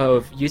thinking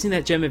of using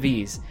that Gem of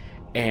Ease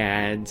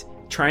and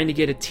trying to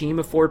get a team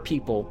of 4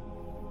 people,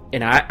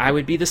 and I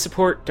would be the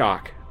support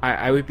doc.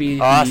 I would be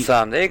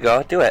Awesome. There you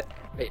go. Do it.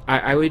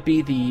 I would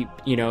be the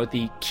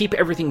the keep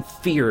everything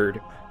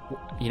feared,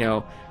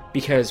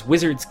 because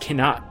wizards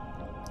cannot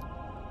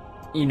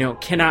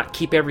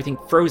keep everything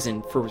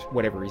frozen for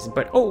whatever reason.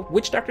 But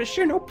witch doctors,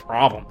 sure, no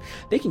problem.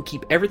 They can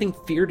keep everything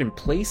feared in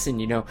place,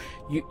 and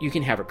you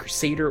can have a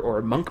crusader or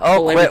a monk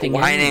pull Quit everything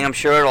whining. in. I'm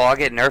sure it'll all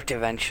get nerfed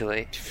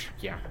eventually.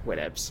 Yeah,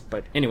 whatevs.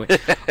 But anyway,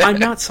 I'm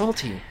not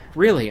salty.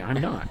 Really, I'm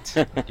not.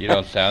 You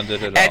don't sound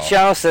it at Ed all.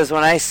 Channel says,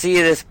 when I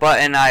see this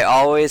button, I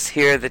always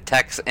hear the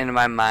text in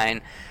my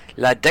mind,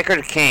 La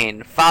Deckard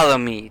Cain, follow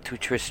me to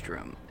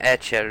Tristram at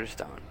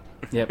Shadowstone.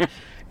 Yep.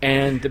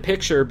 And the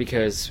picture,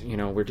 because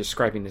we're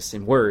describing this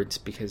in words,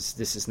 because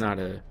this is not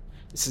a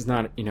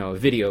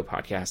video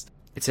podcast.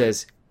 It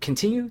says,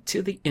 "Continue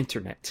to the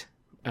internet."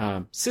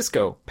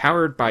 Cisco,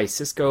 powered by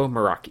Cisco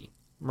Meraki.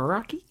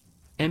 Meraki,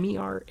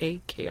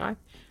 Meraki,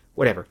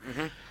 whatever.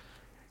 Mm-hmm.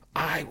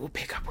 I will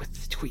pick up with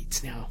the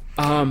tweets now.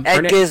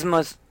 At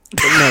Gizmos.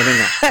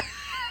 No.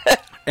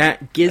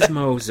 At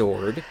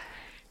Gizmozord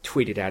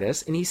tweeted at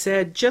us, and he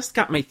said, "Just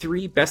got my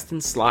 3 best in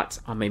slots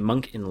on my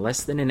monk in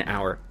less than an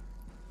hour."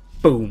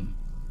 Boom.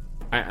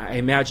 I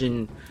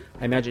imagine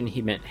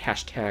he meant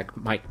hashtag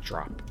mic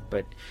drop,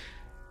 but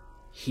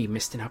he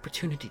missed an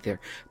opportunity there.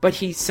 But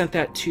he sent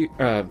that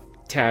to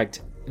tagged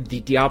the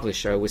Diablo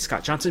show with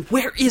Scott Johnson.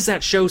 Where is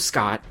that show,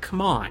 Scott?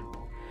 Come on.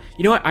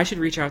 You know what? I should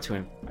reach out to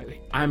him.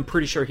 I'm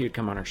pretty sure he would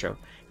come on our show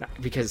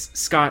because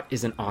Scott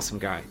is an awesome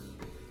guy.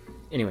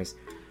 Anyways,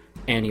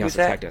 and he Who's also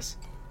that? tagged us.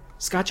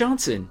 Scott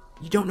Johnson.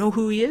 You don't know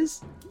who he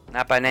is?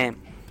 Not by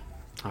name.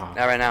 Oh, Not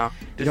right now.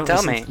 you Just don't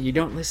tell listen, me. You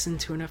don't listen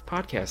to enough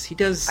podcasts. He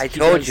does. I he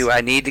told does- you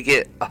I need to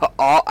get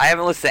all. I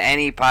haven't listened to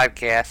any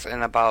podcasts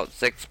in about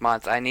 6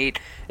 months. I need,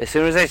 as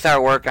soon as I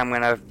start work, I'm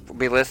gonna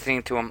be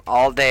listening to them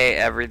all day,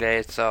 every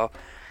day. So,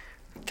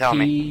 tell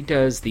me. He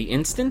does The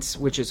Instance,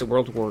 which is a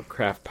World of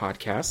Warcraft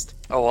podcast.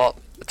 Oh well,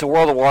 it's a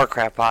World of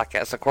Warcraft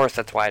podcast. Of course,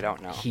 that's why I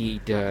don't know. He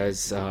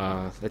does.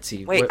 Let's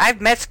see. Wait, what- I've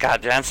met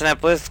Scott Johnson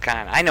at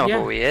BlizzCon. I know Yeah.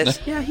 who he is.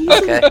 Yeah, he's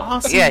Okay. an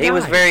awesome Yeah, he guy.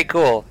 was very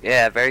cool.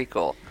 Yeah, very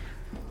cool.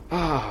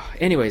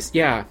 Anyways,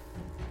 yeah.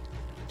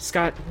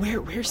 Scott,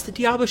 where's the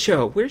Diablo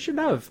show? Where's your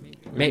love?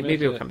 Maybe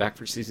he'll come back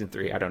for season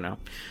 3. I don't know.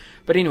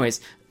 But anyways,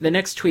 the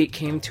next tweet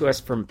came to us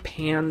from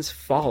Pan's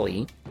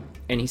Folly,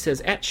 and he says,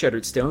 at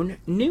Shuttered Stone,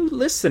 new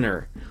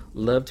listener,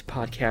 loved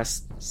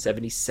podcast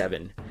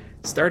 77.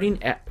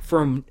 Starting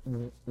from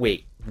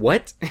what?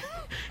 starting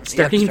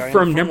starting from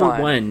from number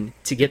one. 1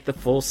 to get the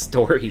full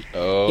story.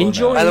 Oh,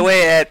 Enjoy. By the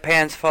way, at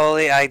Pan's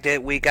Foley,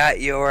 we got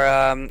your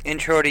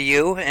intro to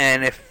you,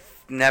 and if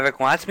Nevik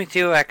wants me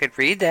to, I could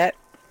read that.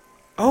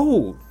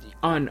 Oh,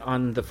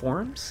 on the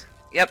forums?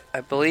 Yep,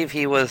 I believe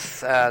he was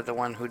the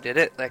one who did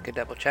it. I could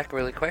double check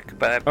really quick,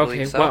 but I Okay,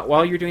 believe so.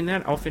 while you're doing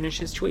that, I'll finish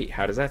his tweet.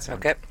 How does that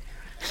sound? Okay,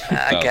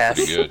 I Sounds guess.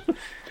 pretty good.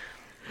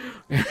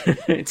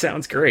 It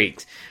sounds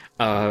great.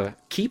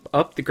 Keep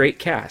up the great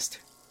cast.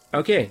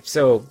 Okay,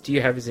 so do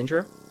you have his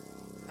intro?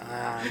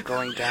 I'm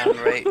going down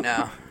right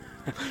now.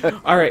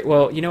 All right.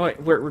 Well, you know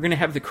what? We're gonna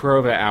have the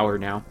Kurova hour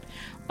now.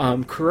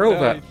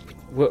 Kurova,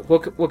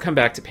 we'll come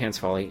back to Pan's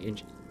Folly in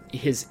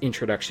his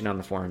introduction on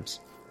the forums,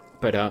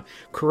 but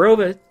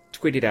Kurova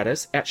tweeted at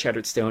us at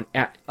Shattered Stone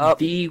at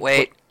the.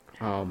 Wait.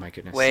 Oh my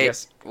goodness. Wait.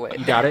 Yes. Wait.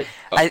 You got it.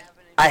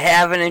 I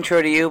have an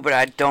intro to you, but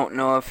I don't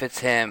know if it's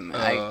him.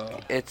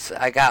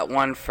 I got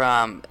one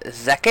from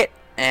Zekit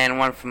and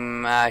one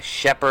from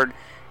Shepard,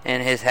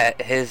 and his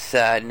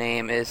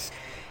name is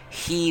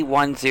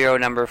He10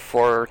 number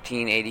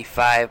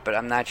 1485, but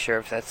I'm not sure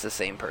if that's the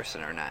same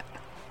person or not.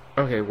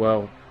 Okay.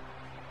 Well,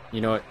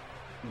 you know what?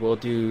 We'll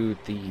do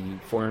the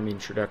forum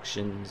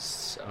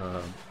introductions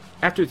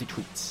after the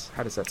tweets.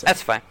 How does that sound?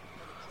 That's fine.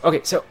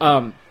 Okay, so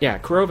yeah,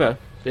 Kurova,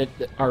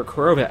 our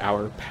Kurova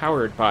hour,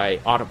 powered by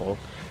Audible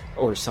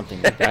or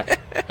something like that.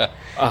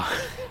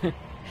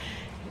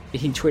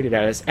 He tweeted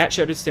at us at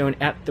Shadowstone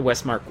at the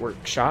Westmark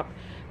Workshop.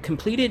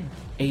 Completed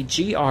a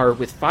GR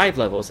with 5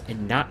 levels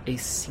and not a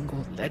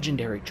single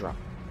legendary drop.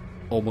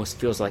 Almost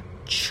feels like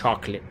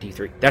chocolate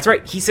D3. That's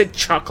right, he said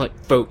chocolate,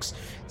 folks.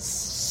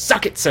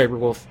 Suck it,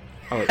 Cyberwolf.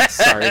 Oh,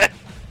 sorry.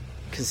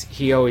 Because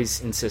he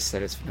always insists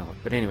that it's vanilla.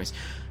 But anyways,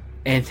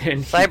 And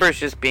then Cyber's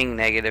just being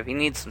negative. He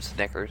needs some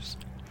Snickers.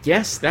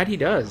 Yes, that he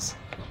does.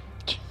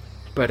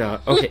 But,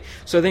 okay.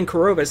 So then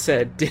Kurova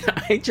said, did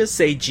I just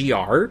say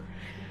GR?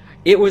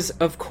 It was,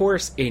 of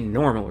course, a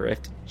normal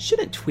rift.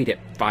 Shouldn't tweet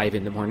at 5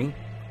 in the morning.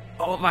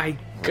 Oh my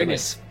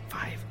goodness.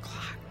 5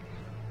 o'clock.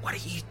 What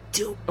are you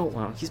doing? Oh,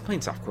 well, he's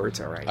playing softcore.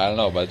 It's alright. I don't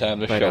know. By the time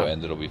the show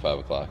ends, it'll be 5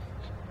 o'clock.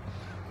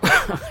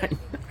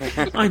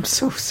 I'm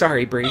so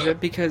sorry, Brazia,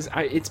 because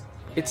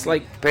it's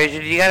like...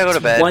 Brazia, you gotta go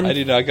to bed. I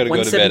do not gotta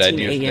go to bed. I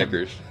need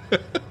Snickers.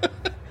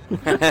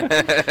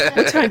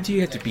 What time do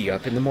you have to be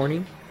up in the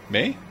morning?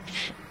 Me?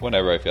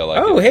 Whenever I feel like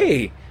it. Oh,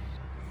 hey!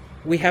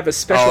 We have a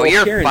special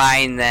appearance. Oh, you're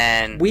fine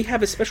then. We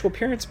have a special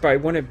appearance by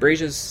one of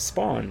Brazia's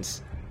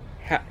spawns.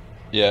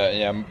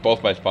 Yeah,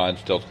 both my spawns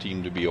still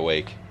seem to be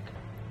awake.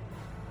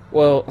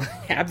 Well,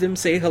 have them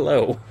say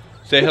hello.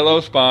 Say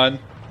hello, Spawn.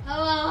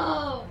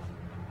 Hello!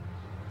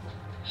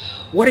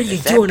 What are you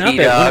doing up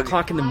at 1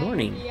 o'clock in the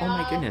morning? Oh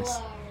my goodness.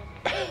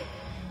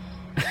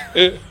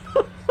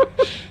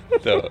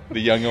 The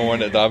younger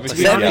one is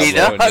obviously Diablo, and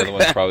the other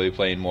one's probably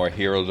playing more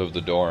Heroes of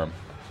the Dorm.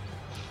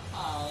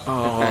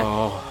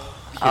 Oh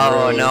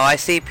no, I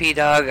see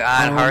P-Dog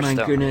on Hearthstone.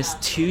 Oh my goodness,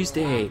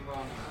 Tuesday.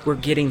 We're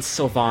getting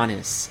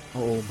Sylvanas.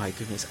 Oh my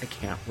goodness, I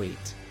can't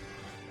wait.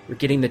 We're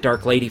getting the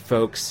Dark Lady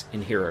folks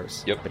in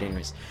Heroes. Yep. But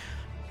anyways.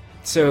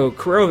 So,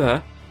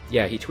 Kurova,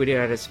 yeah, he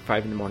tweeted at us at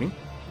 5 in the morning.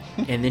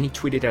 And then he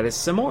tweeted at us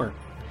some more.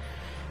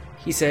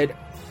 He said,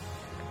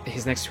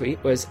 his next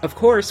tweet was, of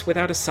course,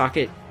 without a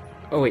socket...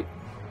 Oh, wait.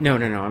 No,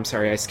 I'm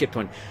sorry, I skipped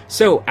one.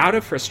 So, out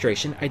of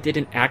frustration, I did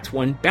an Act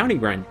 1 bounty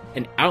run,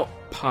 and out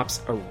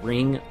pops a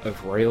Ring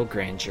of Royal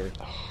Grandeur.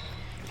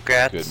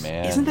 Congrats. Good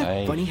man. Isn't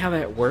that funny how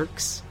that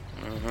works?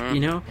 Mm-hmm.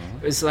 You know?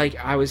 It was like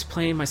I was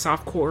playing my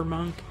softcore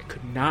monk, I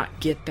could not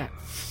get that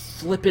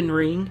flippin'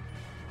 ring.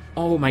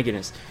 Oh my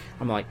goodness.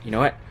 I'm like, you know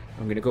what?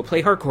 I'm gonna go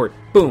play hardcore.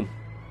 Boom!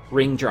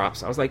 Ring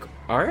drops. I was like,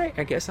 alright,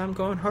 I guess I'm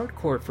going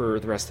hardcore for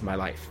the rest of my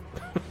life.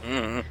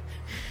 Mm-hmm.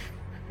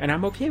 And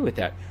I'm okay with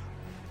that.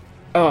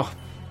 Oh,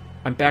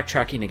 I'm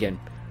backtracking again.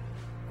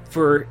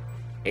 For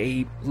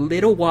a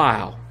little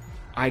while,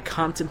 I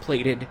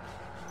contemplated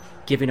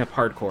giving up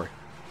hardcore.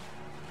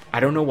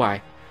 I don't know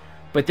why.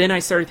 But then I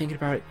started thinking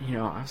about it, you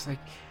know, I was like,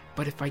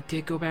 but if I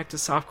did go back to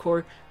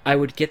softcore, I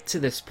would get to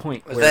this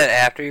point where... Was that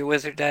after your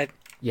wizard died?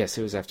 Yes,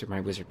 it was after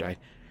my wizard died.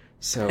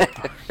 So,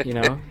 you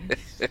know,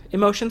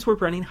 emotions were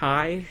running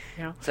high.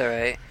 You know. It's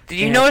alright. Did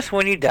you notice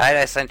when you died,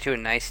 I sent you a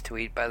nice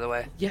tweet, by the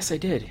way? Yes, I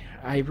did.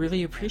 I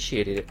really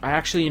appreciated it. I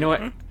actually, you know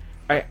what?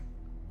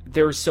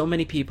 There were so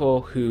many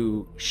people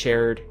who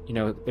shared, you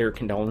know, their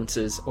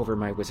condolences over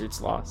my wizard's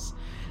loss,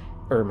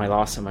 or my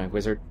loss of my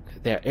wizard.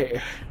 That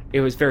it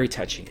was very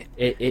touching.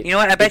 You know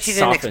what? I bet you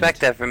didn't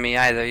expect that from me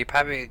either. You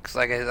probably,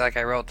 like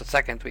I wrote the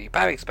second tweet, you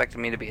probably expected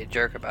me to be a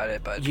jerk about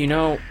it, but... You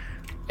know,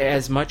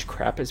 as much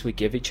crap as we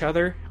give each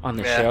other on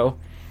the show,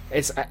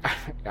 it's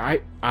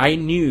I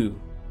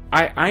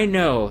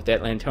know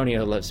that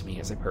Lantonio loves me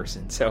as a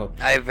person, so...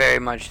 I very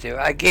much do.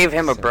 I gave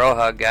him a bro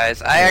hug,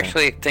 guys. I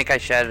actually think I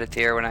shed a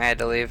tear when I had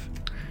to leave.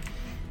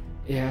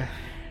 Yeah.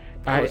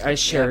 I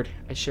shared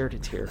a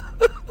tear.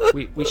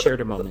 We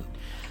shared a moment.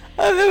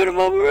 I'm having a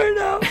moment right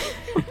now.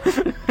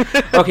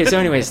 Okay, so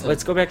anyways,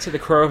 let's go back to the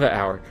Kurova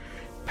Hour,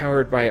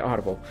 powered by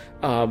Audible.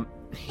 I'm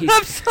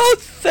so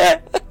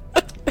sad.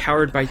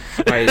 Powered by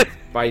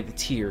the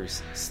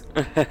tears.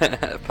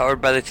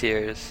 Powered by the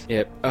tears.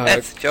 Yep.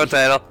 That's the show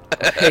title.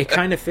 It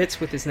kind of fits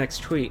with his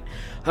next tweet.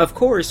 Of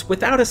course,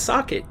 without a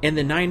socket and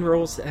the 9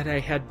 rolls that I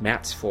had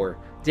mats for.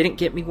 Didn't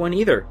get me one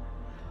either.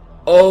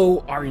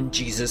 Oh,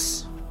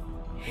 RNGesus.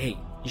 Hey,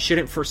 you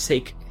shouldn't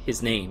forsake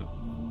his name.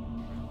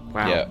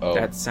 Wow,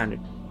 that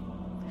sounded...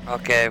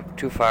 Okay,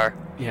 too far.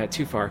 Yeah,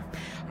 too far.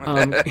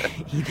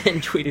 He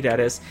then tweeted at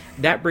us,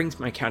 that brings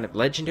my count of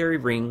legendary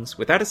rings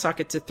without a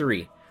socket to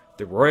 3.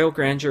 The Royal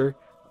Grandeur,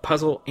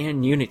 Puzzle,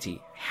 and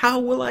Unity. How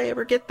will I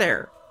ever get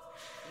there?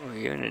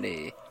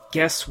 Unity.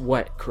 Guess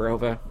what,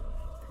 Kurova?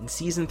 In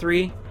Season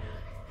 3...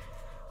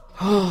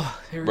 Oh,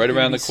 there right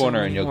around the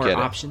corner and you'll get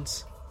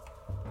options.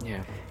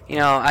 Yeah. You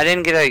know, I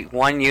didn't get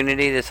one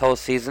Unity this whole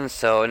season,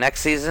 so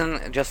next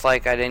season, just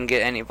like I didn't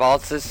get any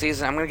Vaults this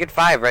season, I'm going to get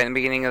 5 right in the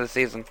beginning of the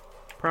season.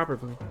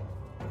 Probably.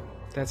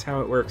 That's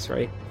how it works,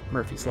 right?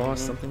 Murphy's Law,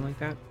 something like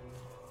that.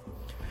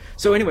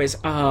 So anyways,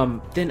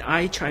 then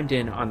I chimed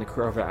in on the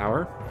Kurova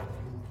Hour,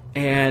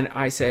 and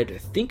I said,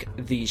 think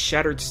the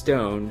Shattered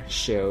Stone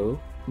show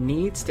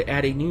needs to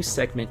add a new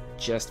segment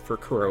just for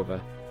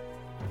Kurova.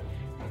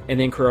 And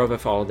then Kurova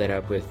followed that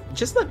up with,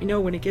 just let me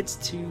know when it gets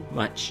too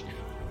much.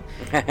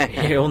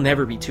 It'll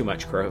never be too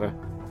much, Kurova.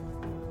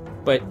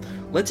 But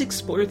let's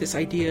explore this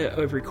idea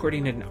of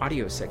recording an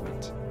audio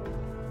segment.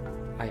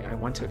 I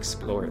want to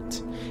explore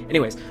it.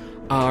 Anyways,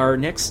 our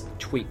next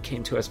tweet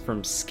came to us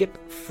from Skip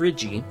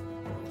Friggy,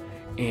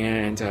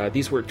 and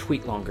these were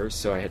tweet longers,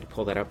 so I had to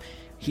pull that up.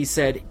 He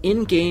said,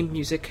 in-game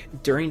music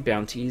during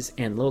bounties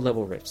and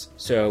low-level rifts.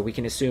 So we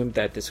can assume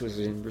that this was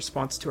in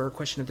response to our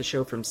question of the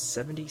show from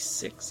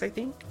 76, I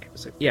think?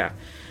 Yeah.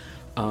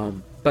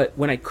 But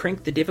when I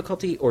crank the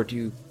difficulty or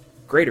do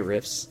greater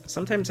riffs,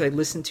 sometimes I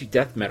listen to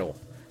death metal,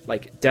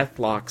 like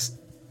Deathlock's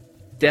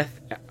Death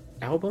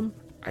Album.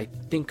 I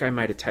think I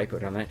might have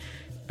typoed on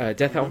that.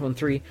 Death Album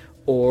 3,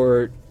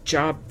 or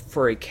Job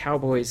for a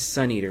Cowboy's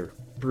Sun Eater,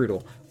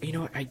 Brutal. You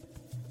know what? I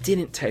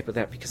didn't typo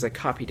that because I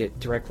copied it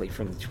directly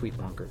from the tweet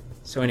longer.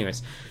 So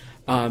anyways,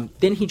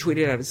 then he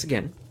tweeted at us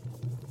again,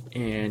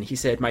 and he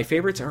said, my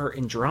favorites are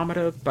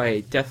Andromeda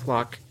by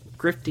Deathlock,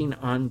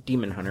 Grifting on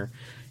Demon Hunter,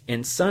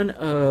 and Son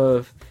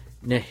of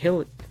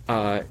Nihil...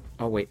 oh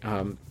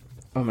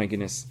my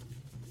goodness.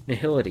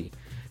 Nihility.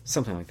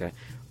 Something like that.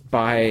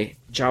 By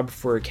Job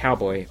for a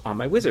Cowboy on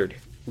my Wizard.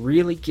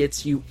 Really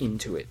gets you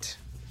into it.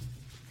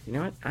 You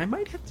know what? I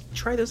might have to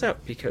try those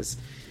out, because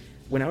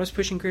when I was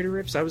pushing Greater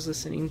Rips, I was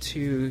listening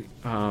to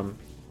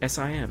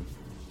SIM.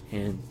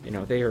 And, you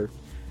know, they are...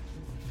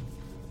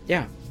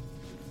 yeah.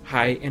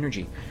 High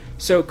energy.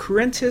 So,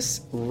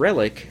 Curentus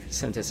Relic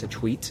sent us a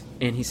tweet,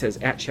 and he says,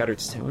 at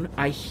Shattered Stone,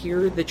 I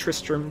hear the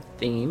Tristram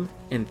theme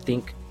and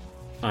think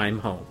I'm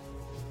home.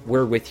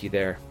 We're with you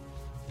there.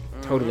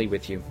 Totally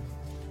with you.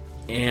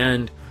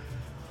 And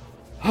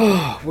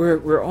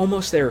we're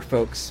almost there,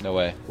 folks. No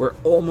way. We're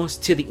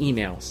almost to the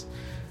emails.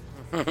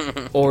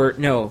 Or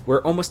no,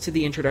 we're almost to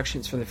the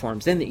introductions from the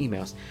forums, then the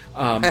emails.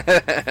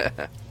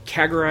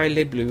 Kagarai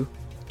Le Bleu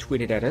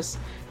tweeted at us,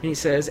 and he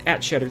says,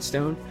 at Shattered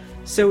Stone,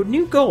 so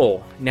new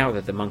goal, now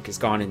that the monk is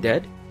gone and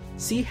dead.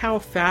 See how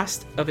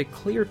fast of a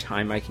clear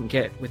time I can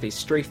get with a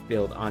strafe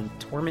build on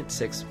Torment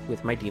 6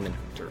 with my Demon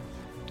Hunter.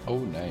 Oh,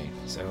 nice.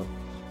 So,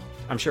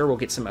 I'm sure we'll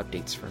get some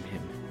updates from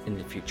him in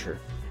the future.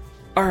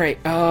 Alright,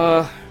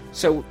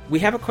 so we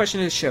have a question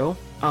of the show.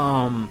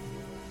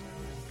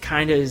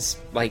 Kind of is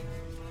like,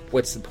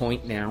 what's the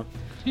point now?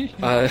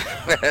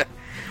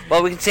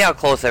 Well, we can see how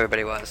close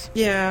everybody was.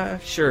 Yeah,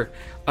 sure.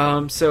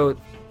 So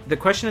the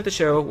question of the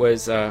show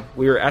was,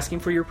 we were asking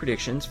for your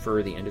predictions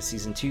for the end of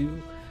Season 2,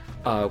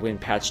 when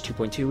patch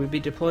 2.2 would be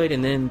deployed,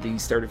 and then the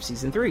start of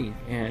Season 3.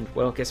 And,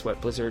 well, guess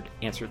what? Blizzard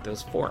answered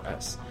those for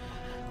us.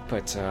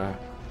 But,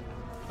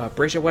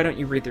 Brescia, why don't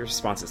you read the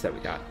responses that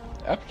we got?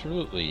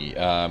 Absolutely.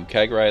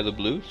 Kagarai the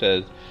Blue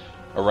says,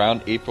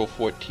 around April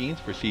 14th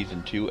for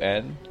Season 2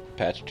 end,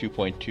 patch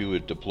 2.2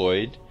 is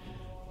deployed,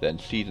 then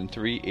Season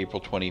 3,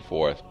 April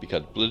 24th,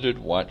 because Blizzard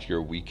wants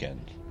your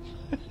weekend.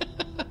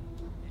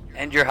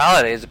 And your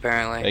holidays,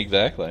 apparently.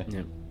 Exactly.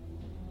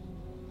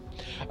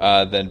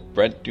 Yeah. Then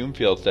Brent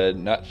Doomfield said,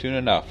 not soon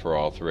enough for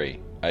all three.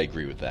 I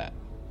agree with that.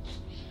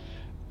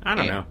 I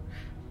don't know.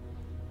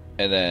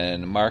 And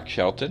then Mark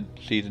Shelton,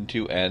 Season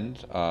 2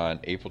 ends on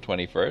April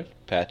 21st,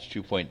 patch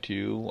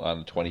 2.2 on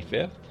the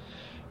 25th,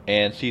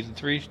 and Season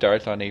 3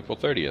 starts on April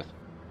 30th.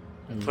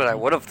 That's what I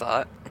would have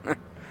thought.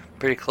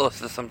 Pretty close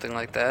to something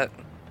like that.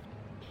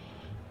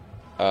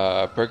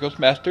 Perkos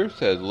Master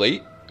says,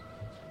 late.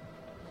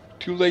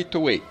 Too late to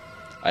wait.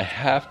 I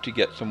have to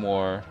get some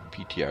more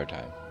PTR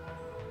time.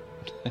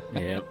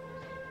 Yep.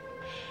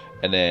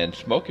 And then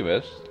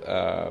Smokimus,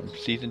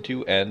 Season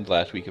 2 ends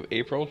last week of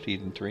April.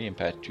 Season 3 and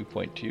patch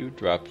 2.2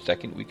 drops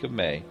second week of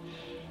May,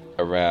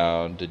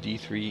 around the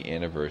D3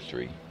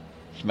 anniversary.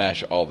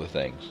 Smash all the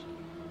things.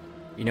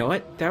 You know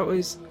what? That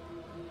was...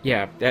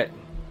 yeah, that...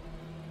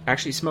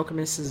 actually,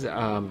 Smokimus's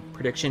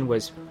prediction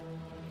was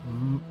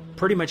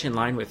pretty much in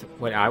line with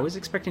what I was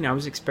expecting. I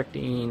was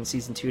expecting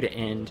Season 2 to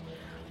end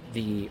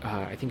the...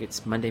 I think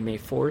it's Monday, May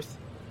 4th,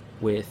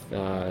 with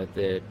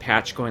the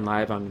patch going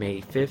live on May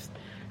 5th.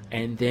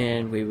 And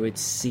then we would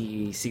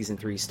see Season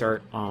 3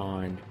 start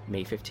on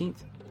May 15th,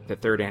 the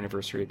third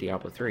anniversary of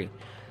Diablo 3.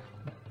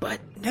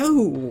 But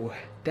no!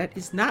 That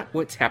is not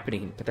what's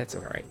happening, but that's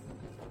alright.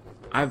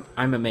 I'm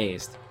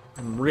amazed.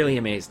 I'm really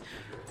amazed.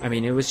 I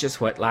mean, it was just,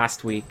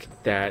 last week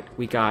that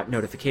we got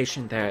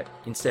notification that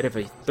instead of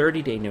a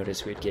 30-day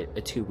notice, we'd get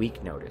a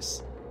 2-week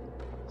notice.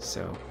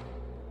 So,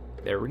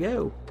 there we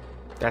go.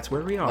 That's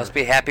where we are. Must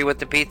be happy with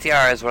the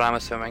PTR is what I'm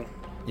assuming.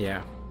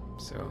 Yeah.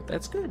 So,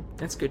 that's good.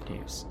 That's good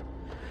news.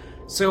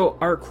 So,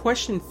 our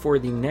question for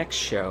the next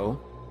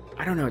show,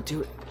 I don't know,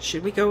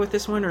 should we go with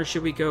this one, or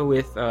should we go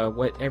with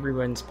what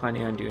everyone's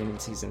planning on doing in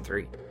Season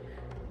 3?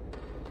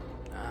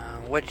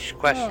 Which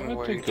question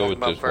were you go talking with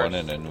about this first? one,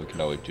 and then we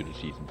can always do the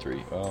Season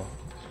 3. Well,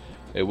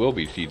 it will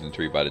be Season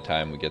 3 by the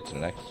time we get to the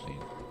next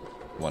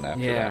one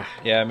after that.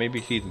 Yeah, maybe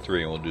Season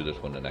 3, and we'll do this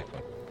one the next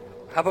one.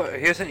 How about,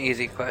 here's an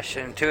easy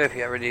question, too, if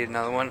you ever need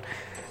another one.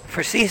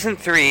 For Season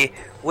 3,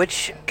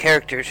 which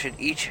character should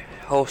each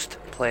host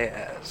play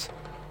as?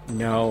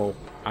 No.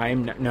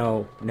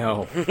 No.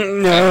 No,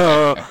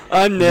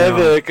 I'm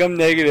Nevik. I'm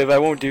negative. I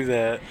won't do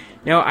that.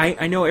 No,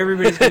 I know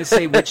everybody's going to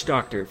say Witch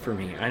Doctor for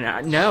me.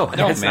 No,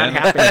 that's man.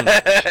 not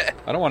happening.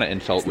 I don't want to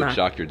insult It's witch not.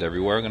 doctors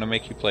everywhere. I'm going to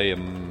make you play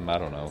him, I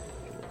don't know,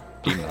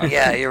 Demon Hunter.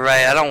 Yeah, you're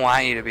right. I don't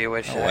want you to be a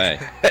witch. No way.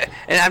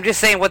 And I'm just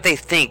saying what they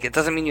think. It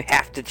doesn't mean you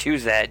have to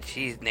choose that.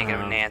 Jeez,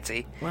 negative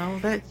Nancy. Well,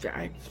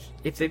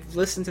 if they've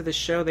listened to the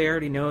show, they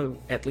already know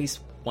at least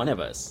one of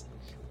us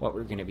what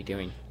we're going to be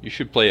doing. You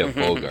should play a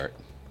Bogart.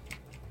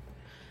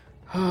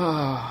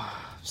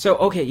 So,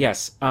 okay,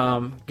 yes.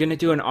 Gonna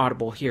do an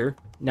audible here.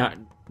 Not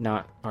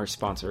not our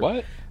sponsor.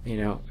 What?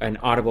 An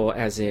audible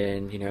as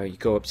in, you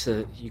go up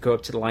to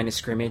the line of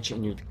scrimmage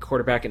and you're the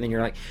quarterback, and then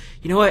you're like,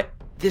 you know what,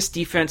 this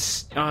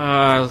defense,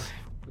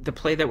 the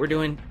play that we're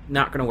doing,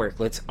 not going to work.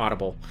 Let's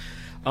audible.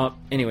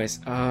 Anyways,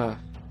 I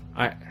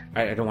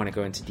don't want to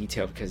go into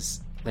detail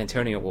because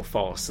Lantonio will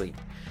fall asleep.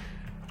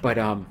 But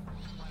I'm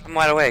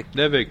wide awake.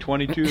 Nevik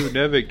 22,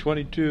 Nevik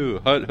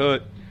 22,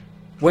 hut.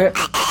 Where?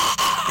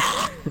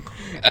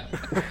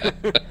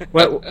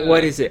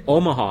 What is it?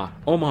 Omaha.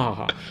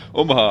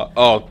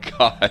 Oh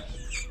God.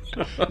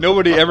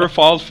 Nobody ever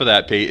falls for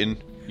that, Peyton.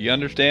 You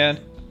understand?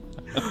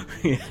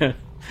 Yeah.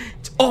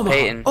 It's Omaha.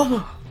 Peyton.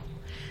 Omaha.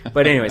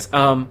 But anyways,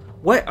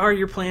 what are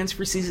your plans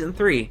for season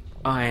 3?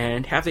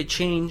 And have they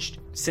changed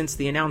since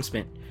the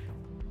announcement?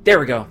 There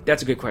we go.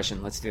 That's a good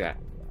question. Let's do that.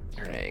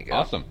 There you go.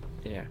 Awesome.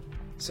 Yeah.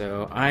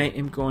 So I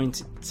am going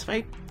to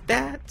type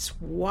that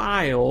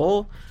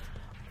while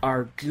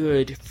our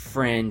good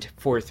friend,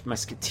 Fourth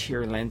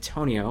Musketeer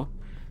Lantonio,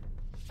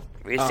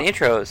 Reads the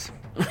intros.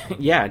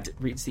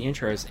 reads the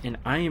intros, and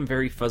I am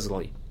very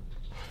fuzzily.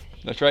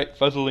 That's right,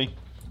 fuzzily.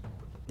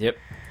 Yep.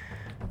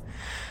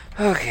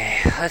 Okay,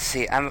 let's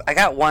see. I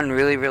got one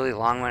really, really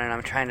long one, and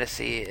I'm trying to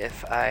see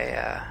if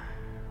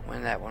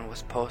when that one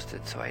was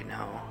posted, so I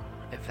know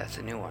if that's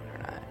a new one or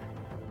not.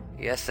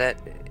 Yes, that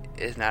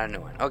is not a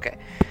new one. Okay.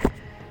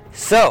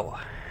 So,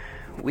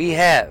 we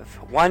have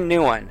one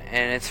new one,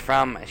 and it's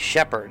from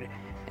Shepard.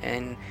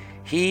 And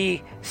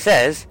he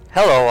says,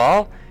 "Hello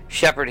all,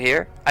 Shepard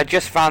here. I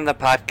just found the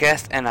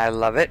podcast, and I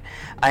love it.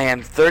 I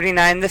am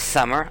 39 this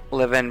summer,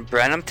 live in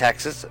Brenham,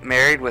 Texas,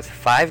 married with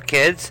 5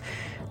 kids.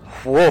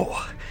 Whoa.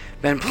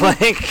 Been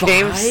playing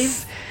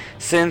games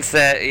since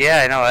that.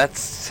 Yeah, I know,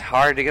 that's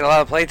hard to get a lot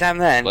of playtime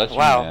then. Bless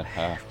wow. you,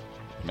 man.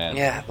 Man.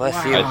 Yeah, bless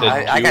Wow. you.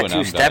 I got 2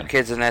 I'm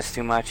stepkids, and that's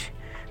too much.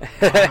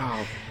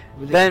 Wow.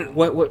 Then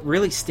what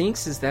really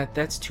stinks is that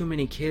that's too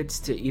many kids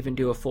to even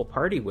do a full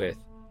party with.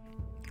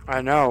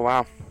 I know,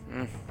 wow.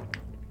 Mm.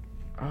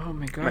 Oh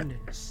my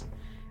goodness.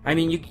 I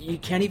mean, you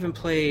can't even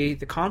play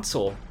the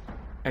console.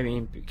 I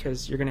mean,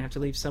 because you're going to have to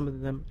leave some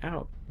of them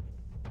out.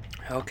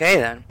 Okay,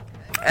 then.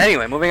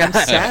 Anyway, moving on.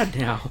 I'm sad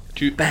now.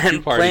 Two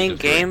Been parties playing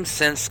this week. games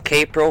since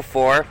K-Pro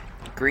 4.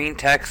 Green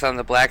text on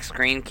the black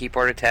screen,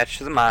 keyboard attached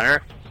to the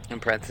monitor, in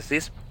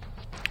parentheses.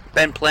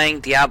 Been playing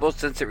Diablo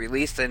since it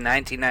released in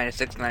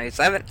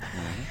 1996-97.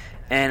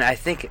 And I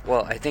think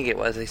it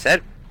was, he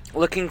said.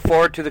 Looking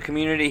forward to the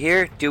community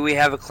here. Do we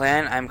have a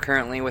clan? I'm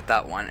currently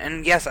without one.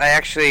 And yes, I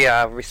actually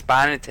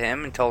responded to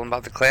him and told him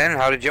about the clan and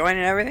how to join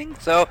and everything.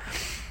 So,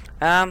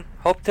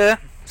 hope to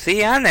see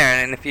you on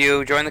there. And if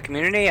you join the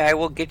community, I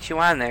will get you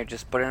on there.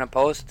 Just put in a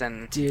post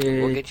and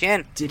we'll get you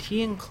in. Did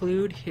he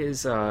include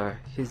his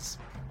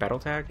battle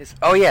tag? His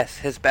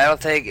battle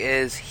tag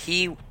is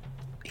he10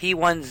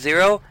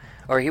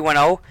 or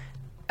he10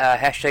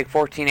 hashtag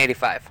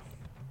 1485.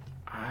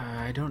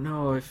 I don't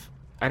know.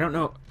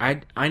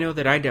 I know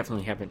that I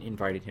definitely haven't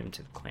invited him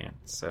to the clan.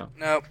 So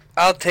Nope.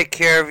 I'll take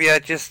care of you.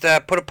 Just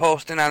put a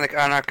post in on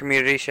our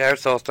community, Shattered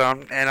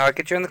Soulstone, and I'll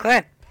get you in the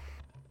clan.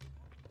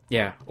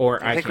 yeah,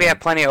 or I think we have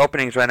plenty of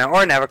openings right now,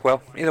 or Nevik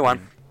will, either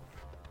one,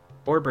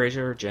 or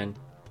Brazier or Jen.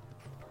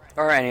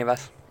 or any of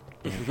us.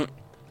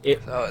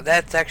 It So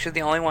that's actually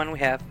the only one we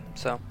have.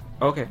 So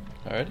okay.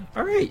 Alrighty.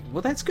 All right.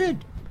 Well, that's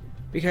good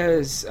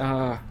because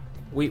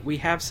we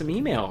have some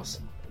emails,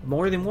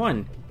 more than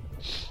one.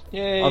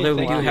 Yay! Although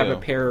we thank do you. have a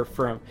pair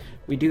from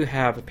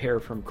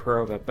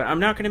Kurova, but I'm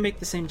not going to make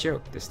the same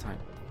joke this time.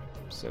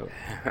 So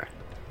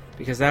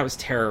because that was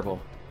terrible.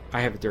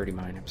 I have a dirty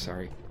mind. I'm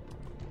sorry.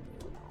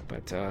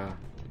 But A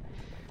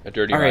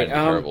dirty all mind right, is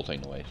a terrible thing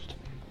to waste.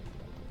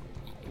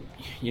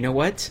 you know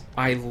what?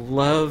 I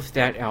love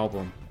that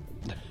album.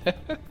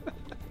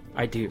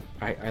 I do.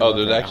 I Oh, love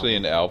there's that actually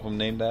album. an album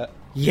named that?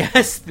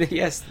 Yes. The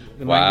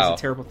mind Wow. is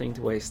a terrible thing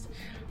to waste.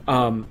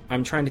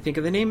 I'm trying to think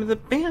of the name of the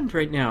band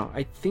right now.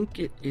 I think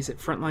is it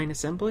Frontline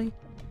Assembly?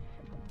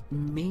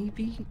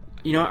 Maybe.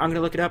 You know what? I'm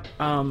gonna look it up.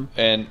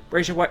 And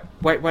Rachel,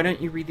 why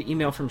don't you read the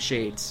email from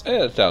Shades?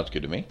 that sounds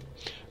good to me.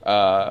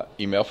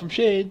 Email from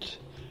Shades.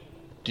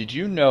 Did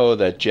you know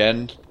that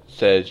Jen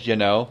says,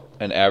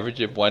 an average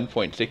of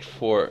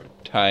 1.64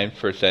 times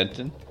per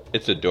sentence?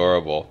 It's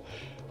adorable.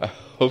 I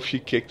hope she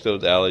kicks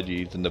those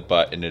allergies in the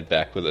butt and is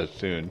back with us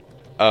soon.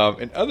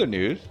 In other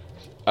news,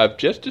 I've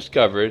just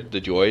discovered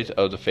the joys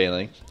of the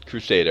Phalanx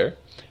Crusader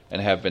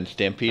and have been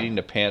stampeding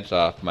the pants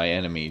off my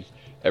enemies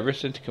ever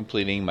since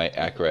completing my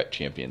Akarat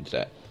champion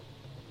set.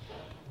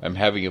 I'm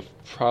having a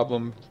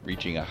problem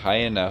reaching a high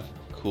enough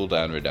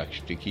cooldown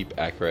reduction to keep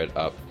Akarat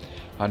up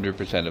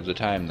 100% of the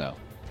time though.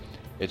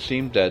 It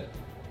seems that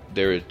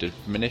there is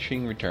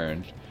diminishing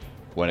returns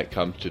when it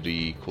comes to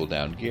the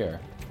cooldown gear.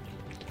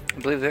 I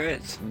believe there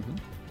is.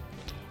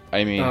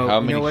 I mean, Oh, how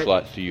you know many what?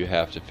 slots do you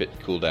have to fit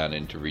cooldown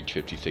in to reach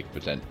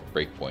 56%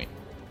 breakpoint?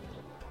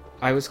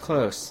 I was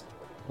close.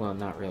 Well,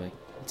 not really.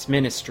 It's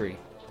Ministry,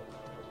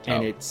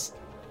 and Oh. it's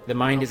the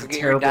mind Don't is a forget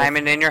your terrible.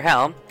 diamond in your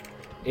helm.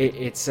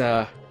 It's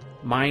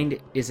mind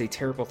is a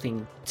terrible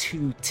thing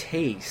to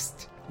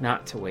taste,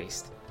 not to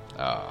waste.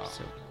 Ah.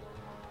 So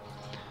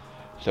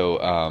So,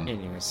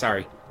 Anyway,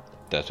 sorry.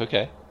 that's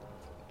okay.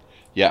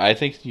 Yeah, I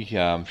think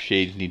the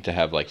shades need to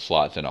have like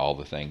slots in all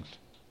the things.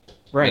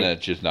 Right. And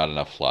that's just not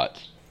enough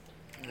slots.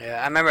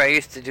 Yeah, I remember I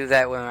used to do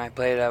that when I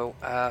played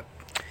a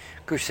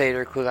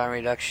Crusader cooldown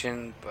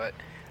reduction, but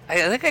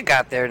I think I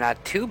got there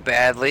not too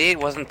badly. It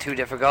wasn't too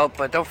difficult,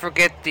 but don't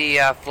forget the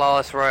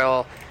Flawless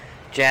Royal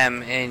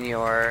gem in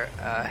your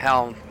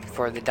helm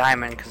for the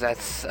diamond, because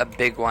that's a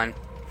big one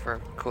for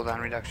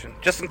cooldown reduction,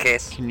 just in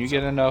case. Can you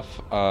get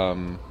enough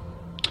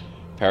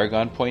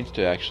Paragon points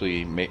to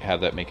actually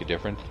have that make a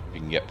difference? You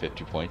can get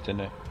 50 points in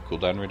a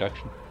cooldown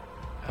reduction.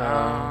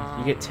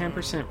 You get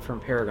 10% from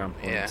Paragon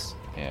points.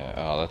 Yeah.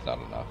 Oh, that's not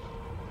enough.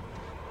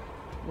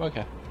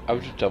 Okay. I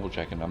was just double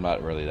checking. I'm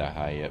not really that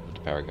high yet with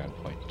the Paragon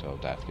points, so I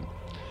was asking.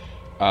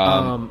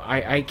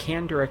 I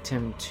can direct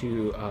him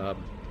to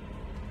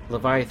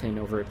Leviathan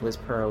over at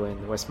Blizz Pro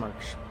and the West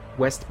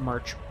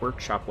March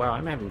Workshop. Wow,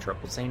 I'm having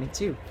trouble saying it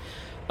too.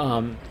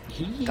 Tongue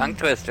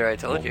twister, I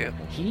told you.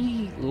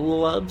 He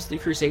loves the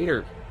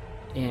Crusader,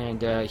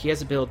 and he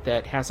has a build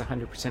that has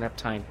 100%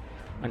 uptime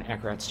on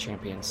Akarat's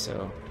champions.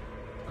 So,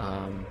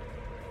 I'll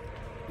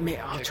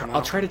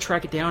try to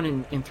track it down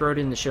and throw it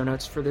in the show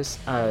notes for this.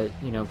 Go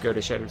to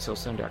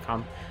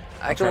shatteredsoulstone.com.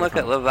 I can look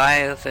at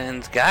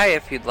Leviathan's guy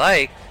if you'd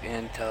like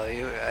and tell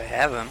you I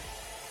have him.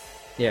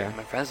 Yeah. On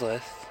my friends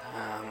list.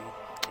 I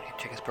can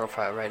check his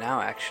profile right now,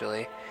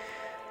 actually.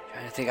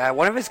 Trying to think.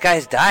 One of his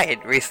guys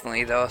died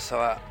recently, though,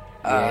 so...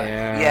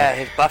 yeah,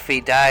 his Buffy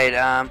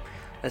died.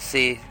 Let's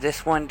see.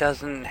 This one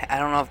doesn't... I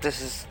don't know if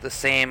this is the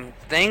same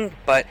thing,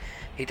 but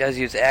he does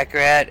use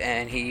Akarat,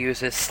 and he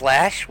uses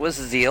Slash with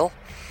Zeal.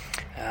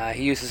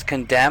 He uses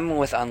Condemn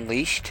with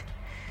Unleashed.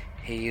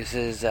 He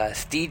uses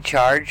Steed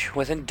Charge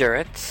with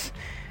Endurance.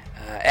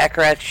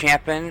 Akarat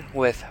Champion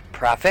with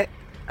Prophet.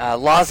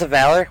 Laws of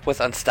Valor with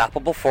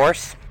Unstoppable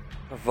Force.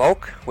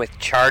 Evoke with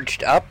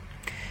Charged Up.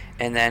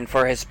 And then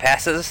for his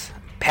passives,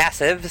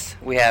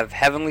 we have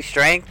Heavenly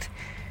Strength,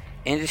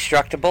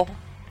 Indestructible,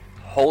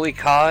 Holy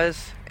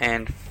Cause,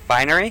 and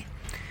Finery.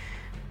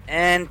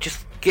 And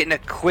just getting a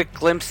quick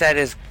glimpse at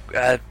his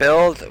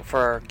build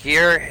for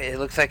gear, it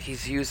looks like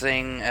he's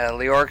using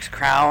Leoric's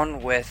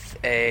Crown with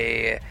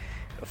a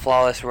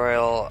Flawless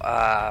Royal,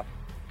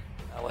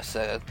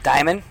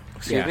 Diamond,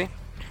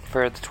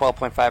 for the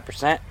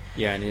 12.5%.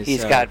 Yeah, and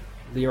he's got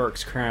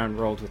Leoric's Crown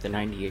rolled with a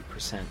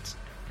 98%.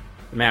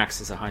 The max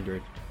is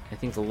 100. I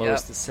think the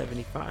lowest is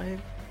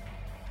 75.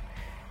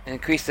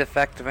 Increased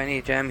effect of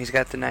any gem. He's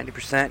got the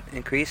 90%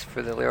 increase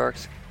for the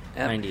Leoric's.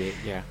 Yep. 98,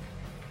 yeah.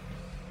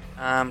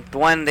 The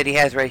one that he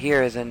has right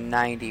here is a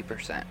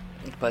 90%.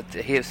 But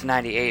he was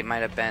 98, might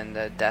have been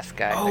the death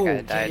guy. Oh, the guy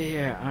that died.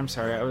 yeah. I'm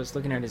sorry. I was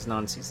looking at his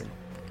non-season.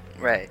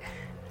 Right.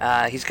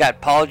 He's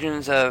got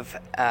Pauldrons of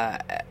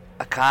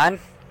Akan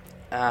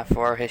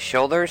for his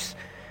shoulders.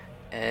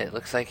 It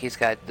looks like he's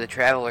got the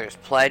Traveler's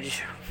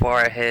Pledge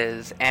for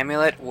his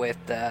amulet with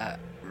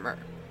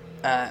Marine?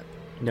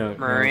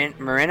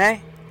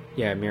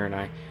 Yeah,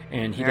 Miranai.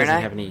 And he Miranai?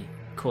 doesn't have any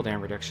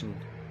cooldown reduction.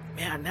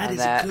 Man, that is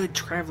a good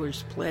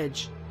Traveler's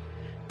Pledge.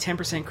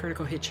 10%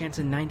 critical hit chance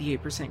and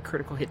 98%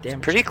 critical hit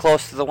damage. Pretty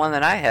close to the one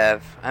that I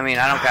have. I mean,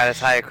 I don't got as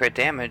high a crit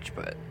damage,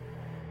 but...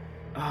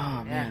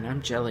 Oh, man,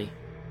 I'm jelly.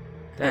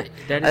 That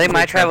I think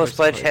my Traveler's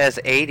Pledge has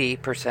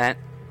 80%.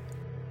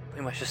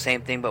 Pretty much the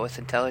same thing, but with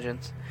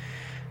intelligence.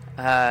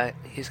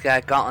 He's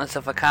got Gauntlets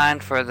of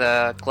Akan for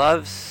the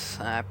gloves,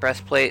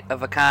 Breastplate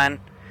of Akan.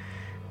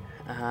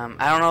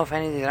 I don't know if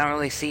anything, I don't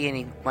really see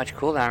any much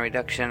cooldown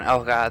reduction.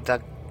 Oh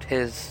god,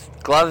 his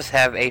gloves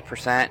have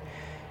 8%,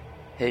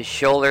 his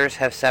shoulders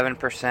have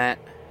 7%,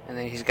 and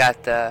then he's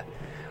got the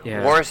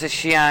Wars of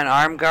Xi'an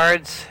arm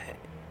guards,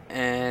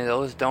 and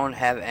those don't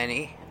have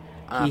any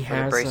for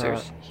the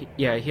bracers.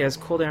 He has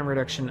cooldown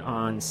reduction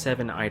on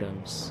 7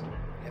 items.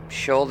 Yep,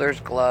 shoulders,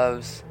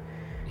 gloves,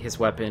 his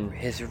weapon,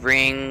 his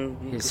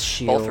ring, his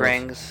shield, both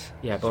rings,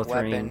 both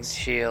weapon, rings,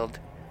 shield,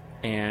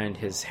 and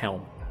his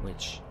helm,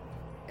 which...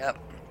 Yep.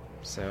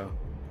 So,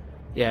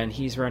 and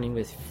he's running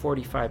with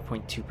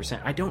 45.2%.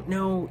 I don't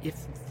know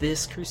if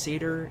this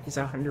Crusader is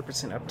 100%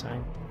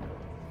 uptime.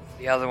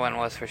 The other one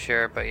was for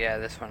sure, but yeah,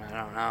 this one I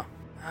don't know.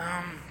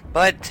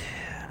 But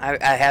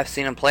I have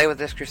seen him play with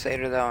this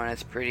Crusader though, and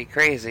it's pretty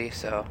crazy.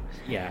 So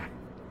yeah,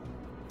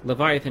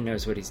 Leviathan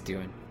knows what he's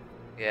doing.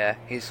 Yeah,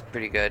 he's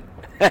pretty good.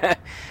 I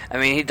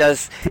mean, he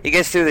gets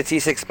through the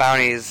T6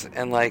 bounties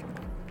in like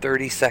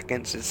 30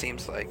 seconds. It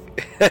seems like.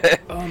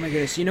 Oh my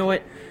goodness! You know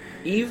what?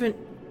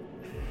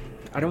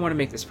 I don't want to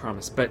make this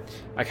promise, but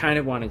I kind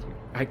of want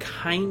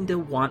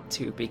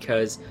to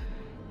because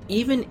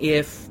even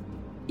if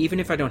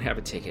I don't have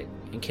a ticket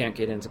and can't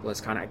get into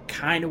BlizzCon, I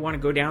kind of want to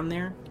go down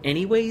there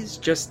anyways,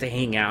 just to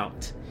hang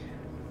out.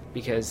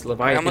 Because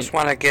Leviathan... I almost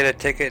want to get a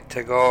ticket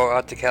to go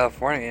out to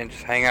California and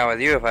just hang out with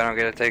you if I don't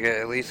get a ticket.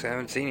 At least I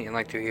haven't seen you in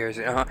like 2 years,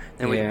 you know?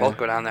 Then we can both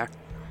go down there.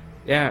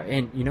 Yeah,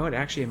 and you know what?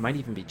 Actually, it might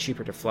even be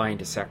cheaper to fly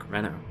into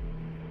Sacramento.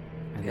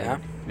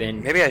 And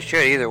then maybe I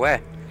should either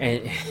way.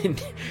 And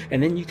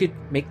then you could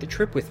make the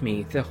trip with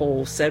me, the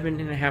whole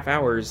 7.5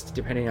 hours,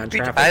 depending on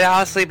traffic. I'd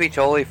honestly be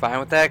totally fine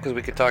with that, because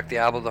we could talk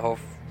Diablo the whole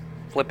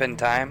flipping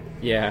time.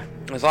 Yeah.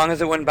 As long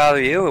as it wouldn't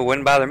bother you, it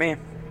wouldn't bother me.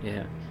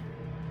 Yeah.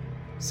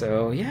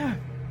 So, yeah.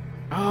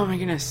 Oh my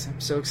goodness, I'm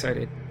so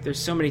excited. There's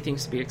so many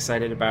things to be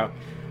excited about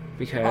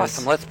because...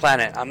 Awesome, let's plan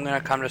it. I'm going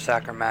to come to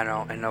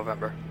Sacramento in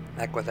November.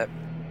 Heck with it.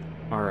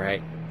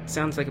 Alright.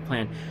 Sounds like a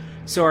plan.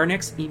 So our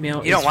next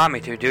email You don't want me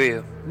to, do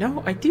you?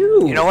 No, I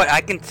do! You know what?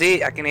 I can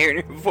hear it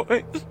in your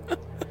voice.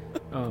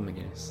 Oh my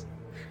goodness.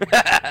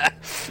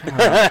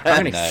 I'm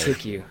gonna Nice.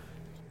 kick you.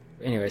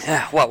 Anyways.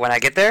 What, when I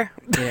get there?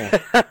 Yeah.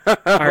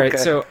 Alright, Okay.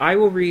 so I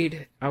will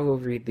read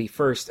the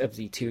first of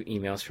the 2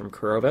 emails from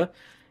Kurova.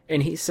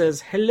 And he says,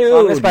 As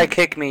hello. long as by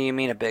kick me, you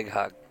mean a big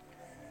hug.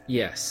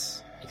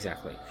 Yes,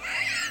 exactly.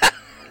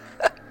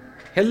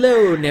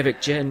 Hello, Nevik,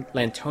 Jen,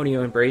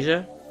 Lantonio, and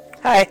Brazia.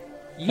 Hi.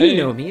 You Hey.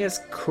 know me as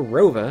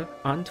Kurova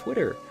on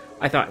Twitter.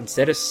 I thought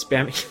instead of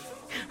spamming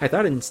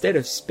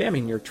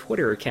your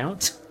Twitter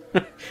account.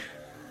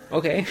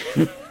 Okay.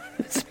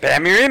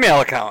 Spam your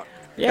email account.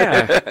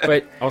 Yeah,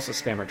 but also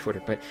spam our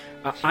Twitter. But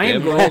I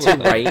am Spam going to all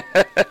the write.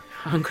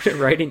 I'm going to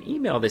write an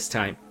email this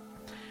time.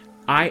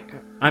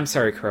 I'm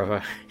sorry,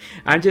 Kurova.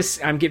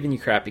 I'm giving you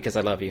crap because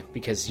I love you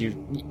because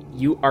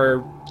you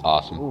are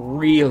Awesome.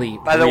 really.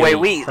 By the way,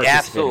 really we participating.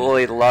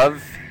 absolutely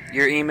love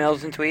your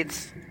emails and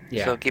tweets.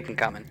 Yeah. So keep them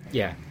coming.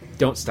 Yeah,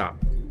 don't stop.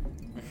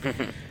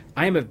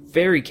 I am a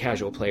very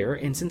casual player,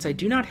 and since I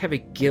do not have a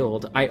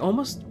guild, I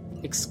almost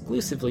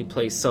exclusively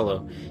play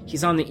solo.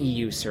 He's on the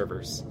EU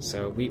servers,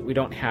 so we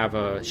don't have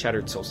a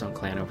Shattered Soulstone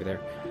clan over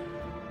there.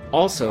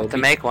 Also, To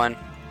make one.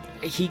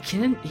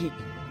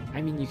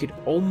 I mean, you could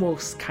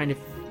almost kind of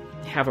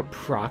have a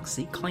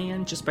proxy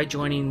clan just by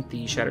joining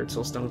the Shattered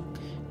Soulstone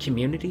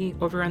community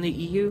over on the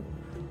EU,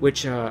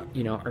 which, our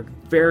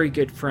very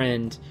good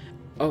friend,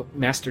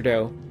 Master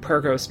Doe,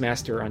 Pergos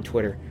Master on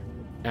Twitter.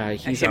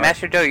 He's Actually,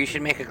 Master Doe, you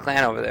should make a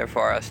clan over there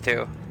for us,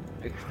 too.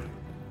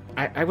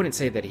 I wouldn't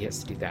say that he has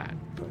to do that,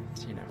 but,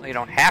 Well, you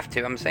don't have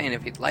to. I'm saying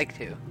if you'd like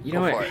to. You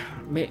Go know for what?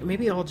 it.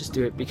 Maybe I'll just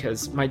do it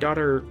because my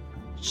daughter,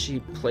 she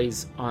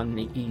plays on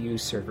the EU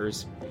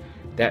servers.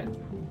 That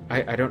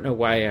I don't know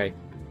why I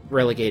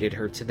relegated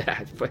her to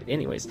that, but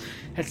anyways,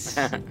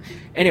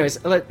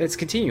 let's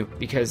continue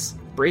because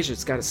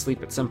Brazia's got to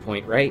sleep at some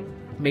point, right?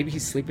 Maybe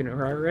he's sleeping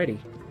already.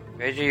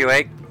 Reggie, you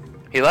awake?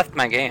 He left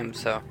my game,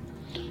 so.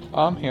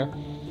 I'm here.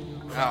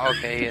 Oh,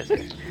 okay, he is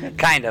here.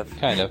 Kind of.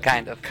 Kind of.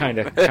 Kind of.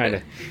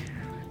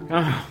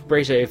 Oh,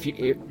 Brazia, if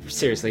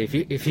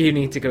you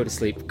need to go to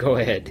sleep, go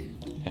ahead.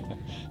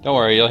 Don't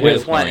worry, you'll hear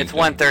It's this one. morning. It's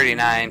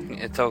 1:39.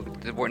 It's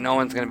no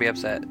one's gonna be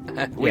upset.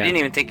 We Yeah. didn't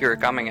even think you were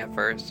coming at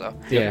first, so.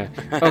 Yeah.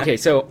 Okay,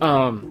 so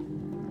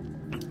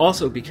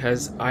also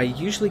because I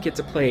usually get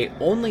to play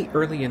only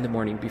early in the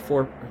morning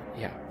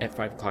at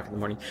 5 o'clock in the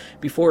morning,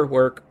 before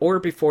work or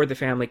before the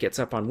family gets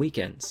up on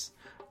weekends.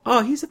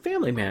 Oh, he's a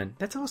family man.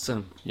 That's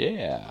awesome.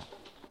 Yeah.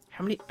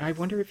 How many? I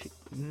wonder if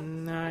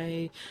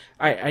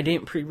I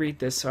didn't pre-read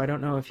this, so I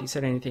don't know if he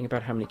said anything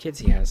about how many kids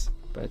he has.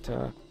 But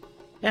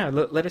yeah,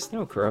 let us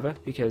know, Kurova,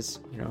 because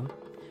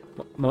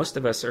most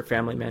of us are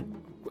family men.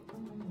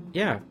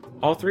 Yeah,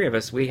 all 3 of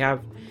us we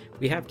have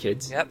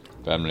kids. Yep.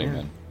 Family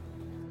Yeah.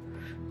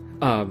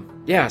 man.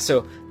 Yeah,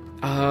 so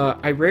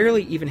I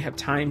rarely even have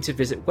time to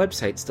visit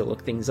websites to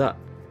look things up.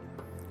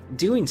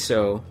 Doing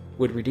so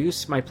would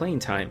reduce my playing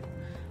time.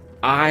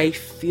 I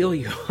feel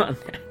you on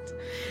that.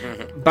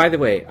 By the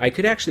way, I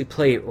could actually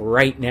play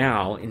right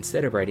now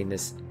instead of writing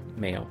this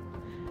mail.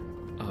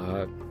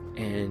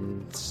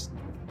 And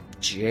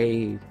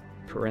J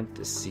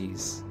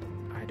parentheses,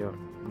 I don't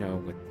know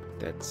what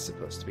that's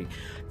supposed to be.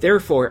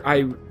 Therefore,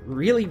 I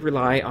really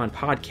rely on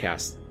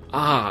podcasts.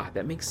 Ah,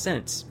 that makes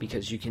sense,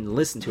 because you can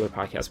listen to a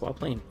podcast while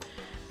playing.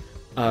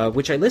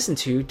 Which I listen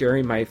to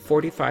during my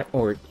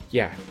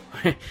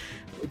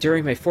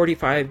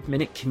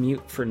 45-minute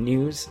commute for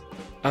news,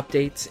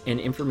 updates, and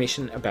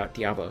information about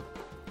Diablo.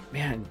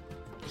 Man,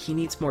 he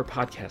needs more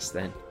podcasts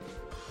then.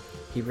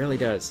 He really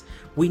does.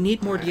 We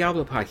need more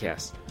Diablo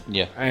podcasts.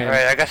 Yeah. All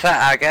right. I guess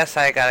I gotta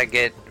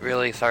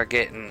start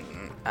getting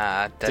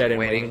Dead Dead and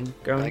Waiting Waiting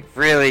going? Like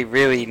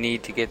really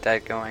need to get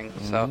that going.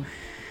 So.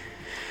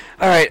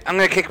 All right, I'm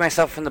gonna kick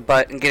myself in the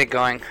butt and get it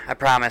going. I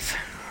promise.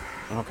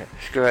 Okay.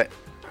 Screw it.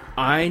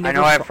 I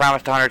know I've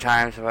promised 100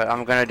 times, but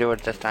I'm gonna do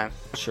it this time.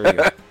 Sure you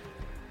are.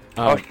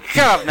 Oh,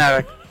 shut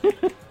up,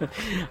 Nevik.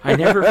 I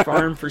never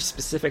farm for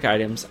specific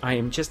items. I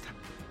am just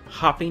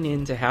hopping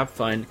in to have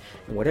fun,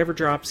 and whatever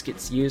drops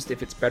gets used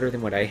if it's better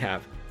than what I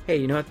have. Hey,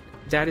 you know what?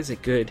 That is a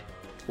good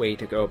way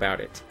to go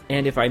about it.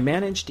 And if I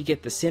manage to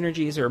get the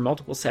synergies or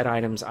multiple set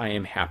items, I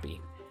am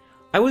happy.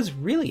 I was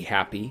really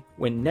happy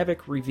when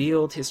Nevik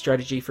revealed his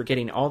strategy for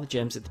getting all the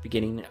gems at the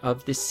beginning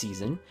of this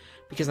season,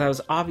 because I was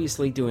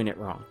obviously doing it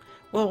wrong.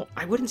 Well,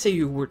 I wouldn't say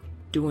you were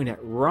doing it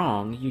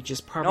wrong, you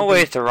just probably... No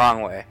way it's the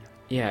wrong way.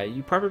 Yeah,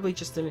 you probably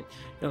just didn't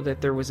know that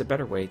there was a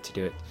better way to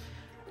do it.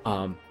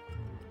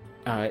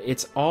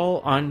 It's all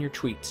on your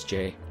tweets,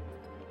 Jay.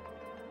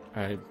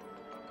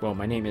 Well,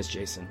 my name is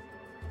Jason,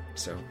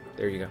 so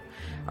there you go.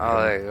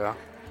 Oh, there you go.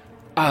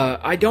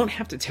 I don't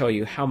have to tell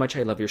you how much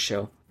I love your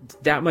show.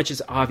 That much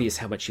is obvious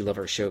how much you love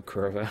our show,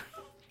 Kurova.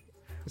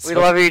 We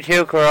love you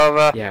too,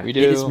 Kurova. Yeah, We it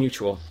is do.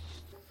 mutual.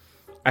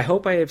 I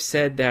hope I have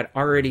said that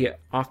already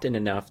often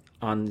enough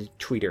on the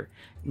Twitter.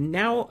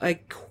 Now a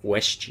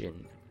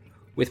question.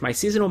 With my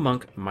seasonal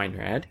monk,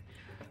 Meinrad,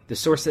 the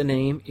source of the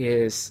name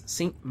is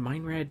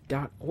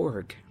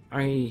stmeinrad.org.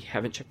 I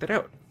haven't checked that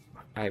out.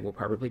 I will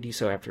probably do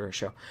so after our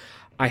show.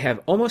 I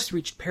have almost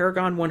reached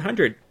Paragon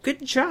 100.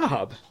 Good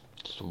job!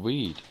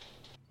 Sweet.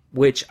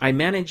 Which I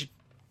managed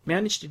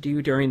to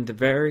do during the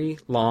very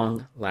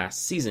long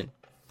last season.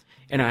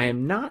 And I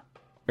am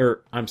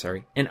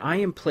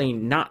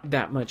playing not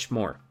that much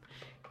more.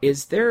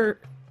 Is there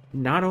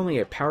not only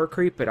a power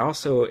creep, but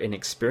also an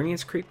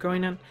experience creep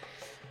going on?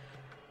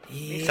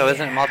 So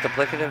isn't it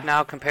multiplicative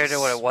now compared to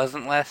what it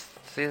wasn't last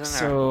season?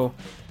 So,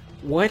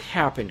 what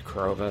happened,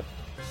 Kurova,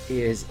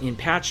 is in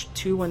patch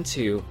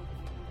 2.12,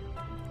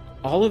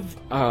 all of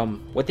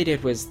what they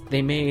did was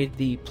they made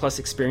the plus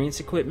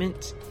experience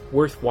equipment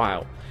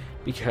worthwhile,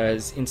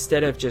 because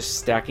instead of just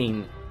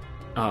stacking,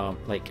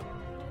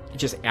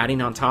 just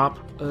adding on top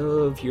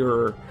of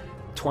your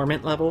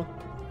torment level,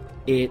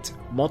 it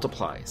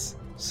multiplies.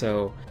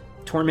 So,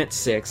 Torment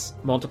 6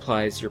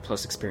 multiplies your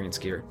plus experience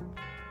gear.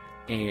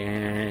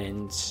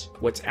 And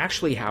what's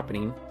actually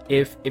happening,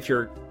 if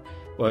you're,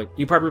 well,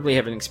 you probably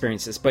haven't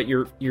experienced this, but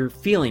you're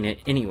feeling it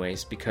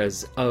anyways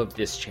because of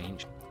this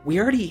change. We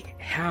already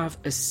have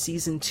a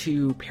Season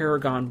 2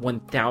 Paragon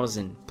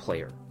 1000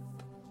 player.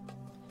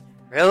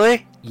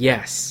 Really?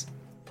 Yes.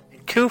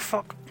 2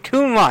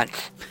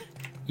 months.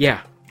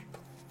 Yeah.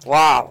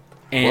 Wow.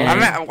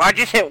 And I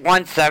just hit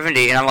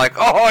 170, and I'm like,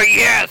 oh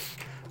yes.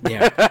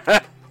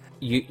 yeah.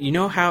 You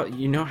know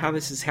how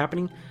this is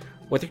happening?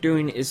 What they're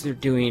doing is they're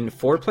doing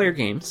 4-player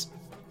games,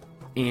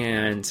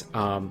 and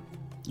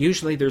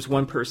usually there's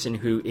one person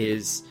who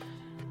is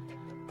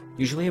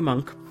usually a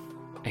monk.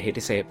 I hate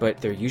to say it,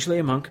 but they're usually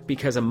a monk,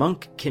 because a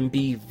monk can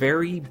be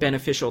very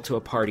beneficial to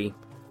a party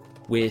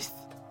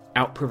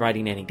without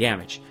providing any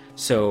damage.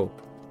 So,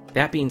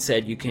 that being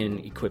said, you can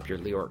equip your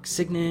Leoric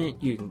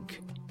Signet, you can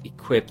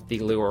equip the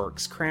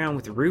Leoric's Crown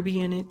with a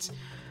ruby in it,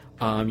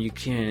 you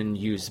can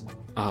use,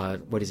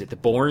 the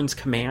Born's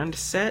Command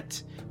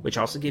set, which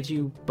also gives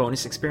you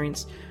bonus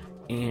experience.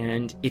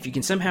 And if you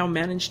can somehow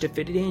manage to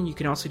fit it in, you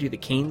can also do the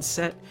Cain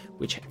set,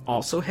 which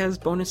also has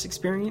bonus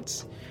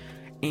experience.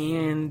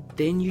 And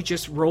then you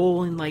just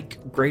roll in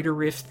Greater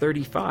Rift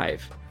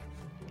 35.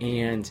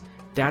 And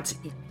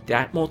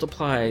that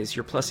multiplies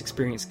your plus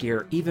experience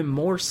gear even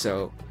more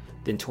so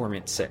than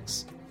Torment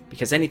 6.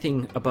 Because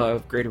anything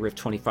above Greater Rift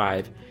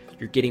 25,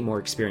 you're getting more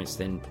experience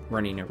than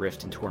running a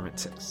Rift in Torment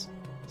 6.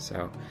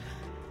 So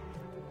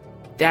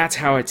that's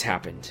how it's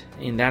happened,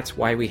 and that's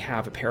why we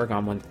have a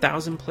Paragon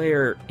 1000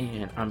 player.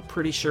 And I'm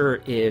pretty sure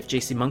if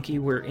JC Monkey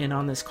were in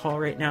on this call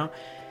right now,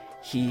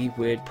 he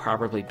would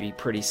probably be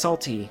pretty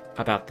salty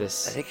about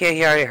this. I think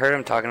he already heard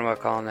him talking about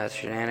calling that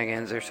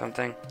shenanigans or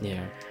something.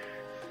 Yeah.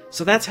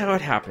 So that's how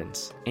it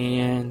happens,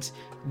 and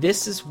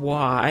this is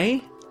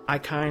why I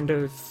kind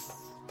of,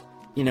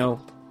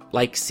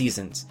 like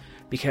seasons,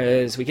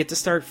 because we get to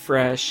start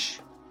fresh.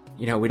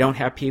 We don't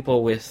have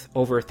people with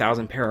over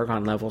 1,000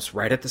 Paragon levels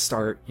right at the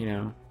start,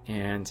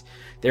 and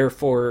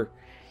therefore,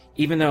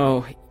 even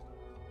though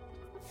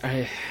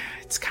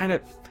it's kind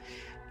of,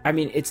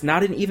 it's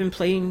not an even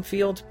playing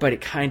field, but it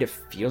kind of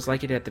feels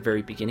like it at the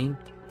very beginning.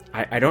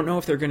 I don't know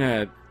if they're going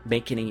to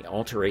make any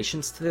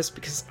alterations to this,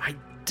 because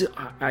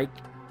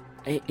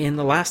in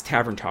the last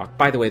Tavern Talk,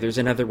 by the way, there's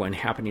another one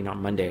happening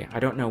on Monday.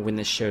 I don't know when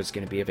this show is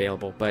going to be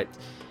available, but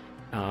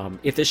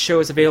if this show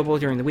is available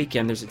during the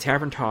weekend, there's a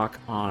Tavern Talk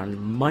on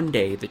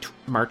Monday,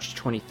 March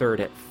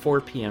 23rd at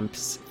 4 p.m.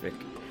 Pacific.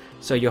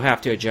 So you'll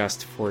have to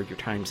adjust for your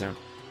time zone.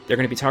 They're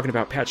going to be talking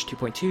about patch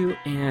 2.2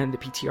 and the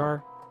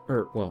PTR,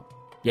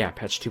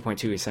 patch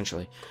 2.2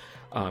 essentially.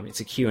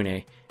 It's a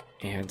Q&A.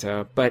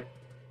 But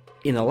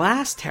in the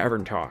last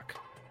Tavern Talk,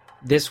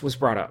 this was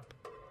brought up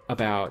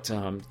about,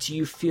 do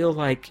you feel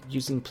like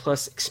using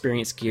plus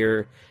experience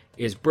gear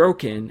is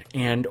broken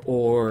and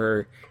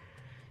or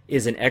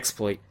is an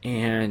exploit?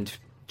 And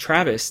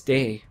Travis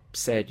Day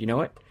said, you know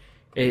what,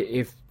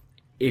 if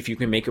you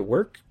can make it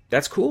work,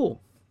 that's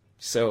cool.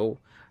 So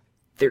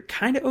they're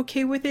kind of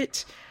okay with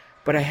it,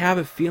 but I have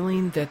a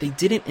feeling that they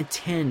didn't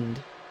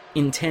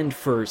intend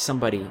for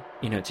somebody,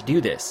 to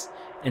do this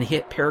and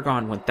hit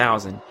Paragon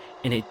 1000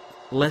 in a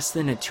less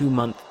than a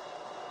 2-month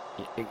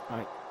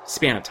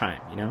span of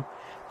time.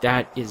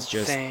 That is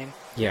just insane.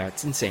 Yeah,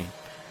 it's insane.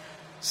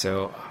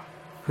 So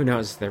who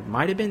knows? There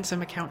might have been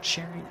some account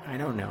sharing. I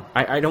don't know.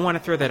 I don't want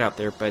to throw that out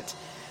there, but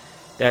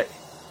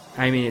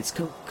it's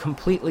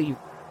completely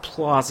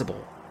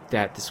plausible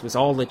that this was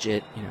all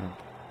legit.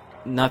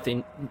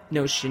 Nothing,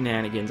 no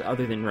shenanigans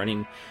other than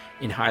running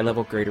in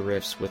high-level Greater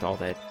Rifts with all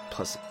that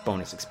plus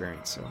bonus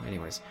experience. So,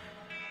 anyways,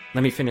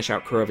 let me finish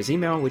out Kurova's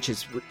email, which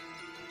is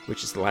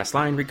the last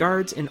line.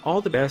 Regards and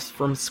all the best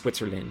from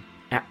Switzerland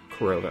at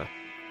Kurova.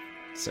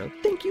 So,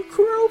 thank you,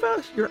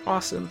 Kurova. You're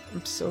awesome.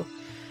 I'm so.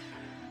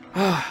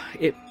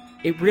 It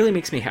really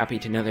makes me happy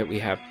to know that we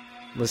have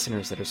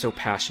listeners that are so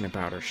passionate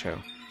about our show,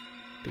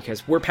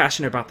 because we're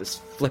passionate about this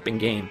flipping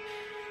game,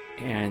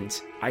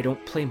 and I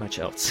don't play much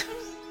else.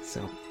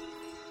 So,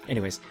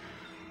 anyways,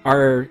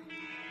 our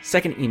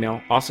second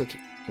email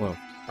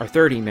our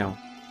third email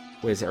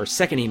was our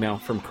second email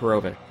from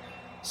Kurova.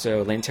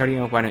 So,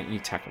 Lantonio, why don't you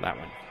tackle that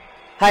one?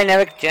 Hi,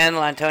 Nevik, Jen,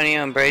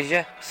 Lantonio, and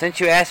Brazia.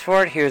 Since you asked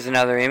for it, here's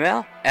another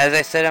email. As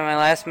I said in my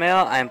last mail,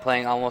 I am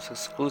playing almost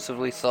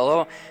exclusively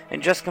solo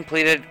and just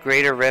completed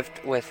Greater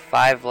Rift with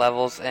 5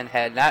 levels and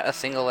had not a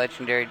single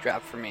legendary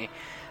drop for me.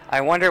 I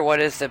wonder what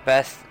is the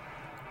best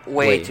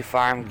way to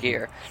farm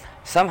gear.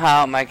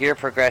 Somehow, my gear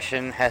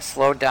progression has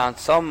slowed down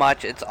so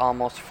much it's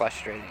almost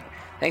frustrating.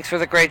 Thanks for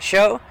the great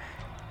show.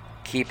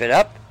 Keep it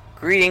up.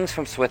 Greetings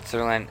from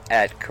Switzerland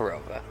at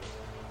Kurova.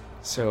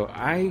 So,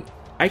 I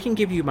can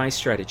give you my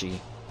strategy.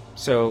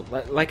 So,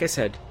 like I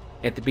said,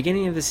 at the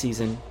beginning of the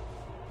season,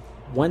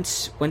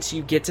 once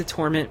you get to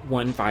Torment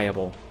 1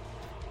 viable,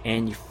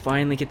 and you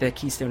finally get that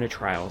Keystone of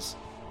Trials,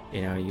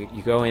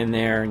 you go in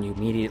there and you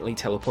immediately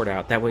teleport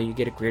out. That way you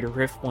get a Greater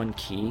Rift 1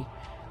 key,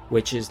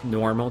 which is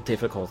normal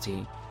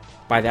difficulty.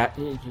 By that,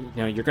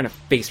 you're going to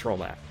face roll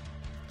that.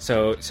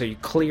 So you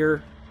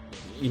clear,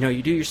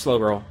 you do your slow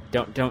roll.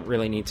 Don't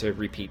really need to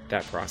repeat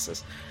that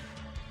process.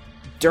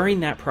 During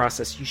that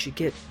process, you should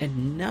get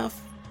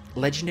enough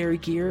legendary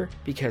gear,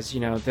 because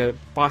the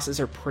bosses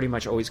are pretty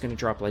much always going to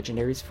drop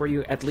legendaries for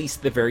you, at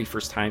least the very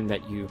first time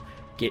that you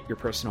get your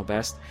personal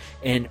best.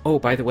 And oh,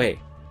 by the way,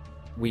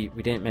 we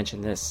didn't mention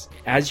this.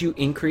 As you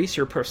increase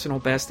your personal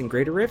best in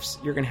Greater Rifts,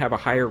 you're going to have a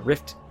higher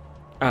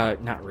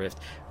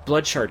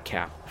Blood Shard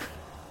cap.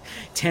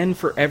 10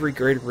 for every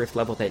Greater Rift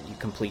level that you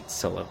complete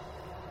solo.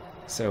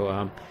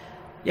 So,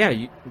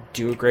 you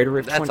do a Greater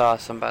Rift. That's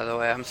awesome, by the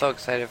way. I'm so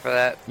excited for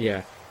that.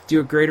 Yeah. Do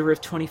a Greater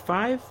Rift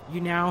 25,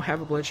 you now have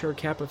a Blood Shard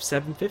cap of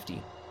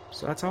 750.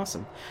 So that's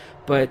awesome.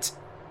 But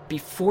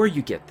before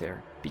you get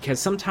there, because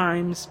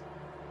sometimes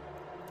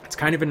it's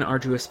kind of an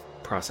arduous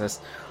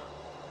process,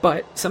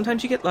 but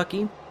sometimes you get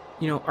lucky,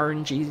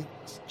 RNG,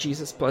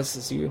 Jesus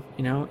blesses you,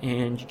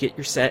 and you get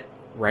your set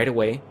right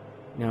away.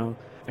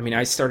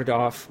 I started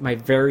off, my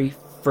very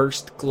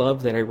first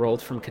glove that I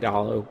rolled from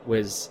Kadalo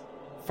was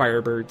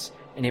Firebirds,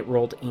 and it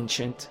rolled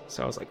Ancient,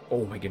 so I was like,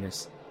 oh my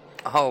goodness.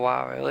 Oh,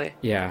 wow, really?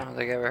 Yeah. I don't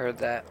think I ever heard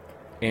that.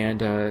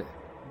 And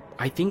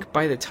I think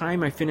by the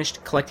time I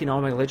finished collecting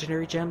all my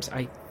legendary gems,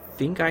 I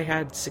think I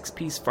had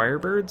 6-piece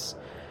Firebirds.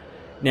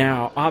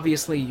 Now,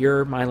 obviously,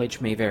 your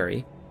mileage may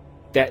vary.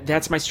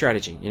 That's my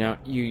strategy.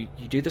 You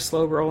do the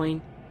slow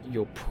rolling.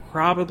 You'll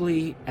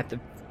probably, at the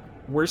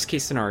worst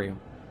case scenario,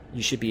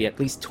 you should be at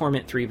least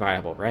Torment 3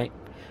 viable, right?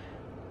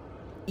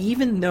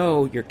 Even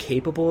though you're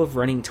capable of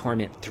running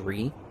Torment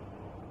 3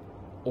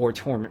 or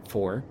Torment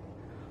 4,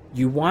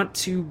 you want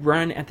to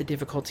run at the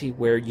difficulty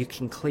where you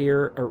can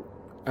clear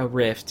a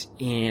rift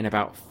in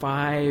about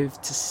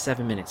 5 to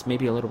 7 minutes,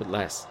 maybe a little bit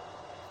less.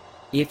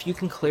 If you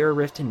can clear a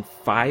rift in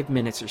 5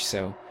 minutes or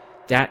so,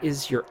 that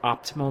is your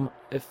optimum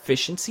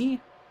efficiency.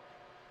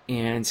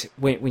 And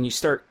when you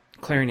start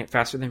clearing it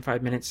faster than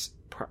 5 minutes,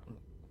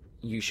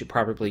 you should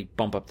probably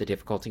bump up the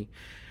difficulty.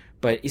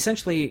 But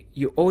essentially,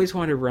 you always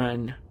want to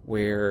run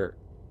where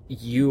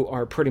you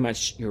are pretty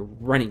much, you're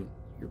running,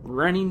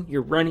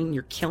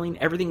 you're killing,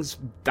 everything's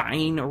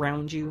dying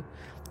around you.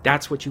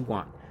 That's what you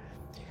want.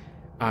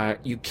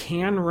 You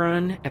can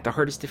run at the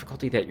hardest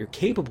difficulty that you're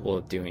capable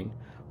of doing,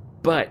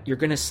 but you're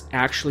going to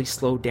actually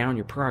slow down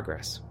your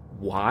progress.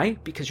 Why?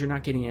 Because you're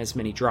not getting as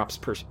many drops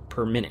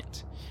per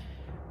minute.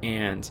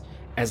 And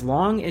as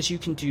long as you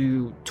can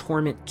do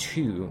Torment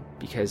 2,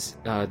 because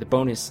the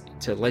bonus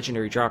to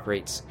legendary drop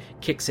rates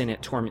kicks in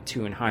at Torment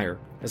 2 and higher,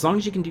 as long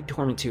as you can do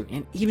Torment 2,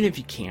 and even if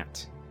you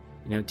can't,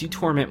 do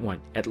Torment 1.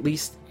 At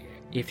least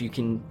if you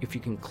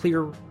can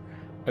clear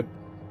a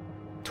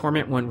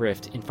Torment 1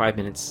 rift in 5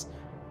 minutes,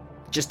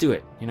 just do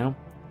it.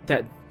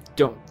 That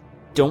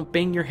don't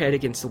bang your head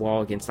against the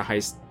wall against the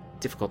highest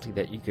difficulty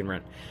that you can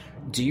run.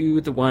 Do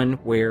the one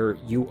where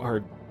you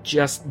are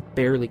just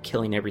barely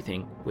killing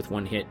everything with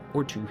 1 hit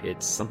or 2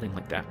 hits, something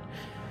like that.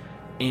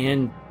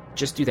 And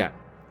just do that.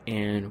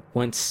 And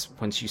once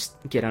you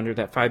get under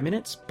that 5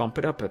 minutes, bump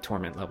it up a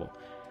Torment level.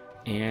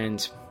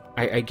 And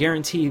I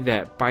guarantee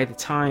that by the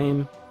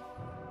time,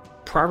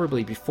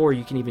 probably before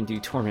you can even do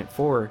Torment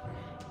 4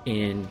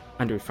 in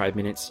under 5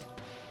 minutes,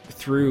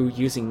 through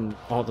using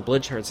all the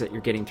blood shards that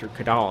you're getting through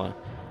Kadala,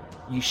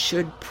 you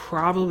should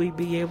probably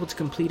be able to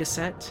complete a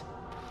set.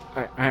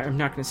 I'm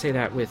not going to say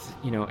that with,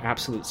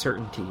 absolute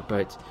certainty,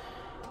 but,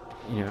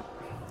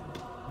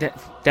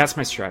 that's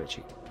my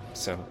strategy.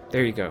 So,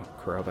 there you go,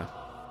 Kurova.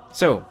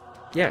 So,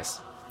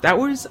 yes, that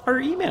was our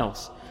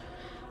emails.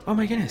 Oh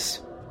my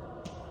goodness.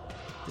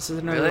 This is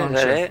another long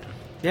show. It?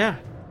 Yeah.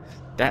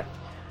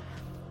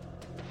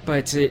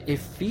 But it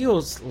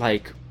feels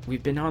like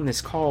we've been on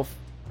this call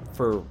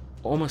for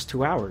almost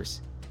 2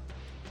 hours.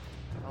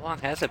 How long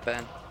has it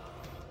been?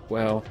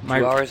 Well, 2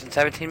 hours and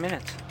 17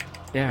 minutes.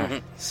 Yeah.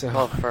 So.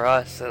 Well, for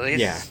us at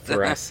least. Yeah,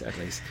 for us at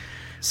least.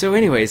 So,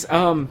 anyways,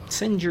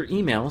 send your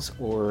emails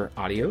or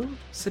audio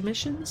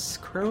submissions,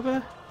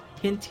 Kurova,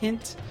 hint,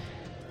 hint,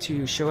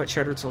 to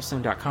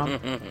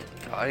show@shatteredsoulstone.com.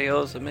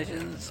 Audio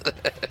submissions.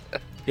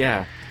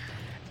 Yeah.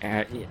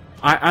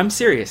 I'm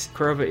serious,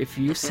 Kurova. If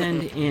you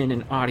send in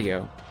an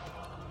audio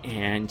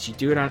and you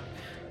do it on,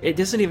 it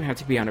doesn't even have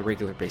to be on a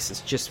regular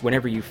basis. Just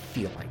whenever you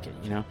feel like it,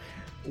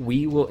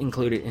 we will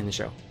include it in the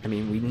show. I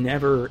mean, we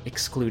never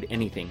exclude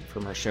anything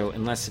from our show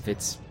unless if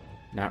it's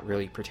not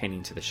really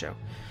pertaining to the show.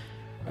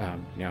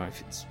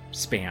 If it's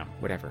spam,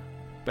 whatever.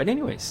 But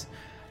anyways,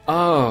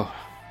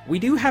 we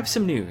do have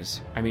some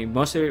news. I mean,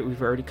 most of it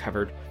we've already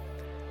covered.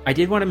 I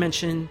did want to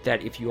mention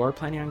that if you are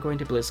planning on going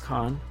to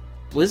BlizzCon,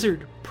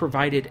 Blizzard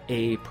provided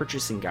a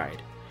purchasing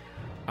guide.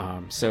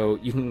 So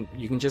you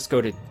can just go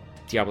to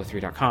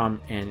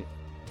Diablo3.com, and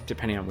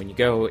depending on when you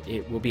go,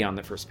 it will be on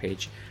the first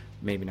page.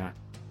 Maybe not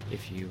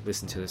if you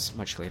listen to this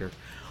much later.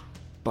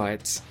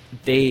 But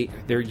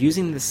they're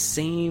using the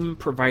same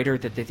provider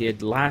that they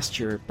did last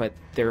year, but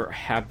there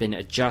have been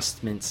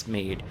adjustments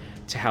made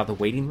to how the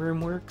waiting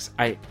room works.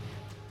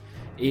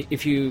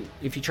 If you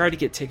try to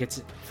get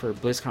tickets for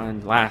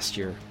BlizzCon last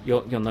year,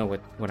 you'll know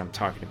what I'm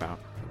talking about.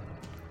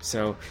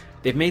 So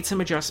they've made some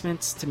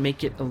adjustments to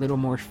make it a little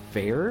more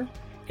fair,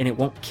 and it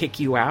won't kick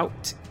you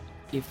out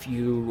if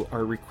you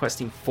are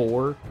requesting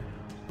 4,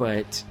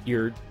 but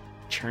your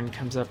turn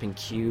comes up in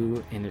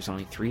queue and there's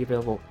only 3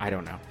 available. I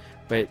don't know,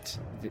 but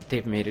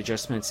they've made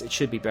adjustments. It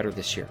should be better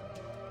this year.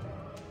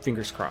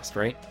 Fingers crossed,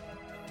 right?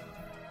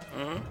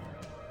 Mm-hmm.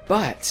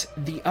 But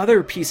the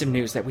other piece of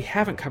news that we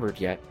haven't covered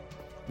yet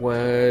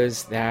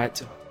was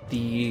that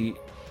the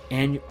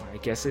annual, I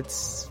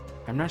guess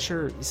I'm not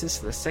sure, is this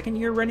the second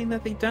year running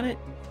that they've done it?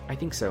 I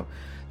think so.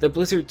 The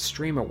Blizzard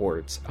Stream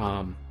Awards,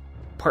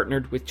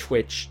 partnered with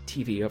Twitch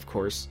TV, of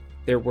course.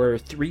 There were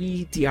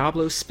 3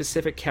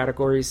 Diablo-specific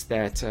categories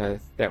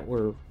that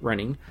were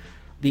running.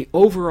 The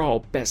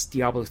overall best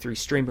Diablo 3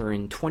 streamer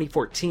in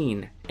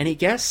 2014. Any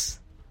guess?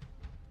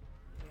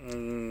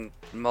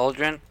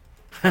 Muldrin?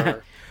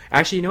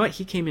 Actually, you know what?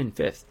 He came in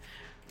 5th.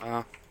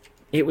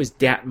 It was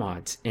Dat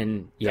Mods,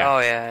 and yeah. Oh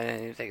yeah, I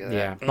didn't even think of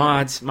that. Yeah,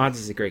 Mods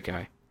is a great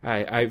guy.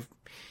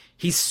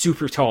 He's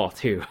super tall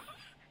too.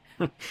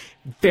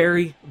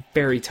 Very,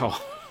 very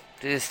tall.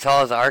 As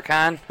tall as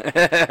Archon?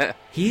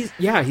 He's.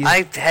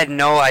 I had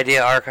no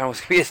idea Archon was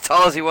going to be as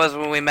tall as he was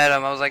when we met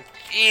him. I was like,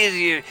 geez,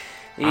 he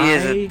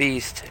is a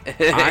beast.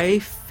 I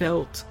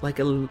felt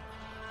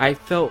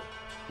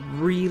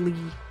really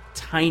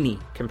tiny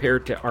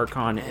compared to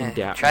Archon and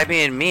Dat. Try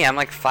being me. I'm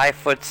like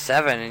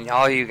 5'7", and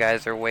all you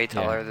guys are way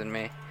taller than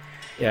me.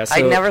 Yeah, so,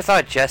 I never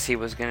thought Jesse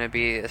was going to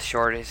be as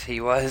short as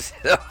he was.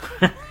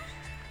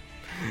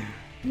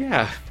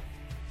 Yeah,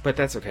 but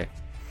that's okay.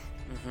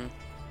 Mm-hmm.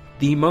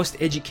 The most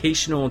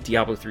educational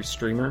Diablo 3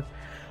 streamer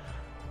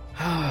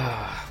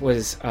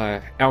was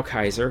Al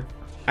Kaiser.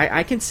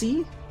 I can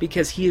see,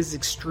 because he is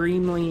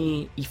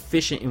extremely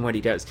efficient in what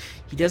he does.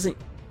 He doesn't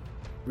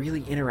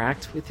really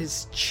interact with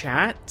his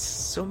chat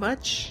so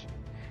much.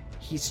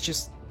 He's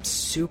just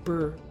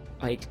super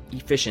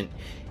efficient.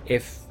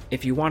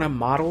 If you want to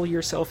model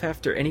yourself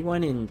after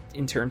anyone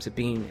in terms of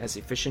being as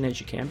efficient as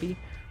you can be,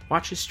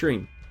 watch his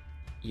stream.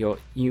 You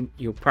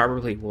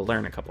probably will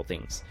learn a couple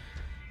things,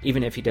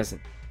 even if he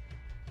doesn't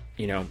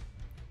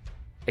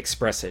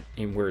express it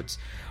in words.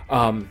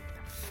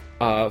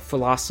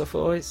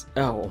 Philosophize.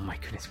 Oh my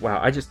goodness! Wow,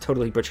 I just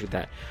totally butchered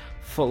that.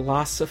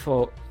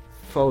 Philosophoia.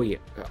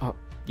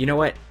 You know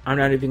what? I'm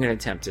not even going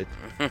to attempt it.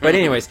 But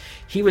anyways,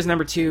 he was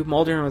number 2.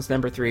 Muldrin was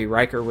number 3.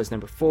 Riker was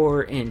number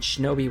 4, and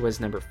Shinobi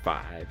was number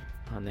 5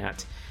 on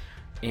that.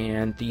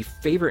 And the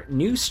favorite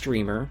new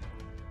streamer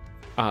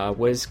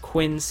was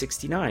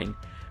Quinn69,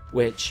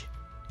 which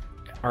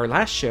our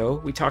last show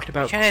we talked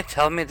about. You're trying to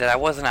tell me that I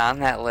wasn't on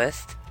that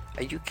list?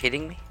 Are you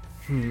kidding me?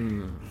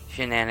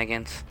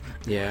 Shenanigans.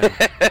 Yeah.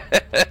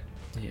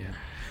 Yeah.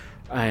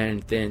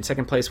 And then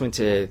second place went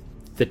to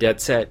the Dead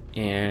Set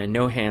and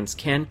No Hands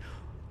Ken.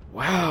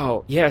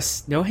 Wow.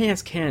 Yes, No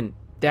Hands Ken.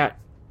 That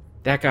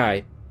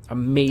guy,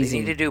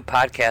 amazing. We need to do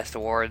podcast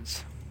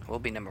awards. We'll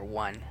be number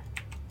 1.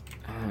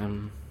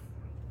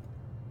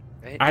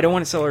 Right? I don't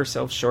want to sell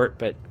ourselves short,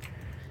 but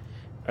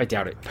I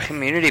doubt it.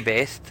 Community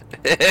based.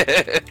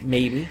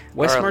 Maybe.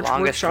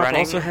 Westmarch Workshop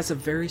also has a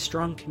very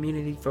strong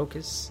community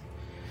focus.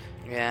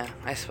 Yeah,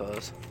 I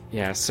suppose.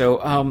 Yeah,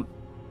 so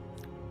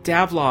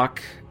Davlok,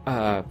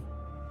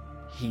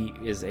 he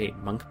is a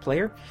monk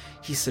player.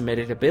 He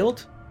submitted a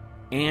build,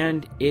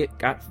 and it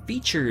got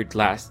featured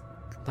last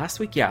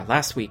week. Yeah,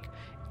 last week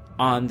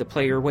on the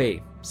Player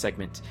Way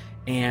segment,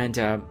 and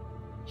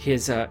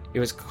it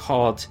was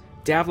called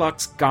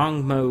Davlok's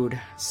Gong Mode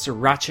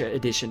Sriracha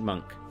Edition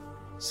Monk.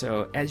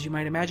 So, as you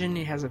might imagine,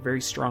 it has a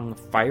very strong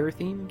fire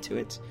theme to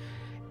it.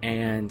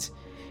 And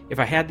if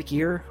I had the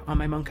gear on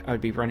my monk, I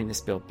would be running this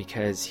build,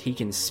 because he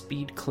can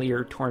speed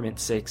clear Torment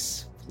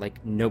 6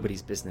 like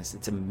nobody's business.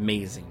 It's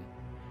amazing.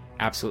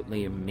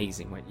 Absolutely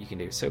amazing what you can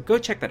do. So go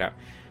check that out,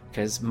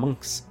 because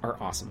monks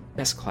are awesome.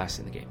 Best class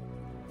in the game.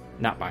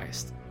 Not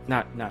biased.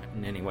 Not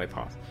in any way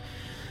possible.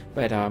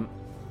 But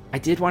I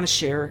did want to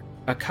share,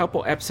 a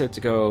couple episodes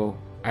ago,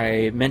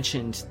 I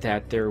mentioned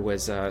that there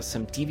was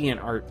some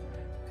DeviantArt,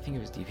 I think it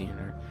was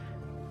DeviantArt,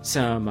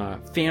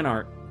 some fan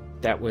art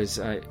that was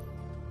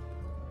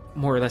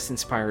more or less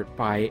inspired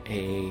by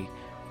a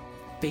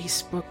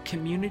Facebook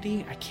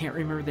community. I can't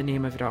remember the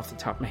name of it off the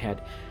top of my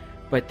head,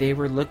 but they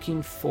were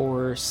looking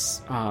for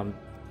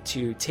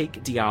to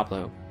take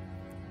Diablo,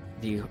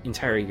 the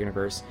entire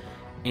universe,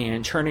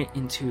 and turn it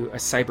into a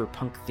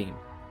cyberpunk theme.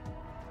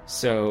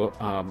 So,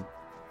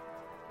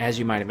 as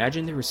you might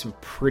imagine, there was some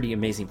pretty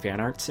amazing fan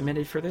art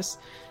submitted for this,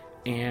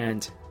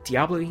 and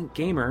Diablo Inc.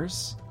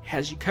 Gamers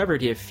has you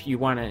covered if you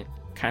want to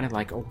kind of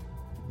like a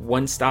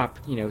one-stop,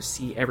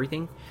 see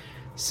everything.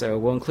 So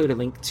we'll include a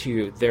link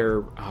to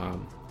their, I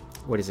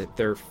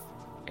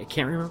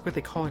can't remember what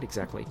they call it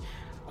exactly.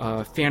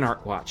 Fan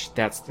Art Watch.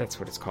 That's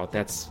what it's called.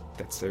 That's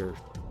their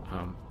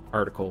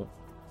article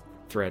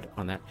thread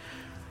on that.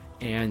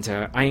 And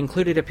I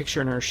included a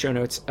picture in our show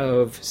notes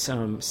of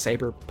some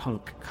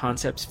cyberpunk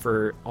concepts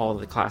for all of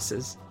the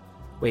classes.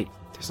 Wait,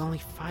 there's only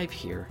 5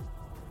 here.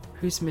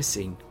 Who's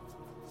missing?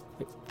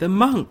 The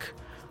monk!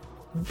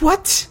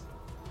 What?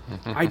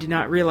 I did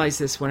not realize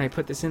this when I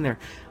put this in there.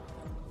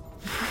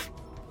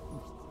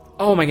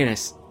 Oh my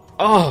goodness.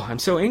 Oh, I'm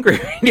so angry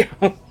right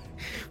now.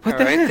 What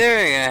the heck?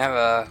 There, you're gonna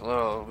have a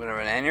little bit of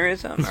an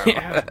aneurysm? Or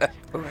yeah.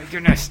 Oh my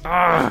goodness.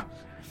 Ah.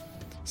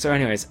 So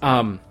anyways,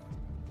 and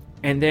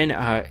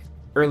then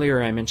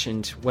earlier I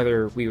mentioned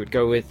whether we would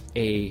go with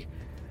a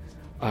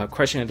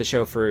question of the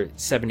show for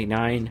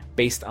 79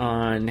 based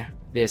on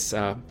this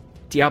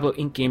Diablo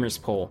Inc.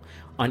 Gamers poll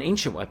on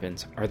ancient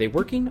weapons. Are they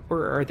working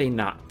or are they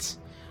not?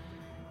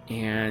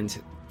 And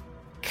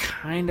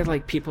kind of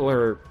like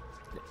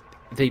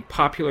the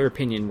popular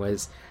opinion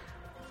was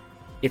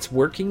it's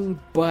working,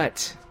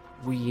 but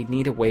we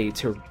need a way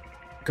to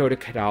go to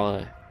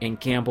Kadala and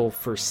gamble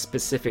for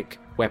specific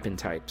weapon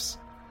types.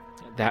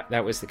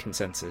 That was the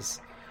consensus.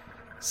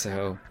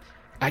 So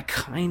I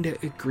kind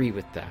of agree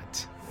with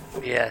that.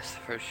 Yes,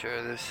 for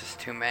sure. There's just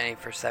too many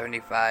for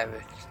 75.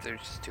 There's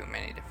just too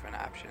many different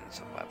options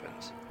of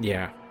weapons.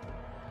 Yeah.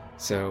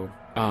 So,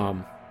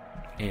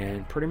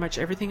 and pretty much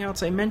everything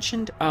else I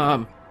mentioned.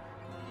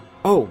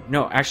 Oh,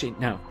 no, actually,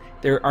 no.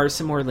 There are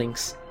some more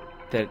links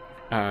that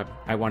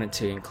I wanted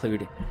to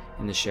include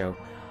in the show.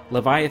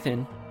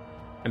 Leviathan,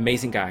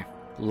 amazing guy.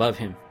 Love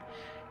him.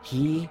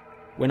 He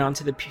went on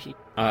to the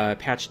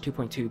patch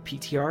 2.2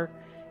 PTR,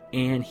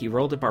 and he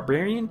rolled a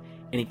Barbarian,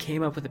 and he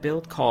came up with a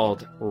build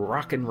called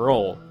Rock and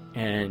Roll,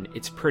 and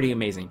it's pretty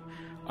amazing.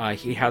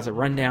 He has a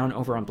rundown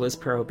over on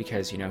BlizzPro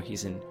because,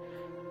 he's in...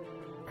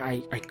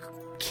 I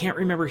can't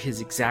remember his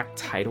exact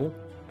title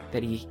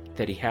that he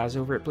has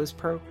over at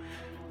BlizzPro,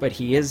 but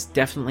he is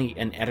definitely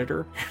an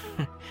editor,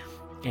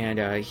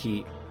 and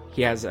he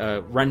has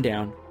a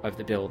rundown of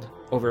the build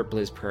over at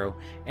BlizzPro,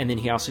 and then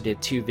he also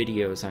did 2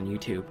 videos on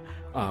YouTube.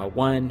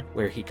 One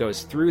where he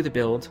goes through the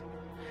build,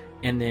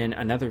 and then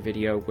another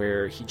video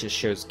where he just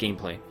shows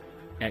gameplay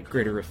at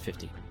Greater Rift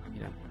 50.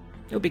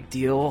 No big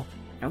deal.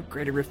 No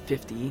Greater Rift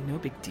 50, no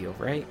big deal,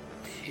 right?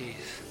 Jeez.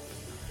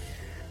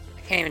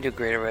 I can't even do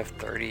Greater Rift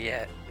 30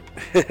 yet.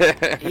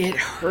 It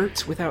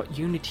hurts without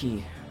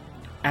Unity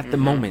at the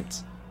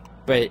moment,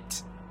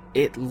 but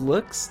it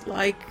looks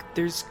like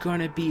there's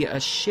gonna be a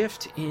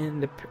shift in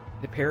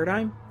the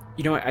paradigm.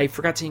 I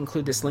forgot to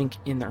include this link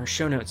in our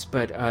show notes,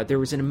 but there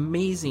was an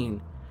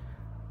amazing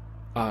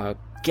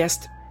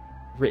guest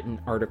written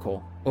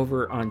article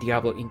over on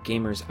Diablo Inc.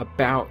 Gamers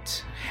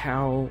about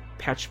how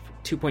patch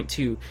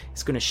 2.2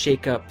 is going to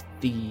shake up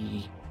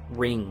the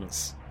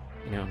rings,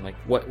 like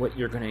what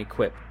you're going to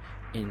equip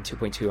in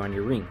 2.2 on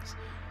your rings.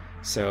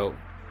 So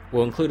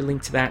we'll include a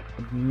link to that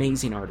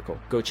amazing article.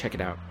 Go check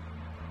it out.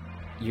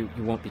 You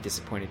won't be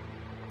disappointed.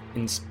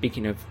 And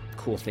speaking of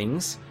cool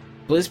things,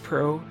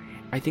 BlizzPro,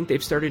 I think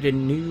they've started a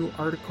new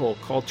article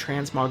called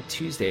Transmog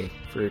Tuesday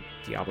for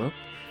Diablo.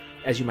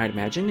 As you might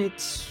imagine,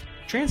 it's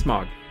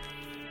transmog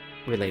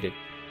related.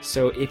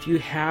 So if you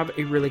have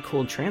a really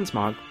cool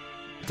transmog,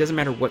 it doesn't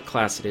matter what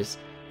class it is,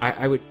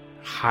 I would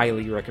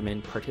highly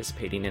recommend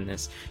participating in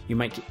this. You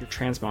might get your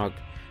transmog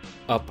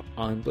up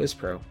on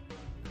BlizzPro,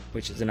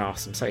 which is an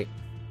awesome site.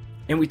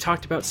 And we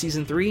talked about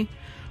Season 3,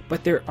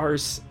 but there are,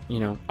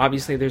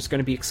 obviously there's going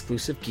to be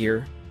exclusive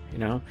gear,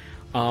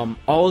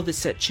 all of the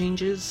set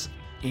changes,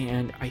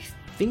 and I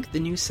think the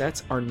new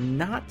sets are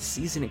not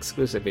season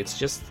exclusive. It's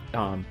just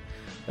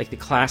like the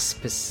class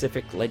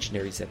specific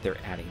legendaries that they're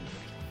adding.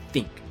 I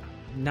think,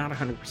 not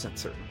 100%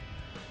 certain.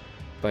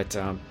 But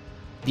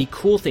the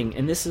cool thing,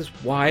 and this is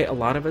why a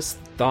lot of us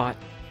thought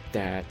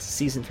that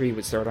Season 3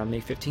 would start on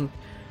May 15th,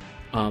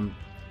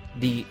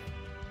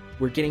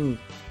 we're getting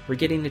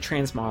the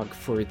transmog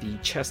for the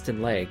chest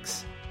and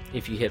legs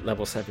if you hit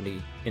level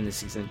 70 in the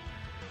season.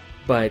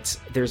 But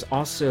there's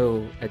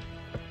also a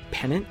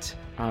pennant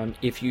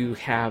if you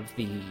have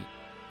the...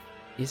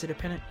 Is it a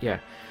pennant? Yeah.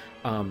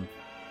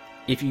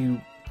 If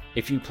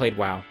you played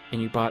WoW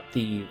and you bought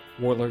the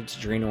Warlords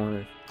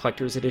Draenor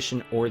Collector's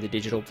Edition or the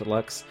Digital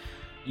Deluxe,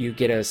 you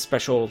get a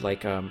special,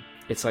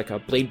 it's like a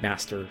Blade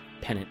Master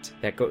pennant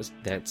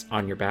that's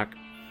on your back.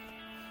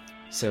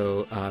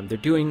 So they're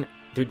doing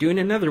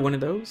another one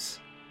of those.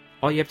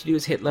 All you have to do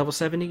is hit level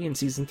 70 in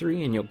Season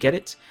 3 and you'll get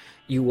it.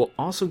 You will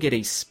also get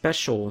a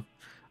special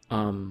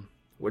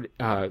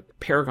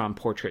Paragon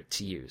portrait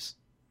to use.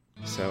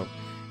 So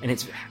and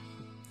it's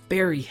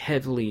very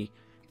heavily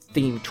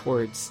themed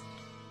towards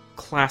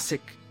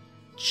classic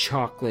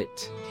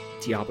chocolate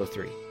Diablo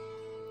 3.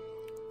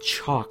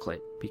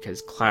 Chocolate,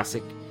 because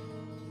classic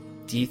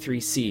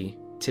D3C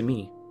to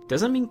me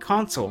doesn't mean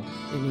console,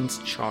 it means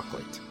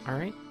chocolate.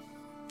 Alright?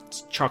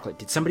 It's chocolate.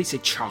 Did somebody say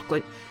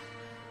chocolate?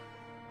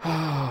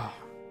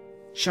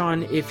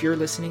 Sean, if you're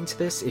listening to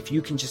this, if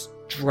you can just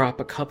drop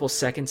a couple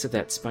seconds of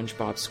that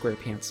SpongeBob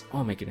SquarePants.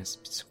 Oh my goodness,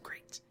 it's so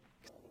great.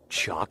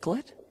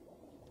 Chocolate?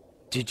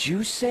 Did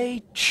you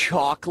say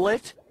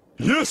chocolate?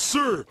 Yes,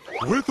 sir!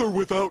 With or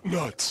without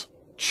nuts.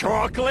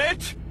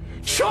 Chocolate?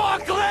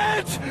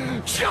 Chocolate!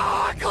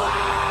 Chocolate!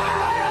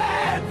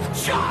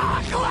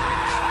 Chocolate!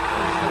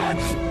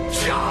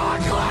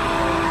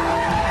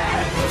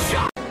 Chocolate!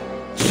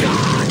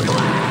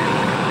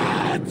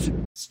 Chocolate!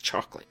 It's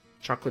chocolate.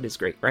 Chocolate is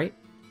great, right?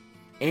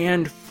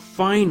 And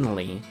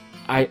finally,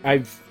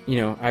 I've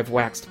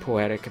waxed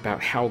poetic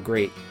about how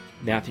great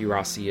Matthew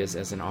Rossi is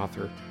as an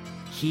author.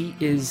 He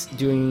is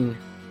doing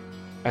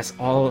us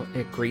all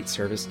a great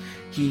service.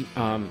 He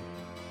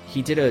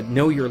did a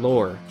Know Your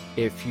Lore.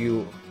 If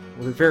you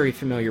were very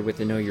familiar with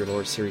the Know Your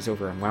Lore series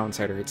over on WoW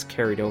Insider, it's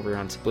carried over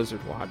onto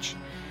Blizzard Watch.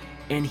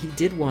 And he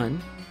did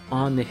one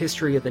on the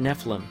history of the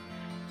Nephilim.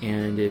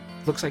 And it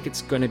looks like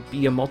it's going to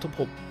be a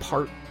multiple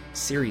part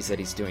series that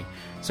he's doing.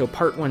 So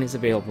part 1 is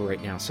available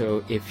right now.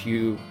 So if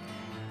you're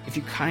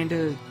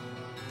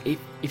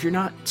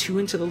not too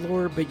into the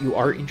lore, but you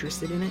are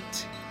interested in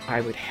it,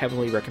 I would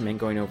heavily recommend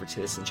going over to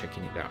this and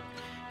checking it out.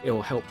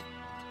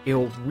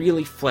 It'll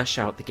really flesh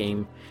out the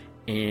game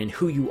and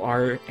who you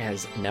are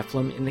as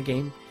Nephilim in the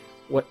game,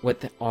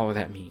 all of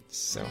that means.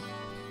 So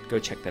go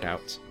check that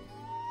out.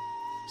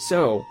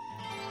 So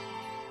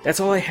that's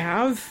all I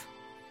have.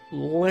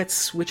 Let's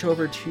switch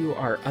over to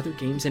our other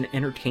games and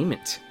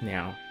entertainment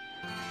now.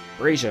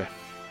 Brasia,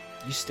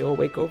 you still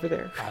awake over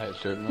there? I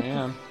certainly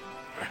am.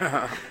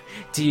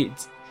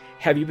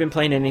 Have you been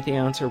playing anything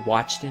else or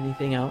watched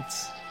anything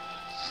else?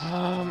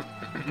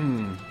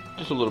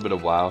 Just a little bit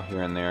of WoW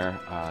here and there,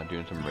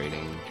 doing some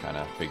raiding, trying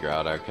to figure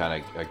out our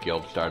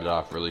guild started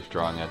off really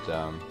strong at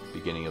the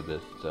beginning of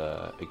this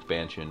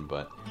expansion,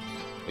 but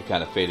it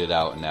kind of faded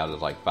out, and now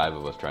there's like 5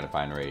 of us trying to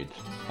find raids.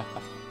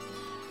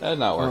 That's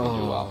not working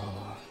too well.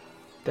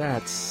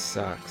 That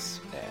sucks.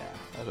 Yeah,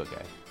 that's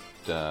okay.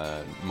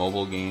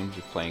 Mobile games,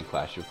 just playing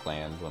Clash of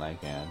Clans when I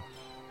can,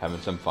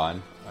 having some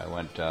fun. I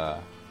went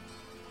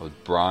was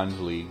Bronze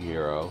League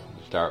hero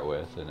to start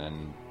with, and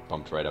then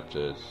bumped right up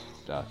to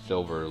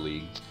Silver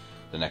League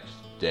the next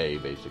day,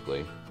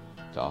 basically.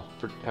 So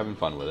having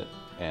fun with it,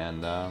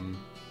 and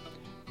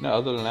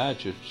other than that,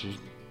 just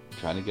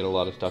trying to get a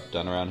lot of stuff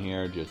done around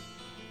here. Just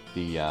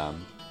the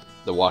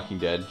Walking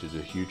Dead is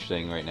a huge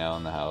thing right now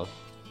in the house.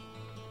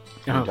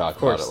 We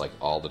talk about it like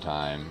all the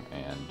time,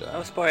 and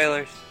no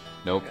spoilers.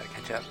 Nope. Gotta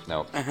catch up.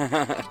 Nope.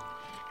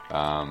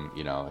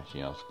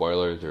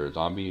 Spoilers. There are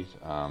zombies,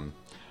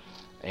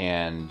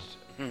 and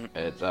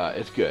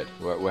it's good.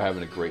 We're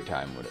having a great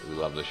time with it. We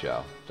love the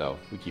show, so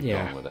we keep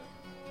going with it.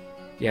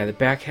 Yeah, the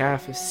back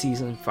half of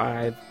season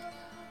 5.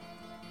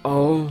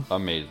 Oh,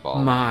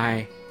 amazeballs!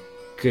 My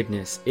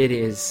goodness, it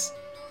is.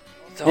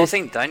 Is the whole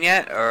thing done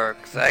yet, or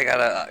because I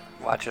gotta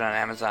watch it on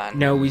Amazon?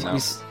 No, we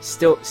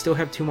still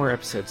have 2 more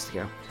episodes to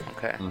go.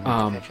 Okay.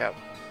 Catch up.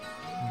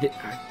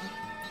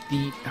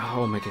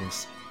 Oh my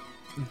goodness,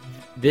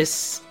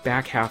 this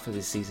back half of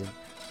the season,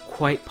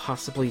 quite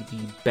possibly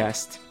the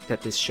best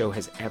that this show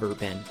has ever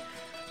been.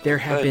 There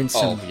have been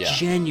some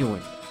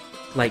genuine,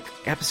 like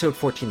episode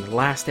 14, the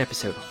last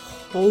episode.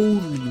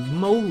 Holy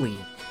moly,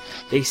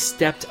 they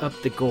stepped up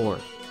the gore.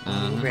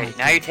 Great.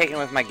 Now you're taking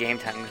with my game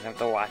time. I'm gonna have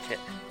to watch it.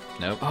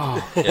 Nope.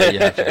 Oh. Yeah, you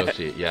have to go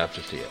see it. You have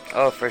to see it.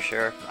 Oh, for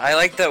sure. We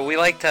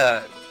like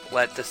to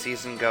let the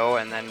season go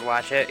and then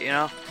watch it,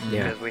 Yeah.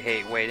 Because we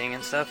hate waiting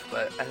and stuff,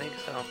 but I think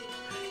so.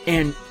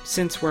 And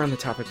since we're on the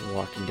topic of The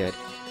Walking Dead,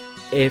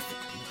 if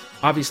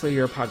obviously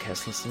you're a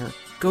podcast listener,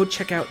 go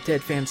check out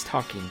Dead Fans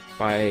Talking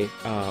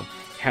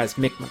has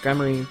Mick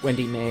Montgomery,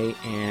 Wendy May,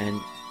 and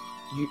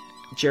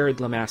Jared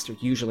Lemaster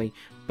usually,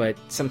 but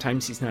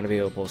sometimes he's not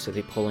available, so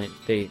they pull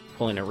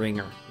in a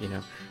ringer,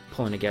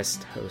 pull in a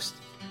guest host.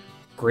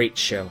 Great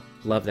show.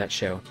 Love that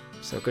show.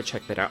 So go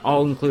check that out.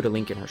 I'll include a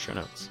link in our show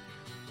notes.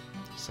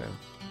 So,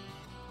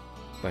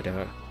 but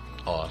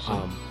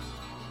awesome.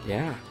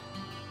 Yeah.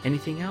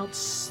 Anything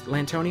else,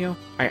 Lantonio?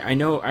 I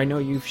know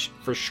you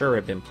for sure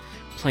have been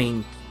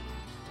playing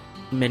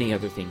many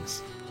other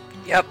things.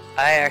 Yep,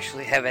 I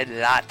actually have a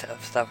lot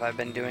of stuff I've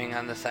been doing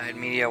on the side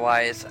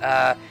media-wise.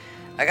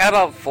 I got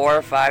about 4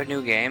 or 5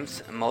 new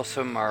games. Most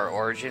of them are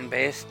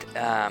Origin-based.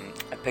 I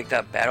picked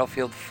up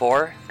Battlefield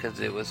 4 because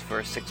it was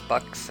for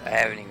 $6. I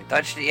haven't even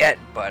touched it yet,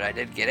 but I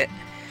did get it.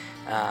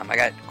 I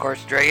got, of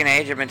course, Dragon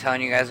Age. I've been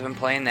telling you guys I've been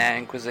playing that.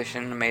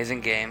 Inquisition,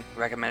 amazing game.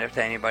 Recommend it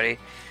to anybody.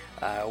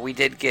 We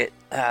did get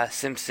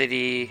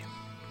SimCity,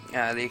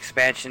 the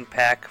expansion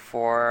pack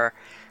for,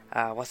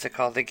 what's it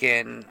called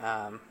again?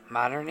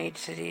 Modern Age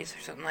Cities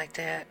or something like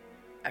that?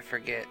 I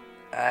forget.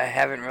 I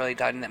haven't really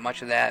done that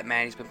much of that.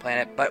 Manny's been playing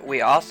it. But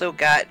we also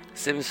got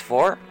Sims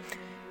 4.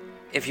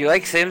 if you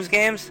like Sims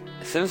games,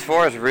 Sims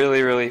 4 is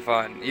really, really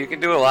fun. You can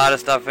do a lot of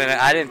stuff in it.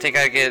 I didn't think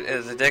I'd get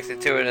as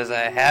addicted to it as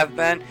I have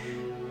been,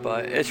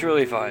 but it's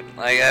really fun.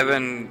 Like, I've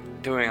been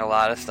doing a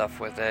lot of stuff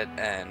with it,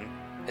 and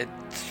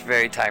it's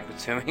very time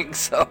consuming.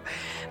 So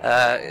if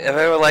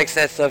anyone likes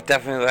that stuff,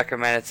 definitely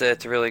recommend it.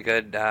 It's a really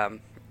good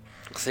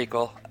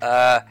sequel.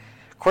 Of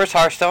course,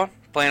 Hearthstone.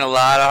 Playing a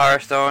lot of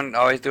Hearthstone.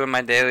 Always doing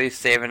my dailies,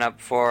 saving up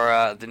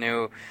for the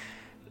new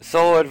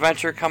solo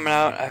adventure coming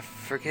out. I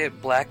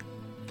forget, Black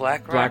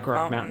Rock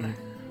Mountain.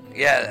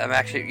 Yeah, I'm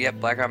actually,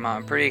 Black Rock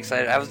Mountain. I'm pretty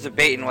excited. I was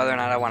debating whether or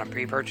not I want to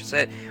pre-purchase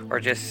it or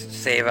just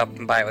save up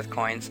and buy it with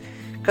coins.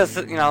 Because,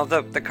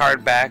 the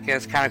card back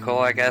is kind of cool,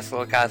 I guess, a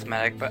little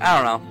cosmetic. But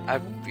I don't know.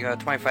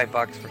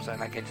 $25 for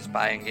something I could just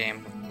buy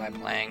in-game by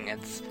playing.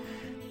 It's,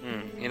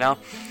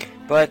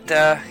 But,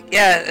 so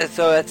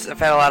I've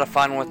had a lot of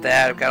fun with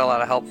that. I've got a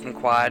lot of help from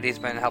Quad. He's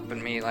been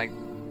helping me,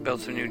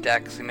 build some new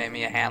decks. He made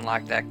me a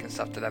handlock deck and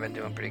stuff that I've been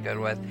doing pretty good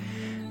with.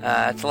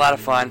 It's a lot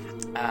of fun.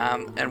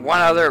 And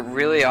one other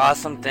really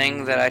awesome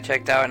thing that I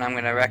checked out, and I'm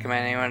going to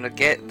recommend anyone to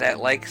get that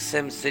likes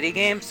SimCity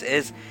games,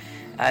 is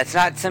it's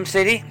not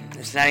SimCity.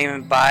 It's not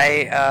even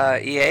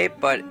by EA,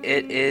 but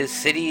it is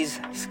Cities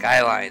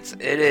Skylines.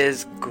 It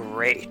is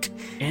great.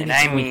 And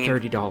it's only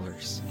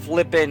 $30.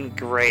 Flippin'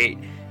 great.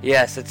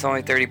 Yes, it's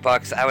only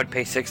 $30. I would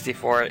pay $60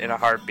 for it in a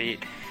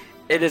heartbeat.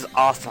 It is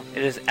awesome.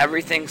 It is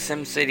everything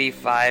SimCity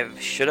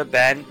 5 should have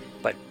been,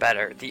 but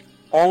better. The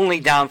only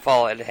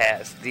downfall it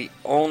has, the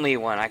only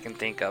one I can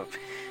think of,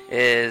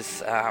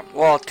 is,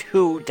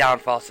 two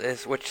downfalls,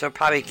 which they'll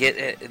probably get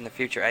it in the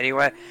future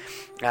anyway.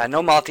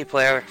 No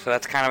multiplayer, so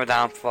that's kind of a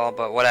downfall,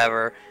 but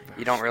whatever.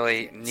 You don't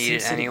really need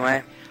it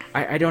anyway.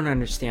 I don't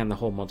understand the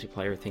whole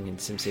multiplayer thing in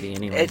SimCity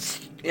anyway.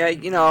 It's,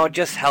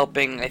 just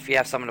helping if you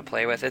have someone to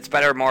play with. It's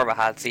more of a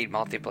hot seat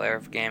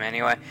multiplayer game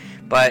anyway.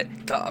 But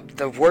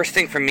the worst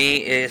thing for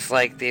me is,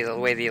 the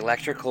way the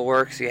electrical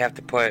works. You have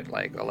to put,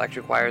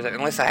 electric wires in.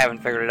 Unless I haven't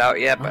figured it out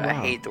yet, but I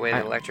hate the way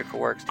the electrical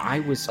works. I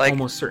was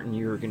almost certain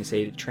you were going to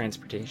say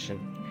transportation.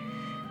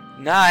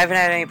 No, I haven't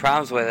had any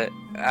problems with it.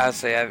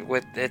 Honestly,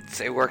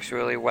 it works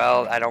really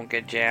well. I don't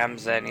get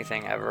jams,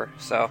 anything ever.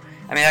 So,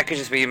 that could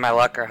just be my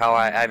luck or how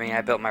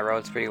I built my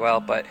roads pretty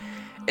well, but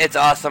it's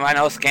awesome. I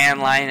know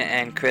Scanline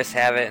and Chris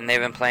have it, and they've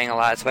been playing a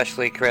lot,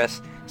 especially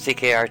Chris,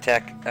 CKR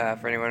Tech,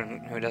 for anyone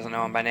who doesn't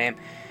know him by name.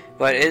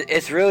 But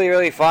it's really,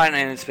 really fun,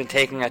 and it's been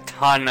taking a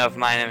ton of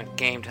my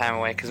game time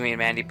away, because me and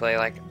Mandy play,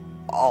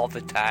 all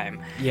the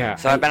time. Yeah.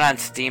 So I've been on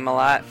Steam a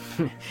lot.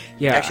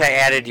 Yeah. Actually, I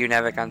added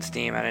Unevik on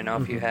Steam. I didn't know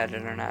if you had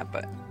it or not,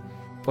 but...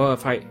 Well,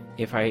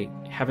 if I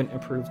haven't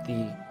approved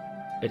the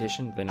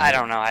edition, then I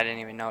don't know. I didn't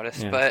even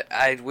notice. Yeah.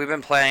 But we've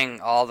been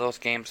playing all those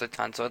games a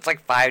ton. So it's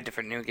 5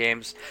 different new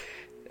games,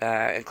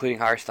 including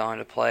Hearthstone,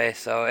 to play.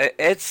 So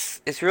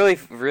it's really,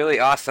 really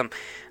awesome.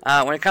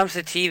 When it comes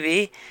to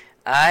TV,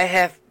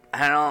 I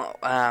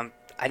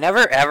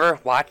never ever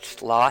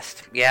watched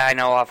Lost. Yeah, I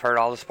know I've heard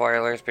all the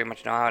spoilers, pretty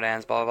much know how it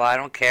ends, blah, blah, blah. I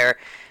don't care.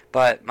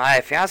 But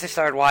my fiance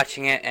started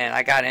watching it, and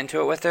I got into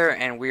it with her,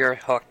 and we were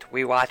hooked.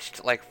 We watched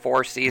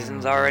 4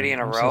 seasons already in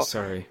a row. I'm so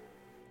sorry.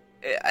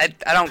 I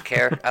don't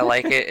care. I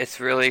like it. It's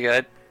really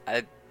good.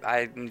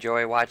 I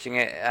enjoy watching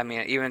it.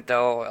 Even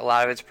though a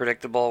lot of it's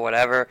predictable,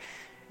 whatever,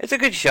 it's a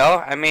good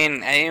show.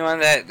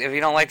 Anyone that, if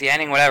you don't like the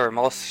ending, whatever,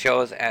 most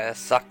shows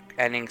suck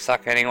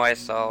anyway,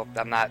 so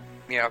I'm not,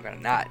 gonna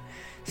not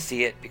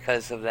see it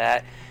because of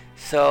that.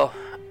 So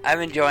I'm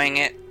enjoying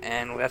it,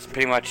 and that's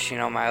pretty much,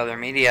 my other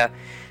media.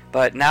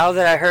 But now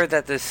that I heard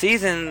that the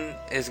season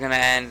is going to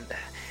end,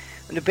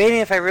 I'm debating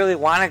if I really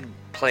want to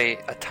play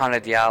a ton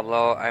of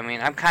Diablo.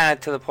 I'm kind of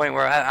to the point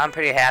where I'm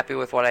pretty happy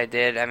with what I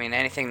did.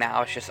 Anything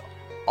now is just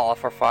all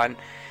for fun.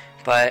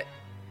 But,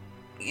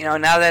 now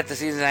that the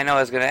season I know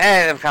is going to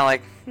end, I'm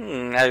kind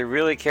of I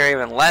really care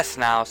even less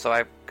now.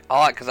 So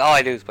because all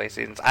I do is play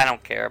seasons. I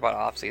don't care about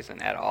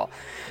off-season at all.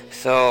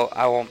 So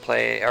I won't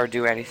play or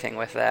do anything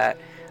with that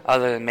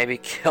other than maybe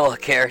kill a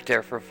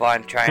character for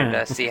fun, trying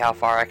to see how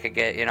far I could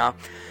get,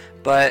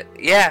 But,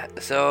 yeah,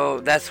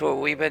 so that's what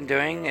we've been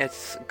doing.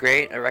 It's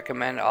great. I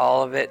recommend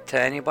all of it to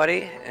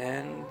anybody.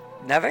 And,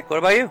 Nevik, what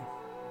about you?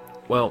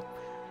 Well,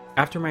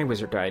 after my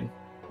wizard died,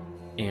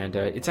 and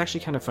it's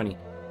actually kind of funny,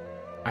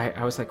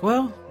 I was like,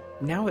 well,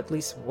 now at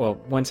least,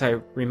 once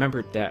I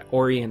remembered that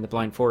Ori and the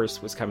Blind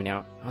Forest was coming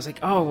out, I was like,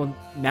 oh, well,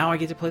 now I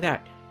get to play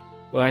that.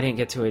 Well, I didn't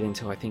get to it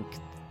until, I think,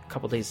 a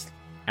couple days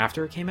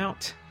after it came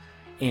out.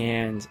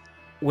 And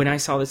when I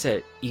saw this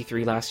at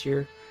E3 last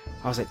year,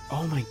 I was like,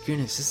 oh my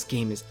goodness, this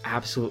game is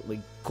absolutely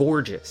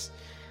gorgeous.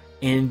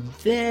 And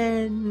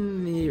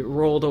then it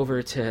rolled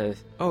over to,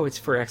 it's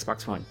for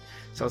Xbox One.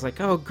 So I was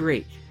like, oh,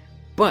 great.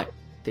 But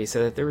they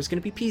said that there was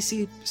going to be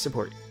PC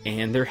support,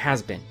 and there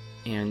has been.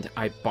 And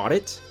I bought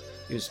it.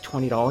 It was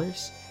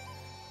 $20.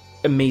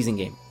 Amazing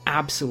game.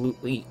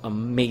 Absolutely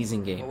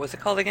amazing game. What was it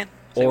called again?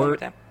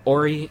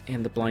 Ori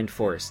and the Blind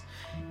Forest.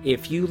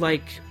 If you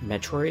like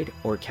Metroid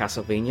or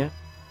Castlevania,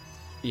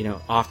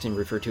 often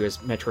referred to as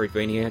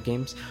Metroidvania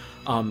games,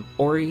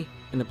 Ori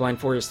and the Blind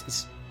Forest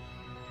is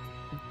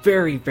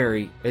very,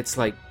 very,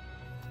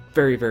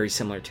 very, very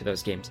similar to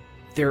those games.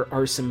 there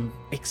are some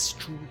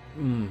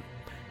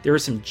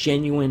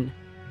genuine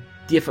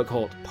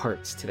difficult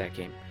parts to that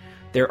game.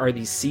 There are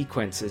these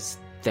sequences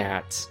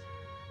that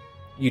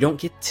you don't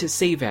get to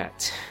save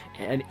at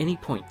any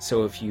point.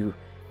 So if you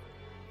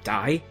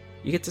die,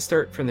 you get to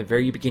start from the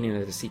very beginning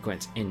of the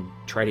sequence and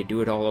try to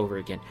do it all over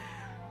again.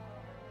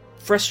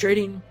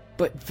 Frustrating,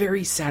 but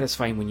very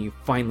satisfying when you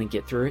finally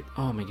get through it.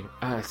 Oh my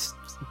goodness.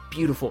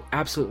 Beautiful,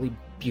 absolutely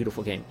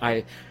beautiful game.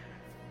 I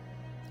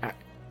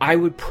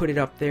would put it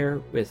up there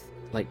with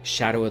like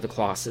Shadow of the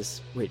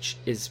Colossus, which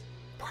is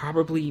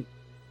probably,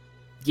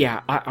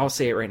 I'll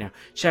say it right now.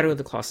 Shadow of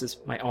the Colossus,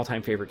 my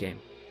all-time favorite game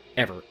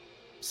ever.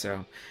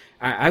 So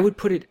I would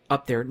put it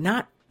up there,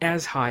 not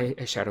as high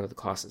as Shadow of the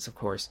Colossus, of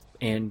course.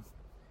 And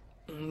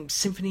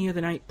Symphony of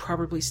the Night,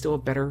 probably still a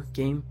better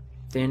game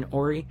than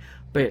Ori.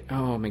 But,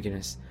 oh my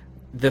goodness.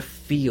 The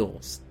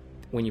feels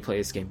when you play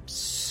this game,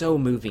 so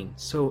moving,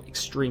 so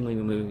extremely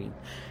moving.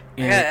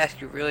 And I gotta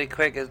ask you really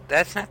quick,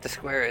 that's not the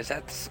Square, is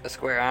that a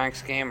Square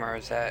Enix game, or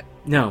is that...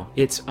 No,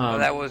 it's...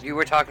 that was, you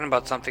were talking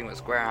about something with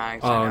Square Enix.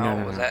 Oh,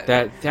 no. Was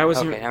that was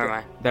okay, never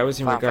mind. That was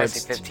in Final regards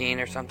Fantasy 15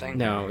 or something?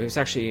 No, it was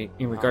actually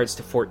in regards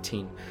to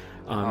 14.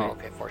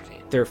 Okay,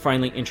 14. They're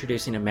finally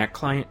introducing a Mac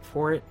client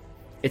for it.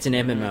 It's an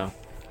MMO.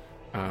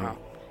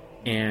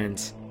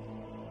 And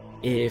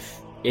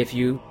if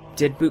you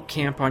did boot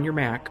camp on your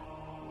Mac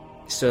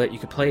so that you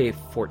could play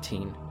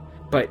 14,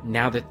 but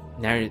now that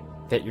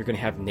you're going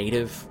to have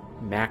native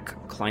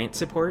Mac client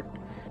support,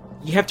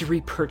 you have to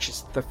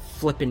repurchase the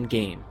flippin'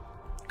 game.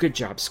 Good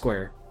job,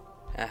 Square.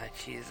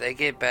 Jeez, they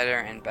get better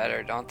and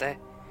better, don't they?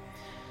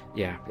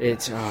 Yeah,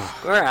 it's...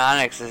 Square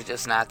Enix is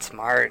just not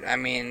smart. I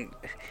mean,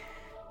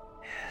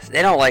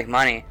 they don't like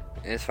money,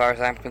 as far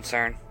as I'm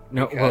concerned.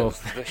 No, well...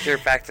 the sheer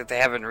fact that they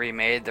haven't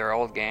remade their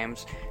old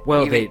games...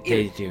 Well, they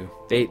do.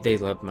 They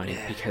love money,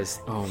 because...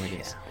 Oh, my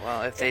goodness. Yeah.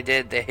 Well, if they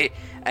did,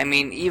 I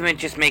mean, even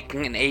just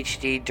making an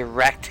HD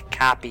direct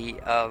copy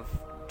of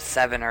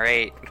 7 or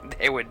 8,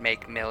 they would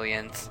make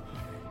millions.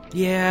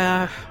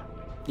 Yeah,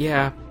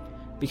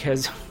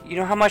 because... You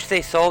know how much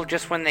they sold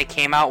just when they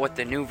came out with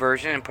the new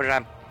version and put it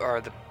on... Or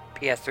the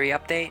PS3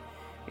 update,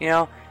 you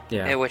know?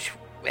 Yeah. Which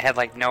had,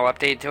 like, no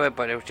update to it,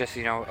 but it was just,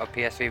 you know, a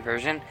PS3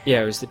 version.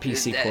 Yeah, it was the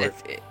PC port.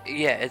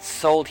 It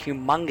sold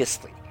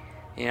humongously,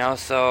 you know?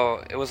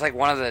 So it was, like,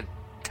 one of the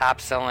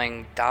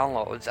top-selling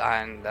downloads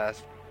on the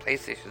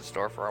PlayStation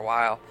Store for a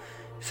while.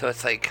 So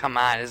it's like, come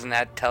on, doesn't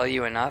that tell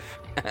you enough?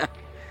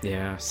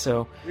 Yeah,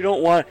 so... We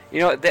don't want... You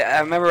know, I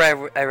remember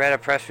I read a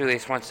press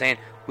release once saying,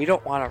 we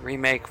don't want to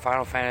remake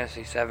Final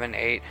Fantasy 7,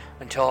 8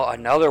 until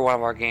another one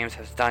of our games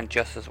has done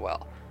just as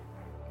well.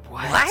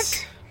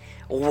 What?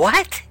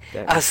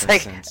 I was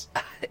like,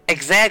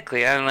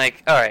 exactly. I'm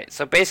like, all right.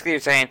 So basically, you're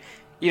saying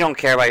you don't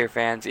care about your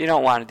fans. You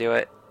don't want to do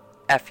it.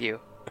 F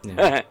you.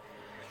 Yeah.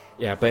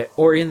 Yeah, but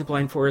Ori and the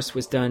Blind Forest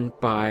was done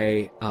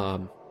by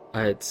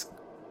it's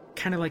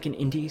kind of like an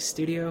indie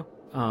studio,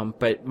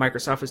 but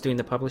Microsoft was doing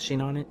the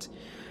publishing on it.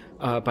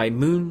 By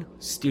Moon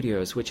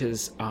Studios, which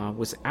was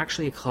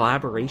actually a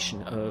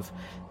collaboration of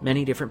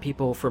many different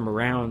people from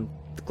around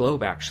the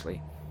globe,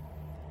 actually.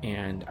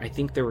 And I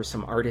think there were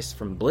some artists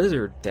from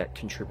Blizzard that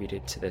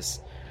contributed to this.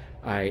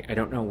 I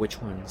don't know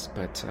which ones,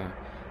 but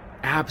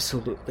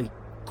absolutely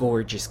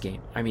gorgeous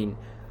game. I mean,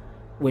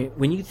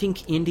 when you think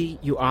indie,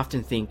 you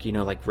often think, you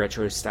know, like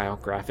retro-style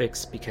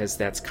graphics, because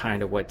that's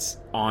kind of what's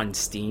on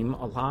Steam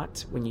a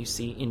lot when you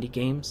see indie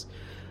games.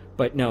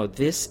 But no,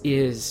 this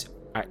is...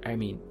 I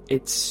mean,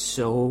 it's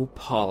so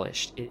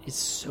polished. It is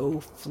so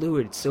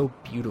fluid, so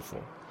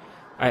beautiful.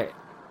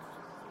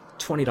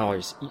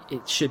 $20,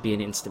 it should be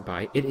an instant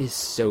buy. It is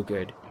so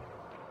good.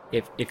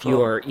 If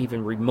you are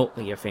even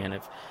remotely a fan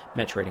of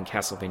Metroid and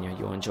Castlevania,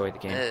 you'll enjoy the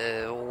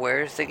game.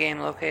 Where's the game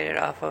located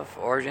off of?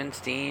 Origin,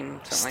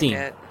 Steam, something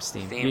like that?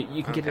 Steam.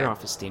 You can get it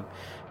off of Steam,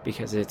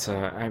 because it's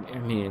I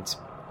mean, it's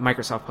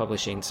Microsoft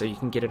publishing, so you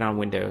can get it on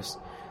Windows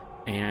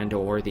and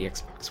or the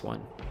Xbox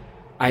One.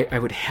 I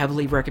would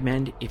heavily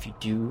recommend, if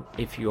you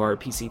are a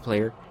PC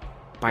player,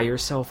 buy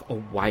yourself a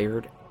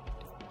wired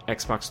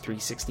Xbox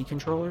 360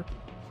 controller.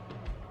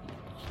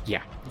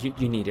 Yeah,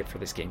 you need it for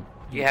this game.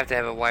 You have to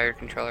have a wired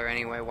controller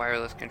anyway.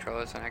 Wireless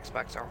controllers on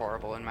Xbox are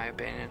horrible, in my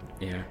opinion.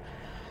 Yeah.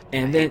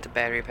 And I hate the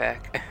battery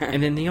pack.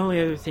 And then the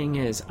only other thing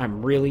is,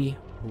 I'm really,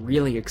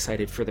 really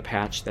excited for the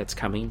patch that's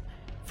coming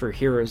for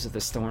Heroes of the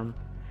Storm,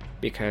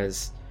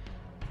 because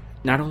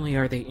not only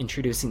are they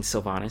introducing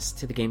Sylvanas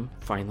to the game,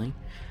 finally,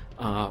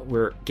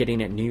 we're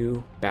getting a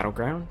new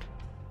battleground,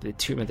 the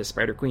Tomb of the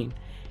Spider Queen,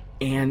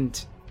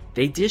 and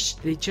they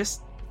just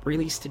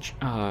released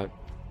a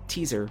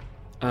teaser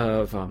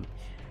of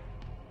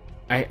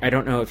I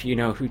don't know if you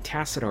know who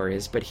Tassadar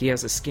is, but he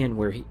has a skin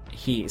where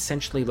he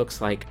essentially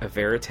looks like a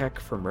Veritech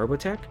from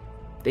Robotech.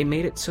 They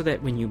made it so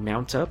that when you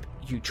mount up,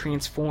 you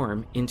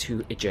transform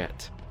into a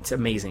jet. It's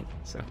amazing.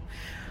 So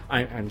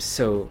I'm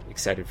so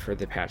excited for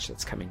the patch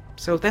that's coming.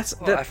 So that's...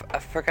 I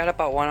forgot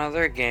about one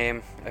other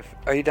game.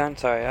 Are you done?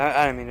 Sorry,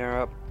 I didn't mean to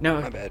interrupt.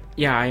 No, my bad.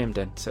 Yeah, I am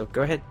done. So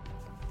go ahead.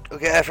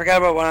 Okay, I forgot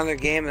about one other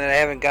game that I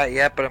haven't got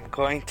yet, but I'm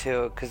going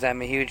to because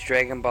I'm a huge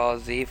Dragon Ball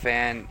Z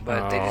fan.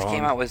 But they just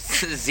came out with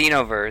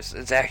Xenoverse.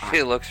 It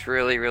actually looks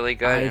really, really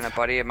good, and a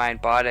buddy of mine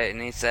bought it,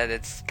 and he said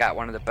it's got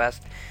one of the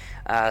best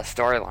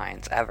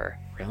storylines ever.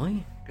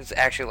 Really? It's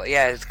actually,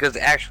 it's because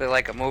it's actually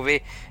like a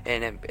movie,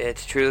 and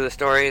it's true to the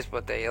stories,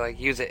 but they like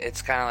use it.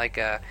 It's kind of like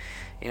a,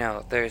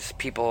 there's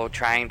people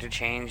trying to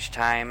change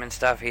time and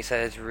stuff. He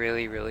said it's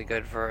really, really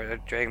good for a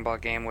Dragon Ball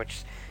game,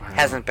 which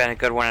hasn't been a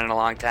good one in a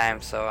long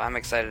time. So I'm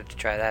excited to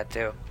try that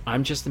too.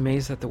 I'm just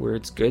amazed that the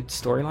words "good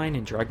storyline"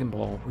 and Dragon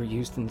Ball were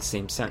used in the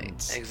same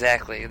sentence.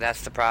 Exactly,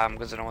 that's the problem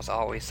because it almost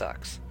always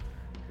sucks.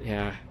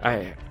 Yeah,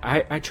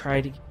 I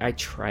tried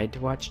to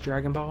watch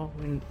Dragon Ball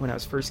when I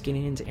was first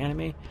getting into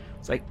anime.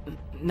 It's like,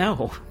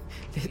 no.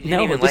 You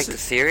didn't even like the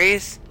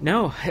series?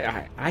 No,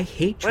 I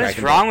hate Dragon Ball. What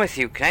is wrong with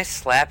you? Can I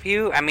slap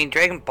you? I mean,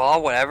 Dragon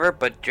Ball, whatever,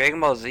 but Dragon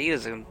Ball Z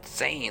is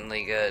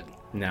insanely good.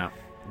 No.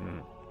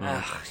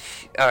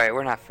 Alright,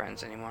 we're not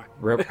friends anymore.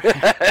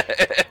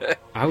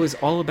 I was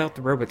all about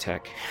the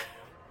Robotech.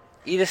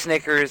 Eat a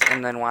Snickers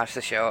and then watch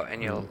the show,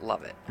 and you'll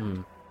love it.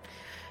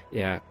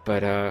 Yeah,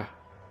 but,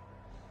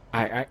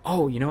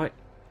 you know what?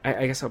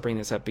 I guess I'll bring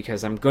this up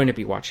because I'm going to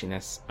be watching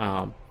this.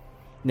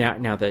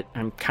 Now that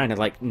I'm kind of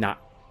like not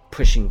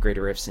pushing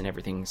Greater Rifts and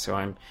everything, so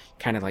I'm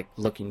kind of like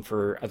looking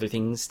for other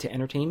things to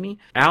entertain me.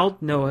 Al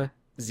Noah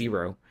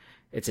Zero.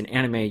 It's an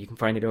anime. You can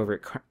find it over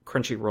at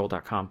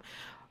crunchyroll.com.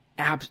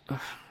 I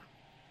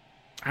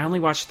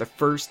only watched the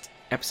first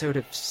episode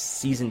of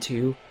season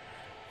 2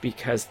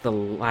 because the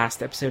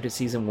last episode of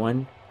season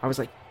 1, I was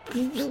like,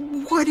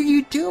 what are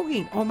you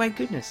doing? Oh my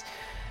goodness.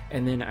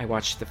 And then I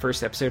watched the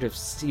first episode of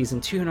season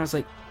 2 and I was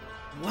like,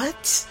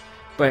 what?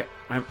 But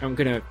I'm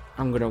gonna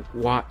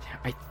watch.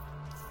 I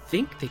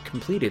think they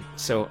completed,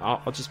 so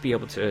I'll just be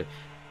able to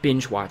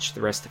binge watch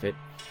the rest of it.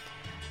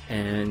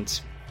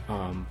 And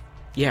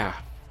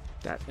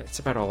that's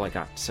about all I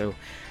got. So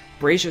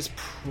Brazia's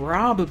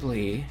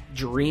probably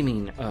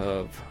dreaming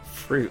of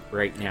fruit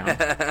right now.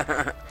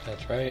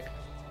 That's right.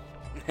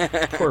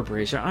 Poor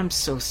Brazia. I'm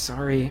so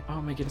sorry.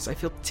 Oh my goodness, I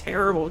feel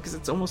terrible because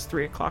it's almost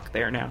 3 o'clock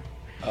there now.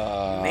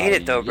 You made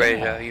it though,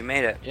 Brazia. You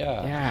made it.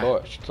 Yeah.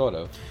 Sort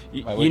of.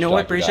 You know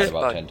what, Brazia?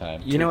 About 10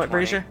 times. You know what,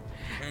 Brazia?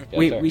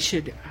 Yes, we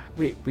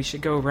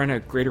should go run a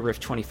Greater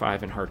Rift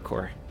 25 in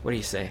hardcore. What do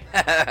you say?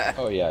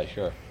 Oh yeah,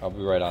 sure. I'll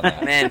be right on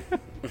that. Man.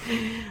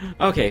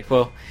 Okay,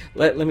 well,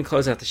 let me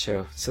close out the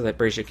show so that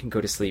Brazia can go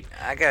to sleep.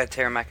 I gotta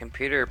tear my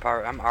computer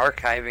apart. I'm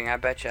archiving. I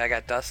bet you I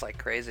got dust like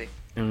crazy.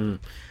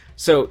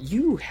 So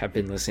you have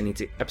been listening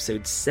to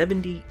episode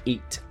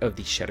 78 of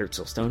the Shattered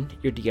Soulstone,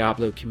 your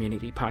Diablo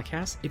community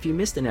podcast. If you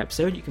missed an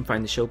episode, you can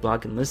find the show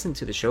blog and listen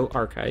to the show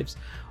archives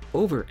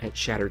over at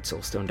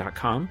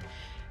shatteredsoulstone.com.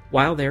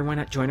 While there, why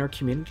not join our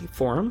community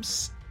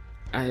forums?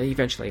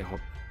 Eventually I'll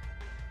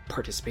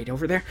participate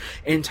over there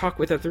and talk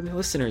with other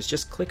listeners.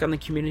 Just click on the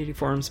community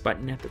forums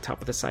button at the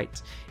top of the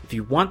site. If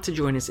you want to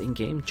join us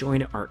in-game,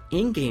 join our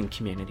in-game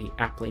community,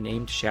 aptly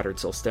named Shattered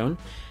Soulstone,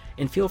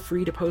 and feel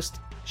free to post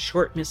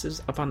short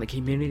missives up on the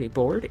community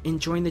board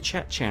and join the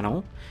chat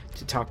channel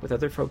to talk with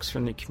other folks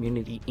from the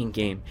community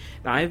in-game.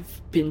 Now,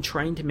 I've been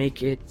trying to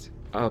make it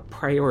a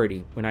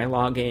priority when I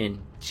log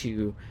in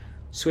to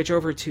switch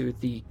over to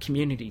the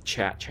community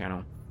chat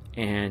channel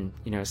and,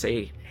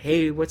 say,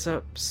 hey, what's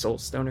up,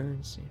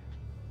 Soulstoners?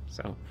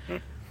 So,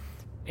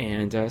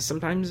 and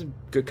sometimes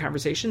good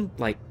conversation,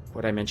 like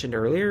what I mentioned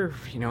earlier,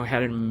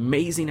 had an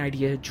amazing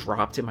idea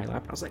dropped in my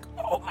lap. I was like,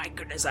 oh my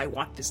goodness, I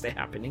want this to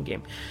happen in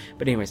game.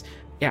 But anyways,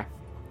 yeah,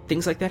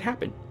 things like that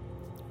happen.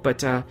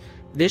 But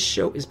this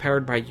show is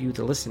powered by you,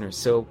 the listeners,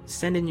 so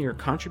send in your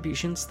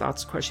contributions,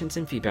 thoughts, questions,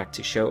 and feedback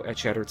to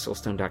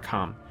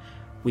show@shatteredsoulstone.com.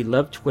 We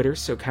love Twitter,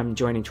 so come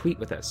join and tweet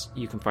with us.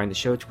 You can find the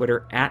show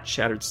Twitter at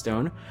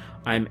ShatteredStone.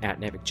 I'm at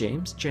Nevik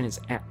James. Jen is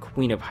at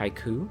Queen of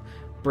Haiku.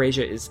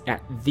 Brazia is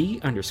at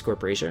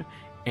 _Brazia.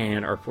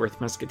 And our fourth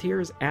musketeer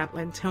is at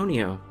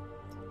Lantonio.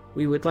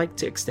 We would like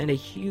to extend a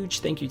huge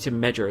thank you to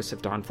Medros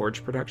of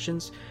Dawnforge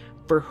Productions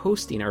for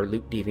hosting our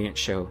Loot Deviant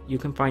show. You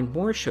can find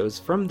more shows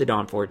from the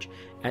Dawnforge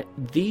at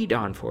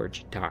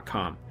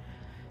thedawnforge.com.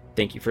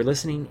 Thank you for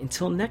listening.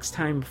 Until next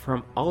time,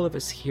 from all of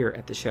us here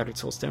at the Shattered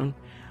Soulstone.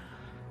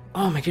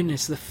 Oh my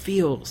goodness, the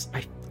feels.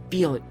 I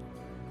feel it.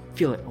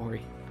 Feel it,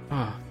 Ori.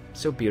 Ah, oh,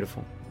 so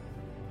beautiful.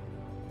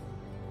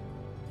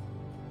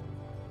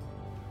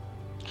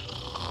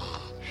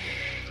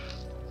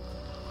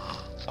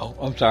 Oh,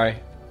 I'm sorry.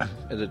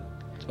 Is it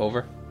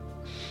over?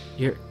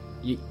 You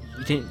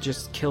didn't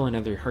just kill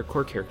another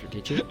hardcore character,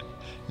 did you?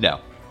 No.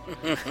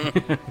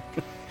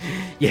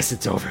 Yes,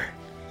 it's over.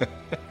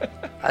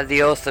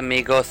 Adios,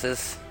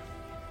 amigos.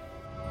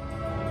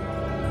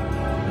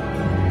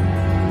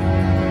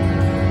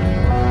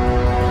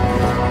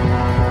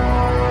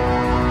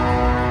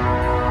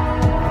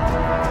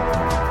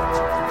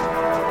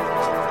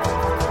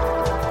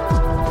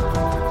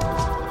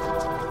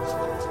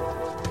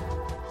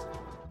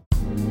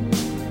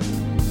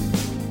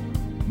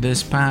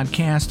 This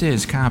podcast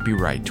is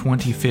copyright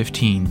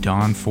 2015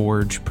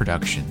 Dawnforge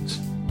Productions.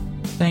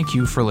 Thank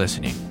you for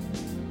listening.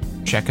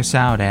 Check us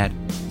out at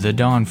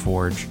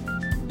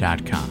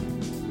thedawnforge.com.